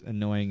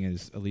annoying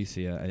as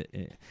Alicia,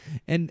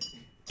 and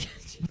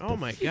Oh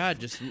my god!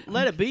 Just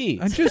let it be.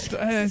 I'm just so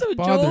it's Joel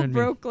bothering me.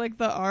 broke like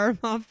the arm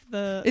off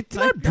the. It's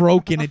not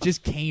broken; it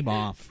just came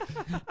off.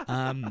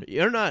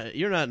 You're not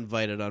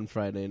invited on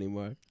Friday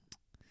anymore.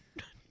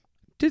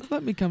 Just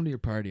let me come to your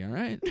party, all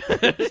right?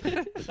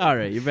 All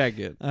right, you're back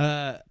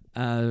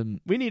in.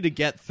 We need to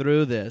get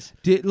through this.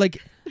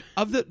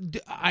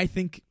 I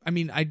think. I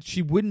mean,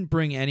 she wouldn't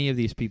bring any of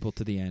these people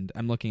to the end.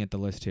 I'm looking at the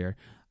list here,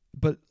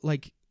 but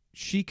like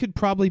she could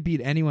probably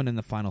beat anyone in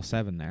the final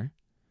 7 there.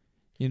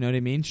 You know what I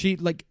mean? She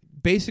like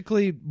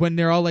basically when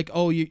they're all like,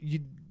 "Oh, you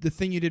the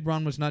thing you did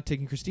wrong was not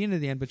taking Christina to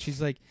the end," but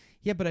she's like,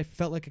 "Yeah, but I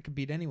felt like I could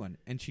beat anyone,"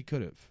 and she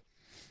could have.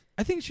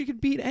 I think she could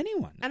beat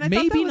anyone. And I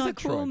Maybe thought that was not a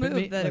cool Troy, but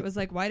move. That it was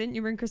like, "Why didn't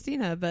you bring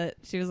Christina?" But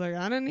she was like,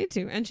 "I don't need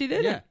to," and she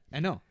did yeah, it. I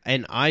know.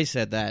 And I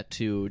said that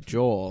to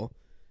Joel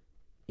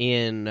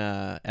in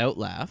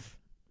Outlaugh.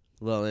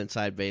 little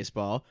inside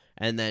baseball,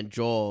 and then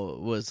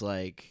Joel was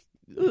like,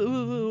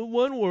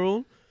 One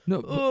World.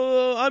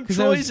 No, I'm 'cause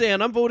Troy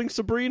Zan. I'm voting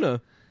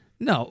Sabrina.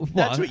 no.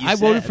 Well, That's what you I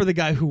voted said. for the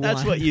guy who won.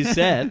 That's what you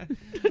said.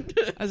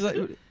 I was like,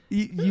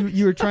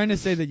 you were trying to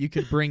say that you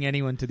could bring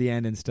anyone to the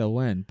end and still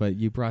win, but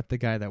you brought the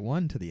guy that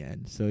won to the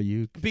end, so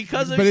you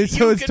Because of But it's- you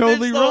so it's convinced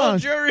totally the whole wrong.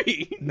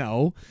 jury.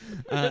 no.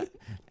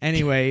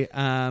 Anyway,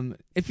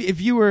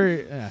 if you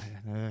were,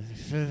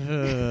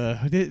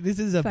 this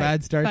is a Fight,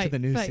 bad start to fight, the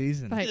new fight,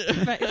 season.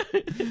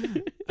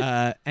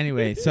 fight.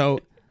 Anyway, so,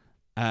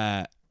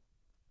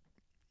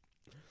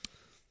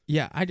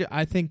 yeah,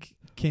 I think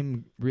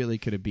Kim really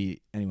could have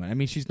beat anyone. I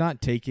mean, she's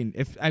not taking.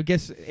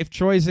 If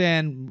Troy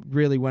Zan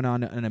really went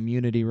on an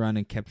immunity run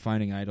and kept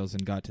finding idols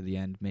and got to the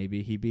end,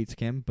 maybe he beats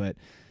Kim. But,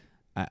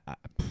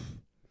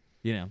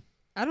 you know,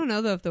 I don't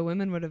know though if the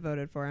women would have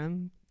voted for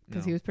him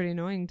because No. he was pretty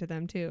annoying to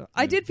them too.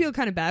 I did feel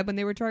kind of bad when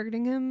they were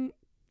targeting him.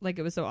 Like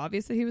it was so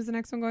obvious that he was the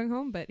next one going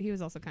home, but he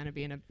was also kind of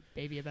being a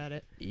baby about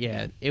it.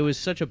 Yeah, it was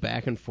such a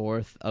back and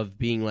forth of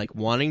being like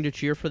wanting to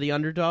cheer for the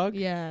underdog,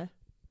 Yeah.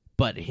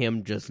 but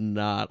him just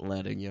not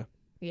letting you.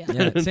 Yeah.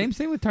 yeah, same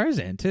thing with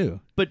Tarzan too.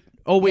 But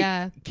oh wait,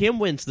 Yeah. Kim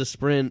wins the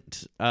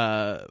sprint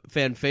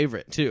fan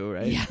favorite too,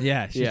 right? Yeah.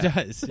 Yeah, she Yeah.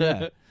 does.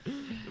 Yeah.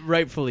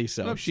 Rightfully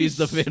so. Well, she's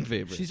the fan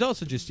favorite. She's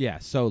also just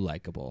so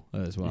likable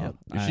as well.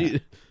 Yeah.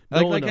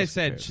 No one Like I else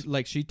said,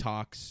 cares. she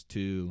talks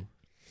to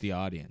the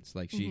audience.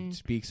 Like she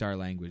speaks our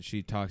language.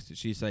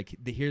 She's like,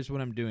 here's what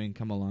I'm doing.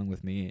 Come along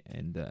with me,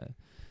 and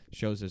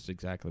shows us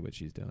exactly what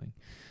she's doing.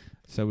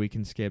 So we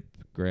can skip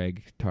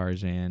Greg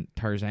Tarzan.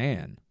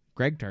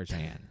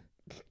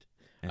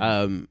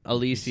 And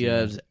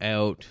Alicia's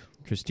out.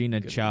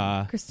 Christina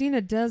Cha.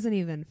 Christina doesn't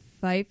even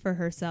fight for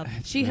herself.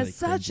 It's She really has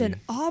such cringy.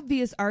 an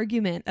obvious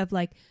argument of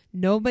like,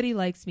 nobody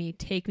likes me.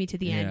 Take me to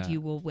the end. Yeah.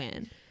 You will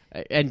win.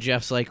 And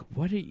Jeff's like,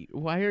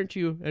 why aren't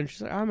you? And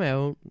she's like, I'm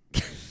out.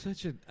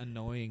 Such an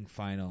annoying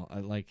final,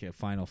 like a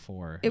final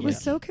four. It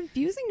was so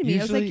confusing to me.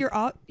 I was Usually-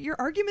 like, your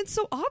argument's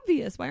so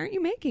obvious. Why aren't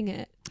you making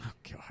it? Oh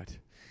God,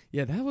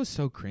 yeah, that was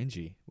so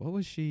cringy. What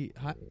was she?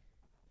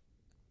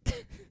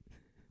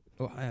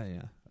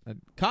 Yeah,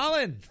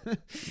 Colin.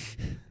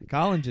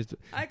 Colin just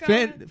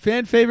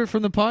fan favorite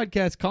from the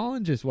podcast.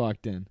 Colin just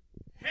walked in.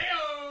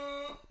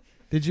 Heyo.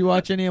 Did you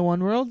watch any of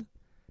One World?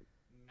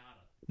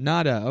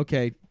 Nada.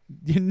 Okay,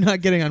 you're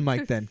not getting on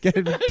mic then.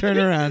 Turn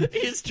around.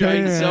 He's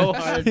trying Turn so around.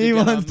 hard. He to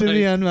get wants to on be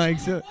mic. on mic.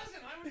 So I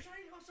was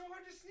trying so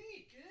hard to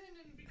sneak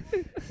in,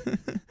 and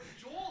because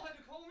Joel had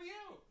to call me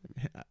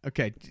out.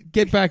 okay,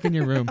 get back in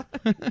your room.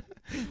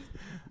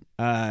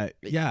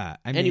 Yeah.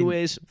 I mean,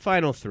 Anyways,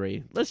 final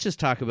three. Let's just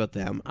talk about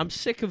them. I'm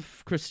sick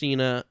of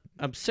Christina.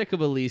 I'm sick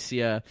of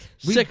Alicia.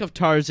 Sick of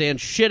Tarzan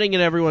shitting in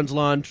everyone's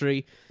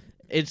laundry.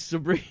 It's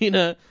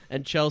Sabrina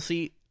and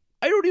Chelsea.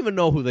 I don't even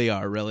know who they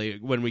are, really,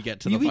 when we get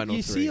to the final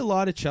you three. see a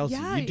lot of Chelsea.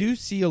 Yeah, you do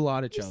see a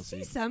lot of You Chelsea.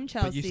 see some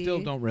Chelsea. But you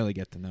still don't really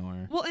get to know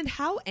her. Well, and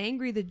how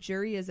angry the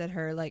jury is at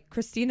her. Like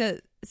Christina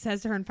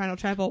says to her in Final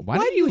Tribal, Why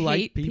 "Why do do you you like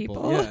hate people?"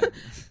 people?" Yeah.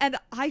 And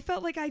I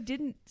felt like I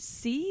didn't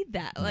see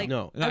that. Like,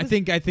 No. I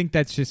think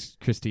that's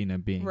just Christina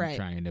being Right.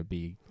 trying to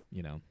be,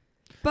 you know.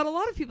 but a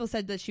lot of people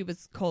said that she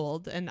was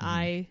cold, and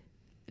I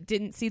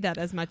didn't see that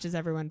as much as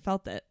everyone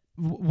felt it.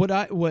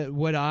 I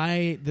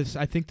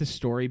think the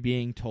story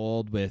being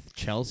told with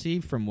Chelsea,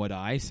 from what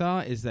I saw,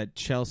 is that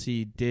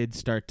Chelsea did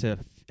start to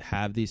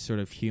have these sort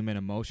of human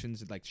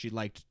emotions. Like she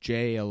liked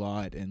Jay a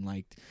lot and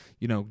liked,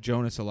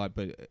 Jonas a lot,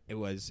 but it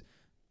was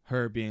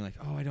her being like,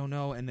 "Oh, I don't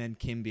know," and then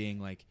Kim being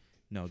like,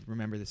 "No,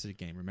 remember this is a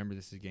game. Remember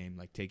this is a game.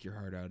 Like, take your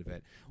heart out of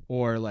it."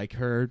 Or like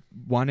her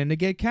wanting to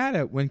get Kat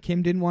out when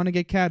Kim didn't want to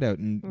get Kat out,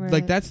 and Right.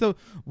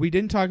 we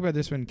didn't talk about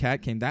this when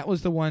Kat came. That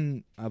was the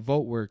one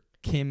vote where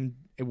Kim.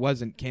 It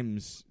wasn't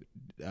Kim's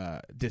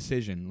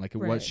decision. Like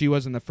Right. she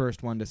wasn't the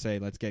first one to say,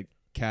 "Let's get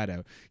Kat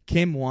out."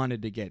 Kim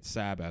wanted to get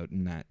Sab out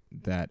in that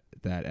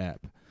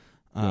ep.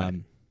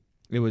 Right.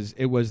 It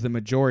was the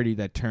majority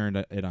that turned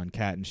it on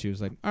Kat, and she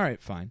was like, "All right,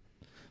 fine."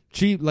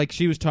 She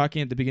was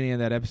talking at the beginning of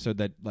that episode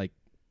that like,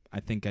 I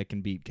think I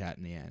can beat Kat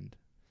in the end.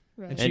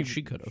 Right. And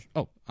she could have.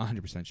 Oh,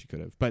 100% she could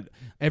have. But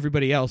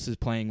everybody else is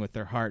playing with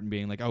their heart and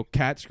being like, "Oh,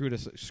 Kat screwed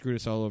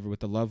us all over with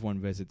the loved one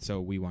visit,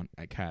 so we want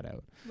a Kat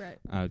out."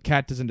 Right.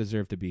 Kat doesn't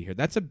deserve to be here.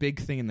 That's a big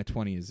thing in the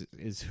 20s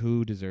is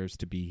who deserves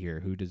to be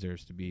here, who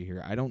deserves to be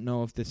here. I don't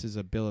know if this is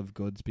a bill of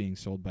goods being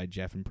sold by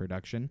Jeff in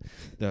production,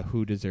 the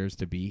who deserves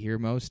to be here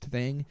most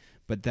thing,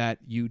 but that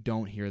you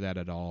don't hear that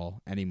at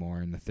all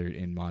anymore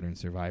in Modern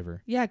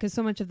Survivor. Yeah, because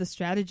so much of the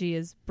strategy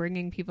is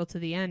bringing people to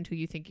the end who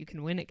you think you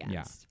can win against.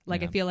 Yeah.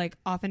 Like, Yeah. I feel like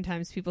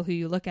oftentimes people who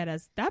you look at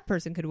as that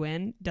person could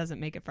win doesn't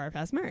make it far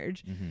past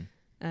merge.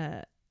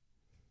 Mm-hmm.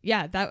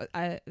 Yeah,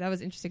 that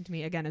was interesting to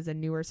me, again, as a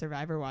newer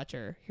Survivor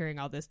watcher, hearing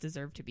all this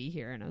deserve to be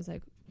here. And I was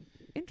like,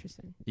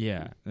 interesting.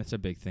 Yeah, that's a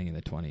big thing in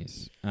the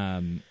 20s.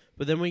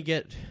 But then we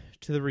get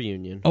to the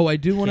reunion. Oh, I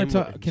do want to Kim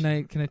talk.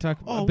 wins. Can I talk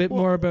Oh, a bit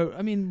well, more about?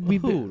 I mean,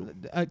 who?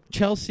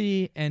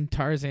 Chelsea and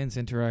Tarzan's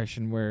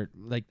interaction, where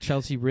like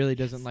Chelsea really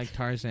doesn't like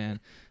Tarzan,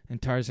 and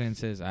Tarzan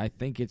says, "I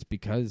think it's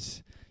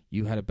because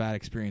you had a bad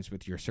experience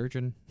with your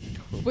surgeon.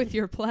 With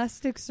your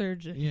plastic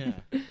surgeon. Yeah.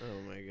 Oh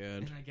my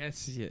god. And I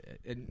guess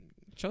and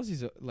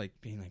Chelsea's like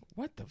being like,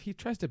 what the? He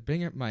tries to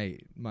bring up my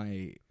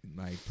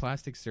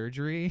plastic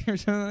surgery or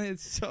something.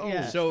 It's so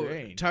Yeah. So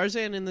strange.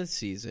 Tarzan in this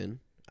season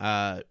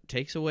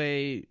takes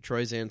away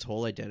Troyzan's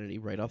whole identity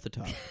right off the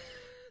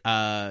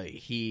top.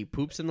 He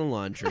poops in the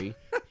laundry.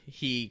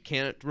 He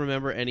can't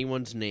remember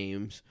anyone's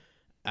names.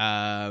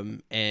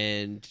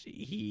 And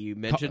he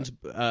mentions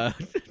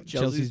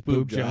Chelsea's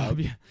boob job.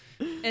 Yeah.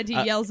 And he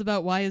yells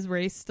about why is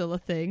race still a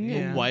thing. Yeah.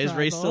 in Why is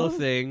race still a Bible.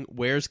 thing?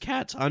 Wears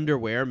Cat's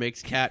underwear,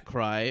 makes Cat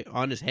cry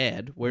on his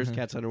head. Wears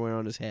Cat's underwear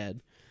on his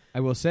head. I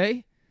will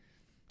say,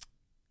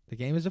 the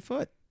game is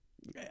afoot.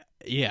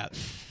 Yeah.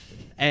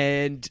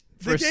 And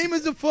The game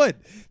is afoot.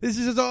 This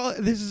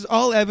is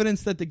all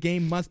evidence that the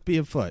game must be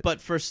afoot.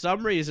 But for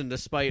some reason,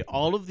 despite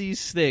all of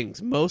these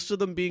things, most of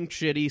them being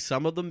shitty,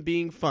 some of them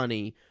being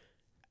funny,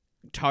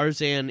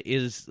 Tarzan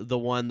is the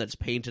one that's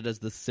painted as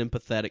the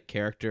sympathetic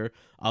character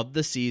of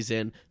the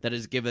season that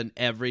is given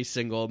every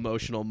single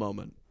emotional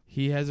moment.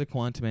 He has a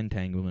quantum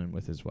entanglement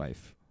with his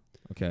wife.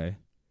 Okay?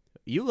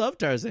 You love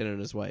Tarzan and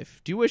his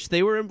wife. Do you wish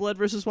they were in Blood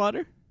versus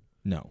Water?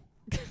 No.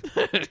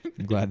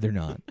 I'm glad they're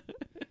not.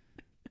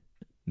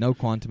 No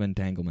quantum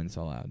entanglements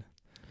allowed.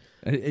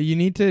 You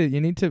need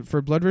to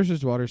for Blood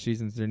versus Water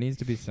seasons. There needs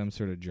to be some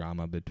sort of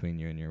drama between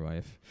you and your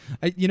wife.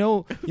 You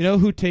know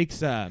who takes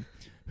the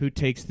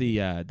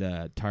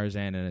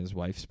Tarzan and his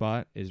wife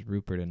spot is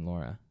Rupert and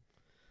Laura.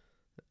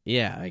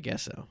 Yeah, I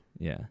guess so.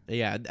 Yeah,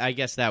 Yeah, I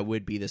guess that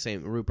would be the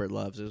same. Rupert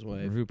loves his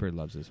wife. Rupert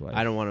loves his wife.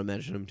 I don't want to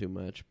mention him too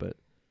much, but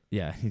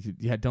Yeah,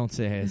 don't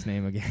say his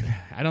name again.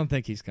 I don't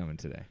think he's coming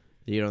today.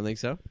 you don't think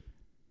so?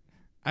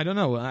 I don't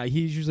know.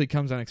 He usually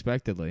comes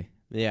unexpectedly.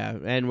 Yeah,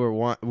 and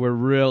we're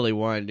really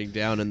winding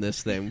down in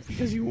this thing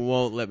because you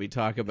won't let me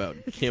talk about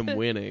Kim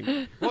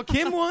winning. Well,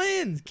 Kim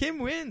wins. Kim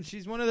wins.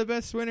 She's one of the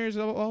best winners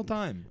of all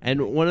time.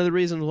 And one of the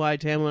reasons why,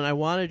 Tamlin, I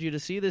wanted you to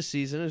see this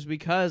season is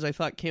because I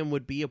thought Kim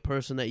would be a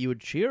person that you would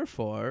cheer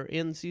for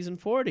in season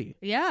 40.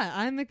 Yeah,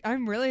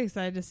 I'm really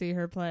excited to see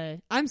her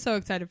play. I'm so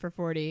excited for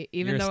 40.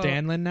 Even You're though a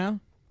Stanlin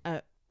now?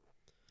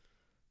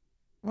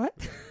 what?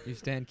 You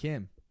Stan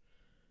Kim.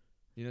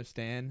 You know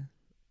Stan?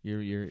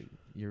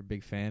 You're a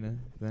big fan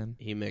of them?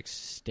 He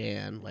mixed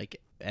Stan, like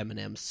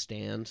Eminem's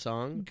Stan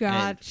song,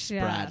 Gotcha.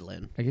 and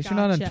Spradlin. I guess you're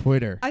not on Gotcha.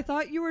 Twitter. I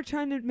thought you were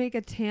trying to make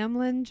a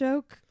Tamlin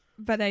joke,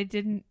 but I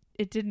didn't.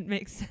 It didn't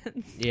make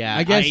sense. Yeah,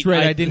 I guess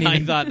right. I didn't I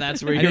even. thought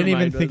that's where I your didn't even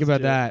mind think was, about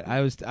too. that.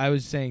 I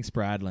was saying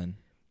Spradlin.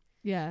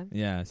 Yeah.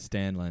 Yeah,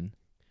 Stanlin.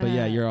 But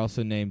yeah, Uh, you're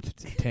also named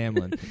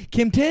Tamlin.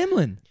 Kim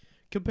Tamlin.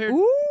 Compared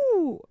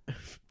Ooh.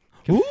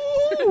 Ooh.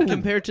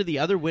 compared to the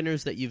other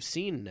winners that you've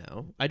seen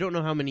now, I don't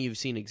know how many you've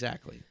seen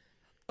exactly.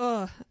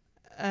 Ugh.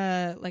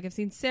 Like I've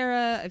seen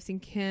Sarah. I've seen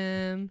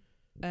Kim.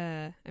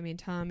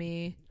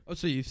 Tommy. Oh,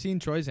 so you've seen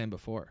Troyzan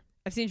before?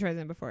 I've seen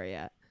Troyzan before.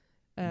 Yeah.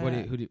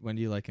 When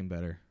do you like him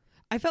better?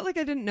 I felt like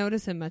I didn't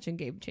notice him much in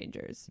Game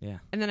Changers, Yeah.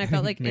 and then I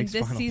felt like in Makes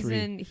this Final Three.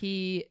 season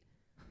he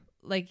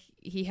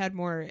had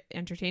more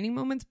entertaining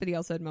moments, but he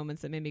also had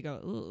moments that made me go,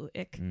 "Ooh,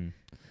 ick." Mm.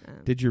 Um,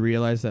 Did you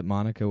realize that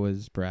Monica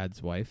was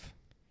Brad's wife?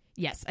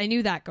 yes, I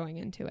knew that going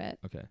into it.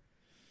 Okay.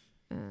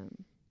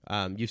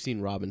 You've seen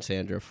Rob and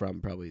Sandra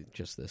from probably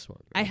just this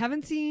one. I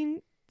haven't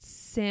seen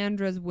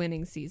Sandra's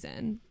winning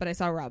season, but I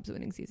saw Rob's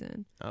winning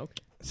season.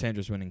 Okay.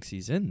 Sandra's winning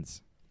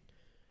seasons.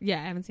 Yeah,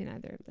 I haven't seen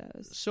either of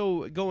those.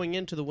 So going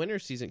into the winter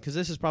season, because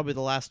this is probably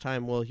the last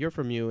time we'll hear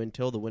from you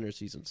until the winter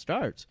season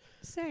starts.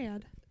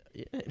 Sad.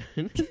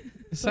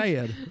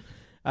 Sayed.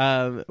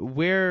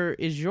 Where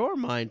is your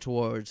mind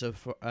towards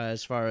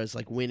as far as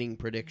like winning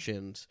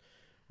predictions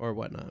or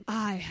whatnot?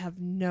 I have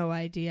no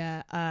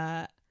idea.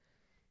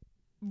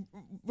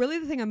 Really,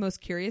 the thing I'm most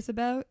curious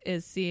about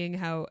is seeing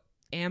how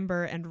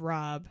Amber and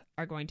Rob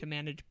are going to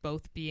manage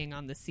both being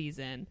on the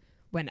season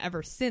when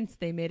ever since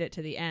they made it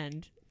to the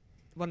end.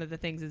 One of the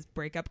things is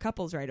break up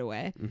couples right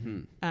away.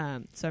 Mm-hmm.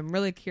 So I'm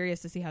really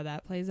curious to see how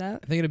that plays out.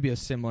 I think it'd be a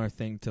similar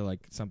thing to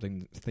like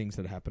things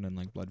that happen in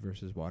like Blood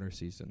versus Water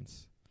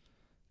seasons,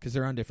 because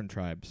they're on different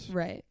tribes.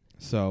 Right.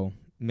 So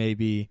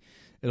maybe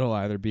it'll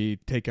either be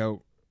take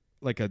out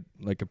like a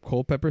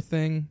Culpepper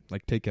thing,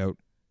 like take out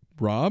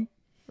Rob,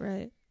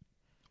 Right.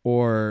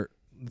 or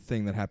the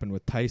thing that happened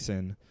with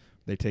Tyson,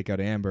 they take out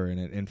Amber and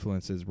it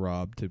influences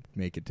Rob to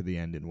make it to the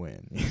end and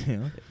win. You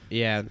know?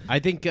 Yeah, I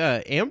think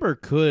Amber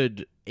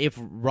could. If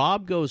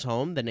Rob goes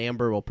home, then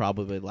Amber will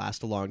probably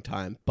last a long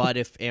time. But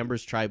if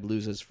Amber's tribe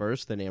loses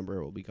first, then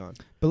Amber will be gone.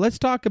 But let's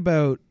talk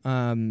about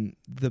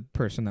the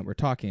person that we're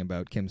talking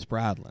about, Kim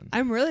Spradlin.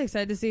 I'm really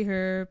excited to see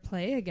her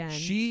play again.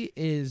 She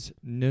is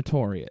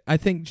notorious. I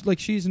think like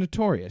she's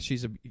notorious.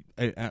 She's a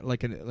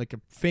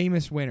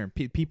famous winner.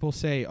 People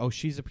say, "Oh,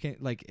 she's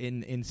like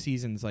in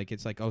seasons like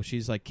it's like, oh,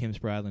 she's like Kim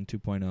Spradlin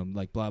 2.0,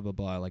 like blah blah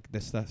blah, like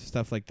this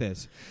stuff like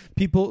this."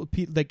 People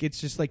like it's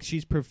just like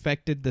she's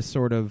perfected the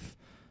sort of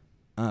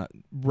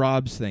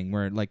Rob's thing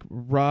where like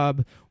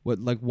Rob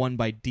won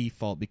by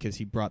default because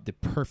he brought the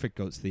perfect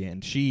goats to the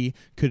end. She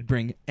could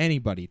bring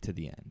anybody to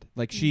the end.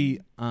 Like she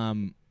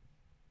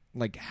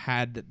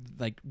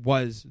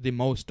was the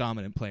most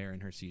dominant player in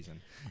her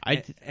season.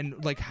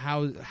 What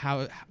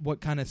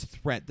kind of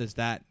threat does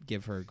that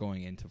give her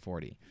going into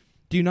 40?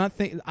 Do you not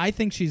think? I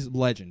think she's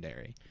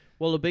legendary.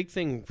 Well, the big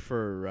thing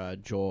for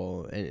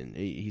Joel, and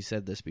he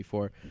said this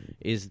before,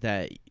 is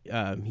that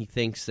he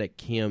thinks that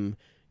Kim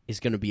is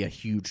going to be a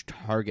huge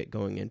target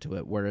going into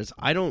it, whereas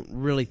I don't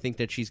really think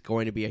that she's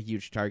going to be a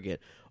huge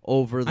target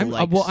over the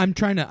likes. Well, I'm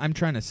trying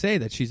to say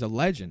that she's a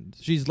legend.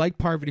 She's like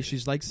Parvati,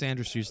 she's like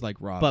Sandra, she's like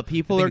Rob. But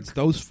it's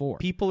those four.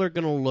 People are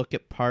going to look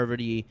at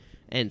Parvati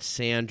and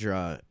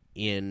Sandra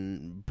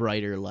in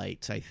brighter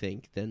lights, I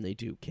think, than they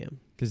do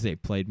Kim. Because they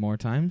played more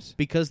times?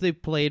 Because they've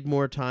played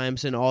more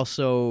times, and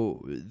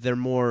also they're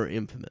more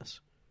infamous,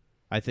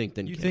 I think,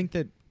 than you Kim. think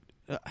that...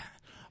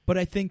 but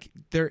I think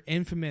they're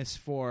infamous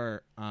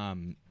for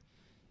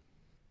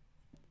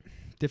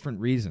different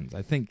reasons.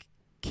 I think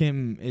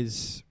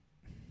Kim's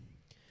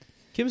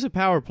a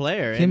power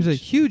player. Kim's a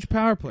huge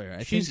power player.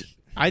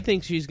 I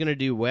think she's going to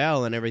do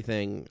well and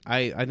everything.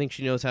 I think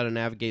she knows how to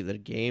navigate the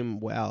game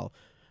well.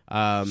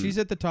 She's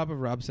at the top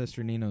of Rob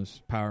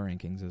Sesternino's power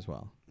rankings as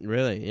well.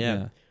 Really?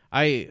 Yeah.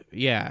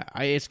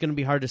 It's going to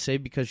be hard to say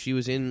because she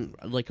was in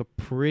like a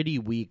pretty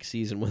weak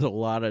season with a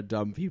lot of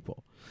dumb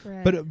people.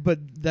 Right.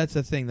 But that's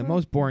the thing. The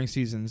most boring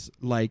seasons,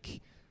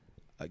 like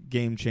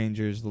Game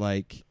Changers,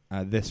 like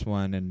this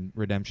one and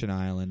Redemption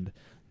Island,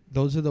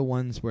 those are the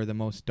ones where the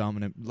most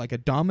dominant, like a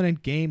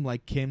dominant game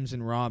like Kim's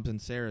and Rob's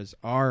and Sarah's,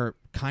 are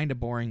kind of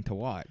boring to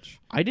watch.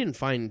 I didn't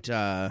find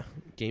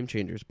Game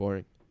Changers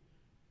boring.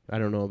 I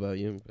don't know about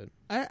you, but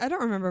I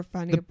don't remember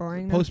finding it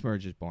boring.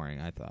 Post-merge is boring,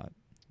 I thought.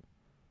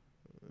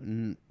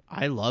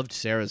 I loved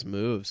Sarah's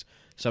moves.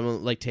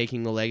 Someone like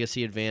taking the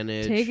legacy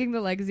advantage. Taking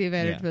the legacy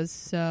advantage was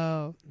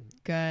so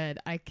good.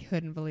 I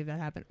couldn't believe that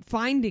happened.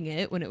 Finding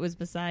it when it was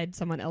beside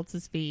someone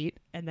else's feet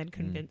and then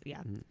convince.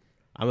 Yeah,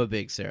 I'm a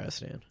big Sarah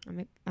stan.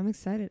 I'm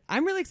excited.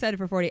 I'm really excited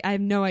for 40. I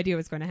have no idea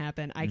what's going to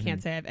happen. I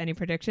can't say I have any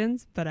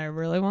predictions, but I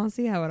really want to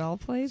see how it all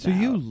plays out. So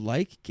you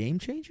like Game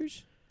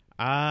Changers?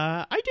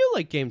 I do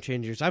like Game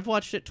Changers. I've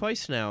watched it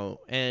twice now,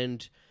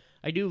 and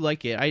I do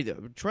like it.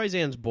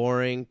 Troyzan's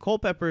boring.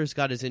 Culpepper's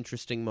got his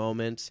interesting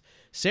moments.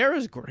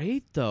 Sarah's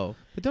great, though.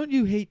 But don't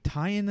you hate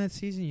Ty in that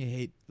season? You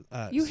hate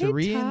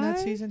Sari in that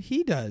season?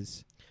 He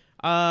does.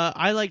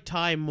 I like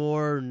Ty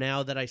more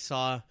now that I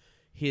saw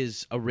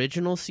his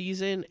original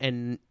season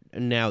and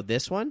now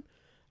this one.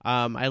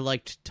 I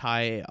liked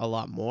Ty a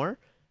lot more.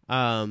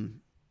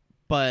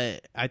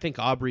 But I think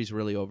Aubrey's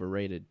really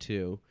overrated,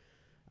 too.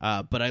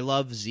 But I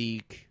love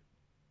Zeke.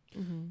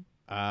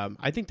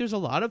 I think there's a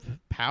lot of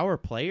power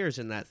players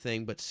in that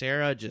thing, but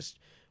Sarah just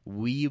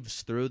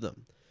weaves through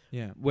them.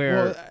 Yeah.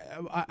 Where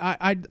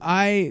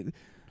I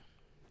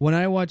when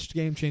I watched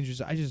Game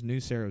Changers, I just knew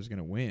Sarah was going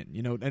to win,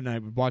 and I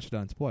would watch it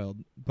unspoiled.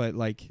 But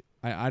like,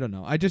 I don't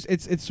know.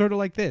 It's sort of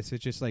like this.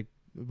 It's just like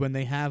when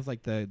they have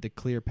like the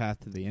clear path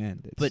to the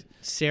end. But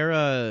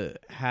Sarah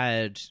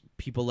had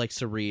people like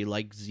Sari,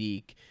 like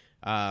Zeke,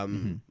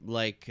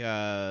 like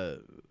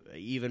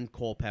even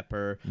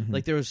Culpepper.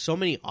 Like there was so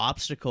many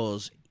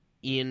obstacles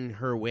in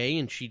her way,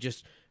 and she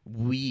just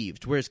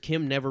weaved, whereas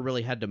Kim never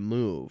really had to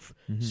move.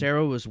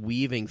 Sarah was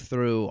weaving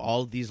through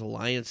all of these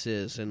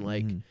alliances, and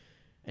like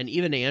and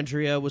even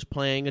Andrea was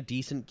playing a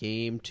decent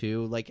game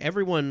too. Like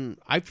everyone,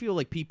 I feel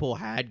like people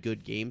had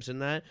good games in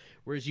that,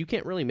 whereas you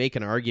can't really make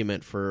an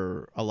argument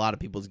for a lot of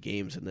people's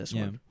games in this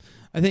one.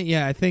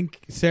 I think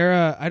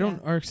Sarah,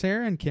 are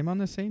Sarah and Kim on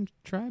the same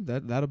tribe?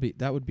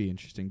 That would be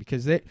interesting,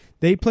 because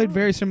they played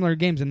very similar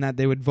games in that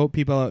they would vote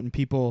people out and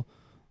people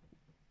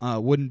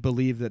wouldn't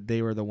believe that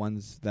they were the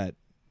ones that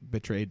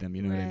betrayed them.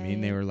 You know what I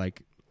mean? They were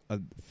like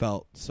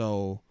felt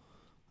so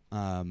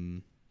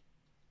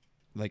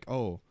like,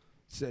 oh,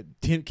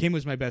 Kim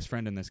was my best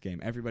friend in this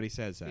game. Everybody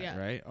says that,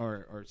 right?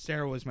 Or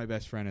Sarah was my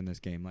best friend in this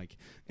game. Like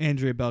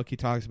Andrea Belke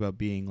talks about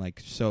being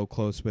like so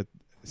close with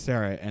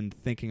Sarah and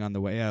thinking on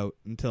the way out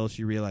until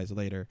she realized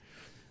later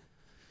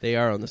they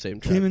are on the same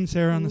tribe. Kim and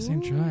Sarah on the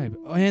same tribe.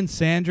 Oh, and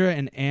Sandra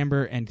and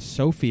Amber and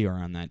Sophie are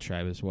on that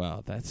tribe as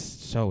well. That's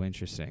so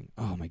interesting.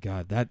 Oh my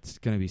God, that's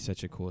going to be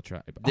such a cool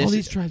tribe. All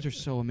these tribes are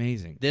so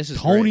amazing.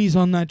 Tony's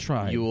on that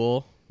tribe.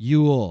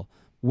 Yule,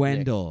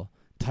 Wendell,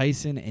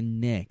 Tyson, and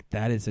Nick.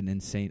 That is an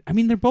insane... I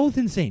mean, they're both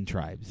insane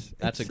tribes.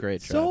 That's a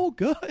great tribe. So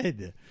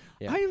good.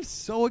 Yeah. I am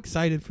so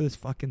excited for this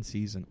fucking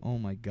season. Oh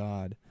my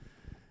God.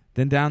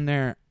 Then down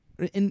there...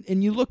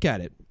 And you look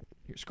at it.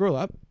 Here, scroll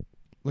up.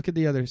 Look at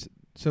the others.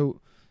 So...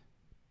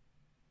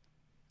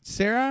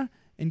 Sarah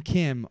and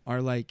Kim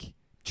are like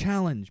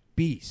challenge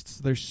beasts.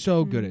 They're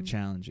so good at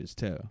challenges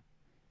too.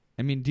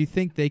 I mean, do you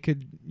think they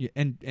could?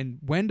 And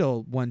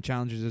Wendell won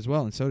challenges as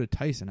well, and so did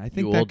Tyson. I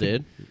think Yule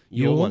did.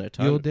 Yule won a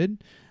ton. Yule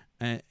did,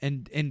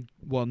 and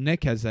well,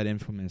 Nick has that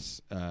infamous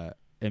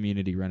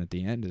immunity run at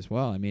the end as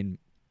well. I mean,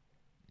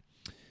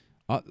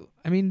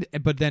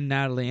 but then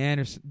Natalie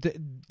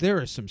Anderson. There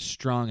are some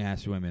strong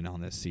ass women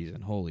on this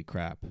season. Holy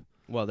crap!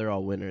 Well, they're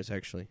all winners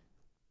actually.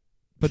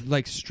 but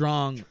like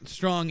strong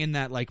in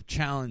that like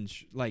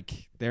challenge. Like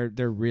they're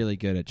really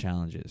good at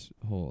challenges.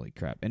 Holy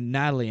crap! And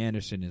Natalie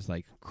Anderson is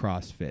like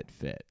CrossFit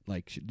fit.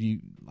 Like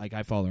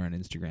I follow her on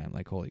Instagram.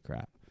 Like holy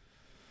crap.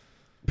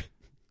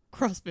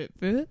 CrossFit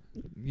fit.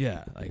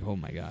 Yeah, like oh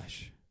my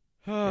gosh.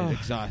 It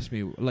exhausts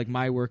me. Like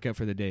my workout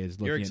for the day is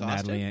You're looking at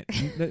exhausted?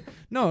 Natalie.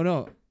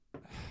 No.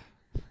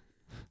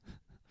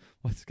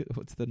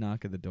 What's the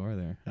knock at the door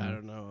there? I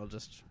don't know. I'll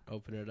just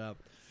open it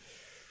up.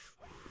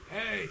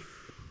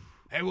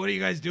 Hey, what are you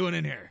guys doing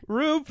in here?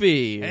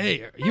 Rupee.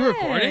 Hey, are you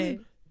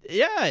recording?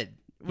 Yeah.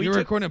 You're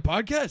recording a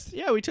podcast?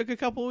 Yeah, we took a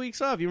couple of weeks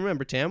off. You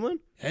remember Tamlin?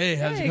 Hey,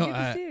 how's it Hey, going? good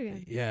to see you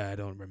again. Yeah, I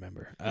don't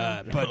remember.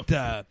 No. But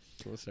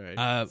Oh, sorry.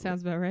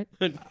 Sounds about right.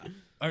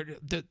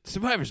 the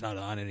Survivor's not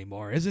on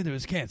anymore, is it? It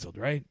was canceled,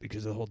 right?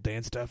 Because of the whole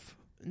dance stuff.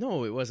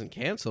 No, it wasn't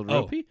canceled,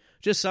 Oh. Rupee.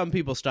 Just some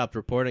people stopped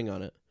reporting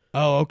on it.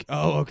 Oh,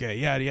 okay.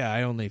 Yeah.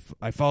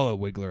 I follow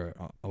Wiggler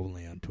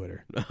only on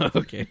Twitter.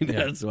 Okay,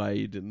 that's why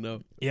you didn't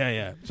know.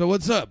 Yeah. So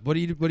what's up? What are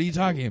you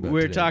talking about?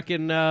 We're today?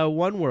 talking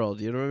One World.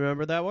 You don't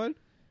remember that one?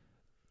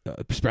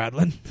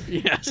 Spradlin,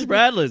 Yeah,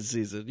 Spradlin's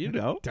season. You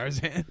know.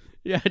 Tarzan.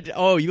 Yeah.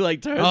 Oh, you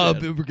like Oh,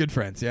 Tarzan? we're good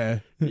friends. Yeah.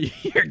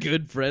 You're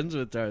good friends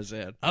with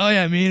Tarzan. Oh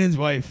yeah, me and his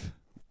wife.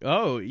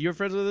 Oh, you're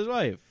friends with his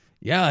wife.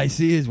 Yeah, I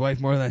see his wife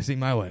more than I see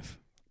my wife.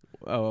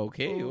 Oh,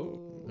 okay.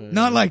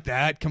 Not like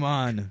that. Come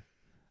on.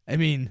 I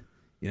mean,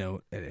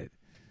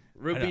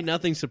 Rupee.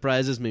 Nothing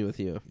surprises me with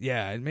you.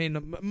 yeah. I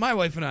mean, my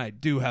wife and I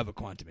do have a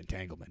quantum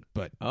entanglement,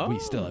 but we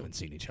still Oh. haven't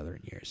seen each other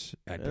in years.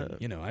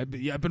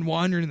 I've been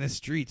wandering the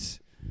streets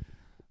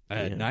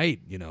at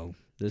night.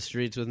 The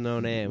streets with no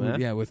name, huh?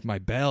 Yeah, with my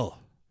bell.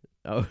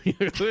 Oh,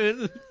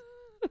 yeah.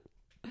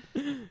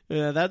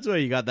 That's why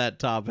you got that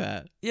top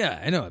hat. Yeah,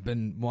 I know. I've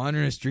been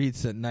wandering the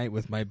streets at night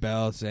with my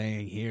bell,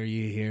 saying "Hear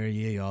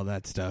ye," all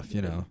that stuff.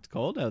 It's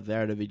cold out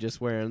there to be just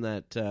wearing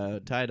that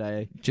tie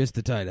dye. Just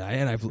the tie dye,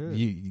 and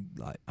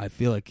I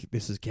feel like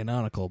this is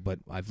canonical, but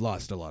I've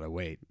lost a lot of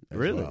weight. As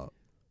Really? well.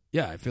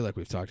 Yeah, I feel like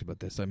we've talked about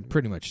this. I'm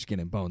pretty much skin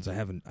and bones.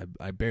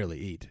 I barely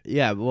eat.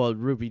 Yeah, well,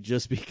 Rupee,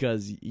 just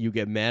because you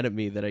get mad at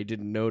me that I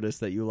didn't notice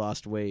that you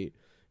lost weight,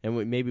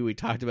 and maybe we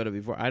talked about it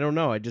before. I don't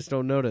know. I just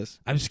don't notice.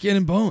 I'm skin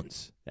and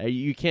bones.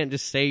 You can't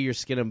just say you're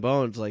skin and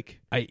bones.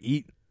 Like I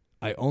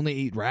only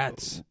eat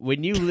rats.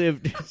 when you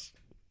lived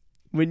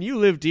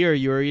here,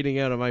 you were eating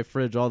out of my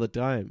fridge all the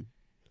time.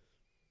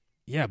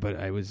 Yeah, but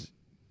I was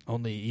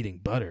only eating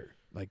butter.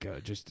 Like,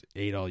 just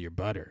ate all your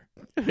butter.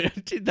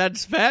 Dude,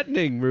 that's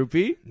fattening,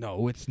 Rupee.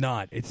 No, it's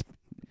not.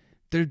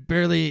 There's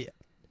barely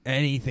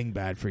anything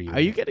bad for you. Are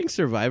you getting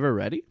Survivor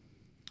ready?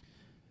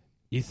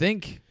 You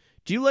think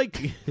Do you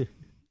like?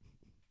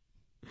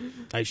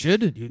 I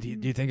should? Do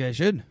you think I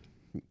should?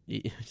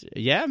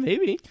 Yeah,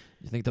 maybe.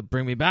 You think they'll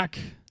bring me back?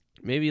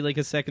 Maybe like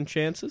a second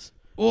chances.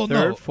 Well,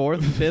 Third, no.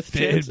 fourth, fifth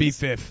It'd be chances?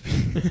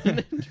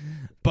 fifth.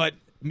 But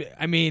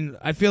I mean,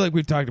 I feel like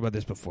we've talked about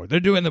this before. They're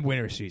doing the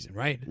winter season,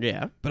 right?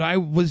 Yeah. But I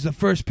was the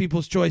first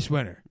People's Choice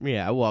winner.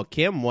 Yeah, well,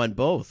 Kim won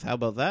both. How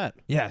about that?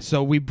 Yeah,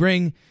 so we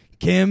bring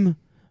Kim,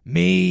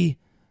 me,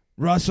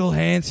 Russell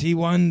Hance. He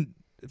won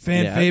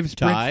favorite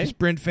Ty.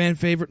 sprint fan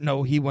favorite.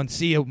 No, he won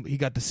Sia. He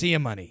got the Sia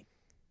money.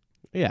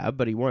 Yeah,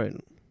 but he won.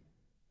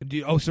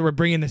 So we're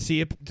bringing the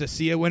Sia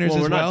winners Well,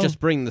 as we're well. not just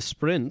bringing the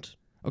sprint.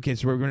 Okay,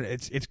 so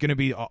it's gonna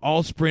be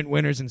all sprint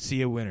winners and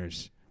Sia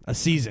winners a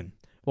season.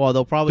 Well,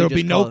 they'll probably There'll be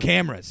just no call it-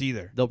 cameras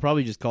either. They'll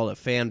probably just call it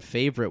fan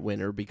favorite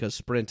winner because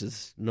sprint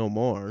is no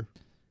more.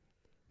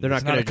 They're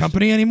It's not going a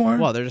company anymore.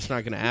 Well, they're just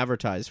not going to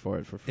advertise for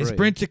it for free. Is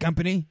Sprint a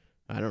company?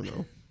 I don't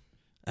know.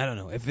 I don't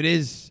know. If it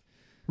is,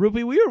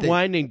 Rupee, we were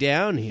winding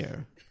down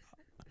here.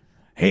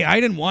 hey, I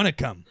didn't want to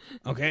come.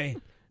 Okay,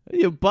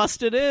 You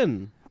busted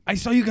in. I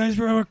saw you guys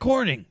were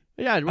recording.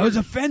 Yeah, I was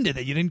offended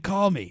that you didn't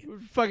call me.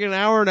 fucking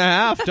hour and a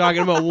half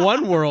talking about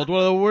One World, one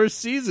of the worst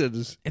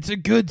seasons. It's a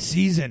good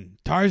season.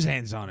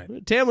 Tarzan's on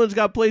it. Tamlin's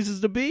got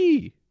places to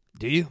be.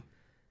 Do you?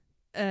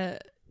 Yeah,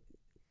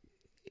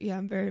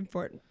 I'm very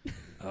important.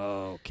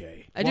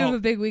 Okay. I do have a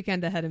big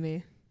weekend ahead of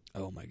me.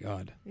 Oh my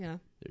God. Yeah.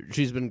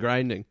 She's been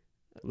grinding,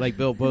 like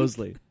Bill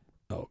Bosley.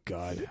 Oh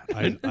God.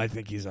 I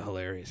think he's a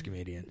hilarious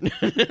comedian.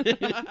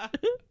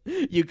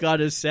 You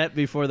got his set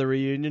before the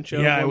reunion show?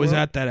 Yeah, of I One was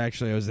World? at that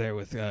actually. I was there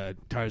with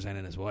Tarzan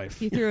and his wife.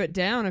 He threw it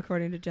down,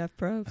 according to Jeff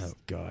Probst. Oh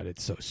God,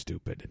 it's so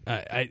stupid.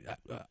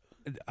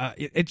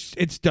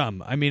 It's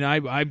dumb. I mean, I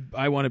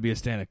want to be a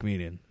stand-up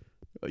comedian.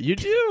 You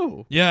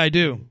do? Yeah, I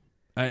do.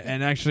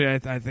 And actually, I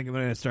think I'm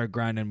going to start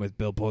grinding with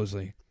Bill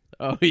Bosley.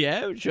 Oh,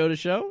 yeah? Show to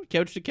show?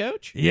 Couch to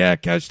couch? Yeah,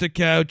 couch to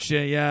couch.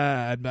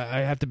 Yeah, I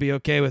have to be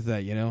okay with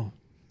that, you know?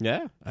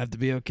 Yeah. I have to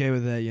be okay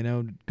with that, you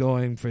know,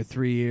 going for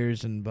 3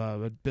 years and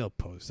but Bill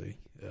Bosley.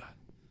 Ugh.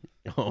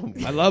 Oh,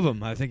 I love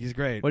him. I think he's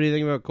great. what do you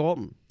think about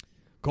Colton?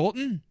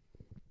 Colton?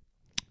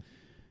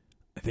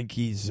 I think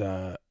he's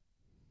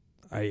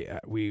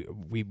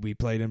we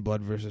played in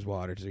Blood versus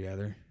Water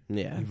together.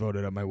 Yeah. He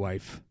voted on my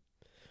wife.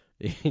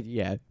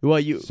 Yeah.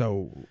 Well,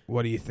 So,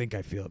 what do you think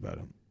I feel about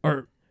him?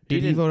 Or He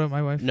did he didn't- vote on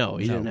my wife? No,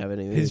 he didn't have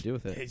anything his, to do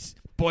with it. His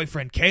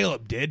boyfriend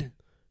Caleb did.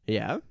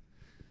 Yeah.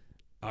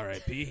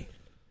 R.I.P.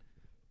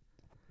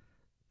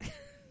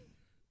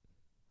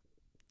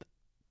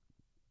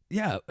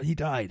 Yeah, he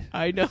died.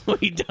 I know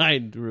he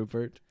died,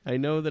 Rupert. I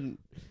know that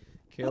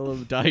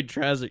Caleb died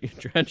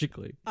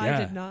tragically. I Yeah.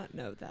 did not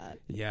know that.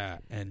 Yeah,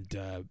 and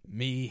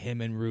me,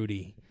 him, and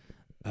Rudy.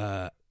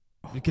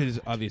 Because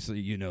obviously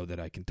you know that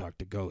I can talk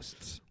to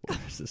ghosts.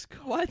 Where's this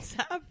going? What's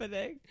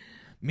happening?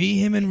 Me,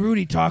 him, and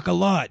Rudy talk a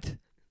lot.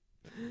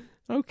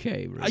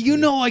 Okay, Rupert. You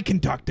know I can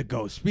talk to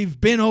ghosts. We've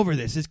been over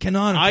this. It's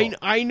canonical.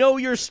 I know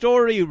your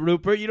story,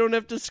 Rupert. You don't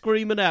have to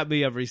scream it at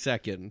me every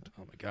second.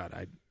 Oh my God,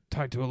 I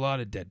talk to a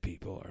lot of dead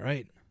people. All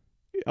right.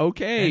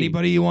 Okay.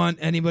 Anybody you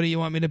want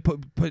me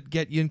to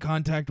get you in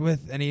contact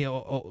with? Any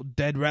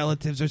dead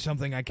relatives or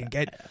something? I can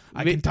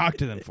talk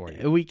to them for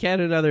you. We can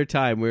another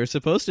time. We were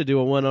supposed to do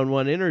a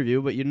one-on-one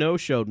interview, but you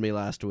showed me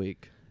last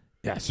week.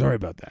 Yeah, sorry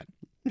about that.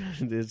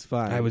 It's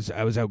fine. I was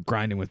out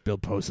grinding with Bill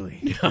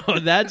Posley. Oh,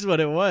 that's what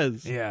it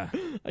was. Yeah.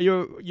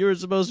 You were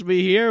supposed to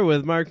be here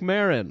with Mark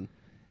Maron.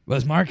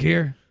 Was Mark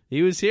here?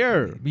 He was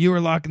here. You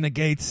were locking the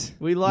gates.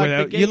 We locked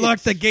the gates. You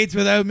locked the gates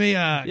without me.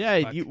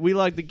 Yeah, we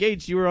locked the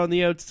gates. You were on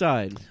the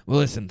outside. Well,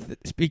 listen.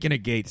 Speaking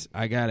of gates,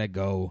 I gotta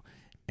go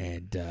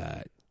and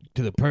to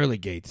the pearly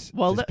gates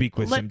Well, to speak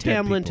with let some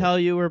dead Tamlin people. tell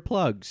you her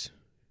plugs.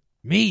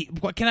 Me?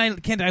 What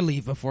can't I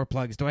leave before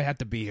plugs? Do I have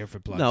to be here for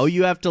plugs? No,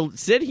 you have to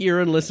sit here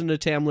and listen to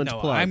Tamlin's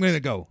No, plugs. I'm gonna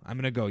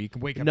go. You can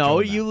wake up.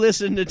 No, Joe you now.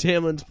 listen to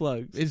Tamlin's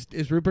plugs.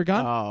 Is Rupert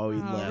gone? Oh, he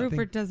Oh, left.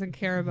 Rupert doesn't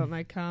care about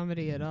my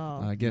comedy at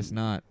all. I guess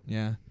not.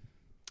 Yeah.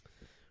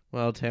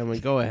 Well,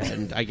 Tamlin, go ahead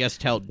and I guess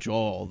tell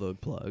Joel the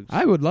plugs.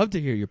 I would love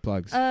to hear your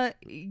plugs.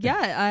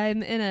 Yeah,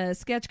 I'm in a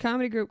sketch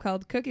comedy group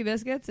called Cookie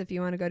Biscuits. If you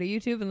want to go to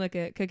YouTube and look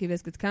at Cookie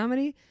Biscuits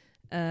Comedy,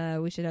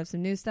 we should have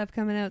some new stuff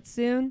coming out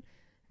soon.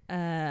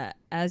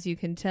 As you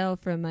can tell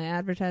from my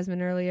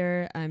advertisement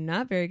earlier, I'm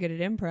not very good at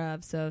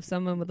improv, so if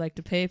someone would like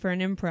to pay for an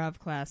improv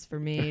class for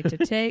me to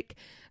take,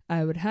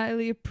 I would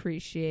highly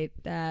appreciate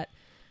that.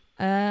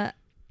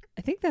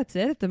 I think that's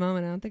it at the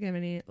moment. I don't think I have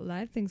any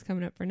live things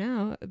coming up for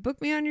now.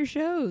 Book me on your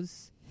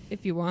shows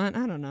if you want.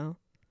 I don't know.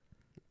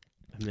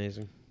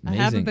 Amazing. I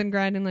haven't been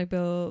grinding like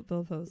Bill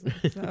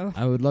Posley, so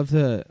I would love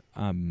to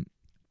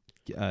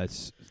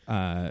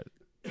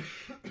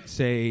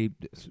say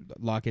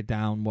lock it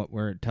down.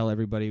 Tell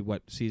everybody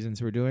what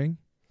seasons we're doing,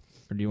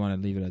 or do you want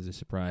to leave it as a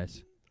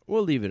surprise?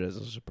 We'll leave it as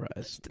a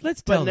surprise.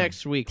 Let's But tell them.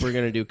 next week we're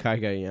going to do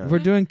Kagayan. We're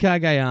doing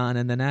Cagayan,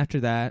 and then after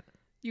that,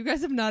 you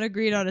guys have not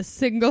agreed on a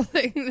single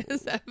thing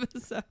this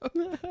episode.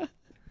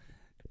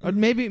 or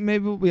maybe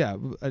yeah,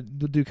 we'll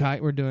do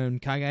we're doing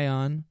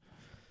Cagayan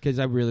because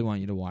I really want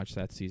you to watch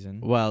that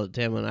season. Well,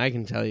 Tamlin, I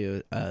can tell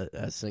you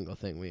a single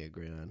thing we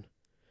agree on.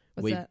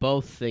 What's we that?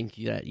 both think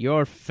that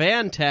you're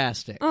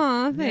fantastic.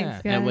 Aw, thanks,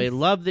 Yeah. guys. And we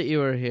love that you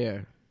were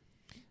here.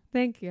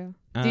 Thank you.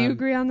 Do you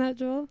agree on that,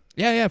 Joel?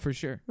 Yeah, for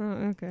sure. Oh,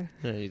 okay.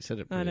 Yeah, you said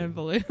it. I pretty didn't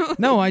well. believe it.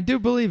 No, I do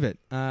believe it.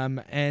 And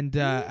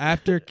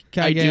after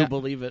I do Cagayan,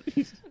 believe it.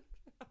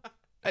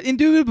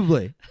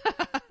 indubitably.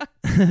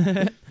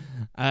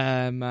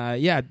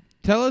 Yeah.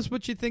 Tell us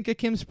what you think of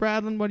Kim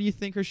Spradlin. What do you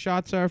think her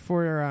shots are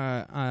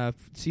for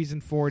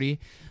season 40?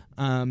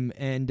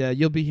 And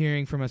you'll be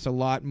hearing from us a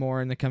lot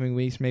more in the coming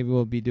weeks. Maybe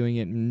we'll be doing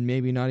it,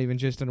 maybe not even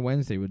just on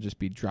Wednesday. We'll just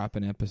be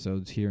dropping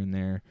episodes here and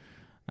there.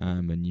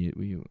 And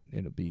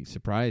it'll be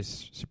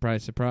surprise.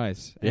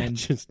 Yeah, And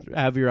just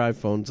have your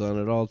iPhones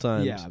on at all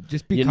times. yeah,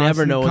 just be You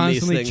never know when these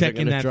constantly things are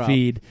checking gonna that drop.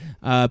 feed.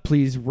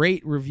 Please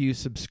rate, review,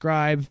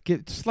 subscribe.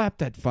 Slap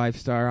that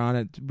 5-star on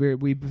it.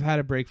 We've had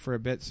a break for a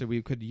bit, so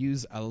we could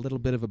use a little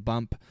bit of a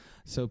bump.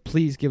 So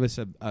please give us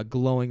a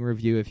glowing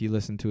review if you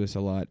listen to us a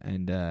lot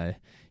and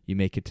you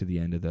make it to the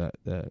end of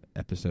the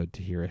episode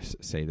to hear us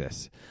say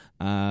this.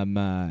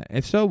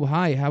 If so,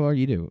 hi, how are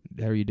you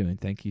doing?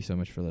 Thank you so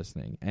much for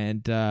listening.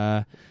 And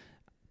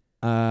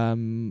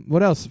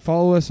what else?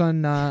 Follow us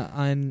on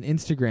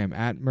Instagram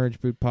at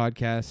MergeBoot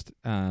Podcast,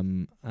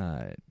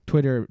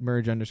 Twitter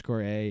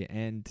Merge_A,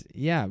 and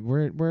yeah,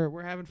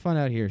 we're having fun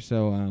out here.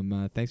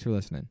 So thanks for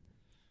listening.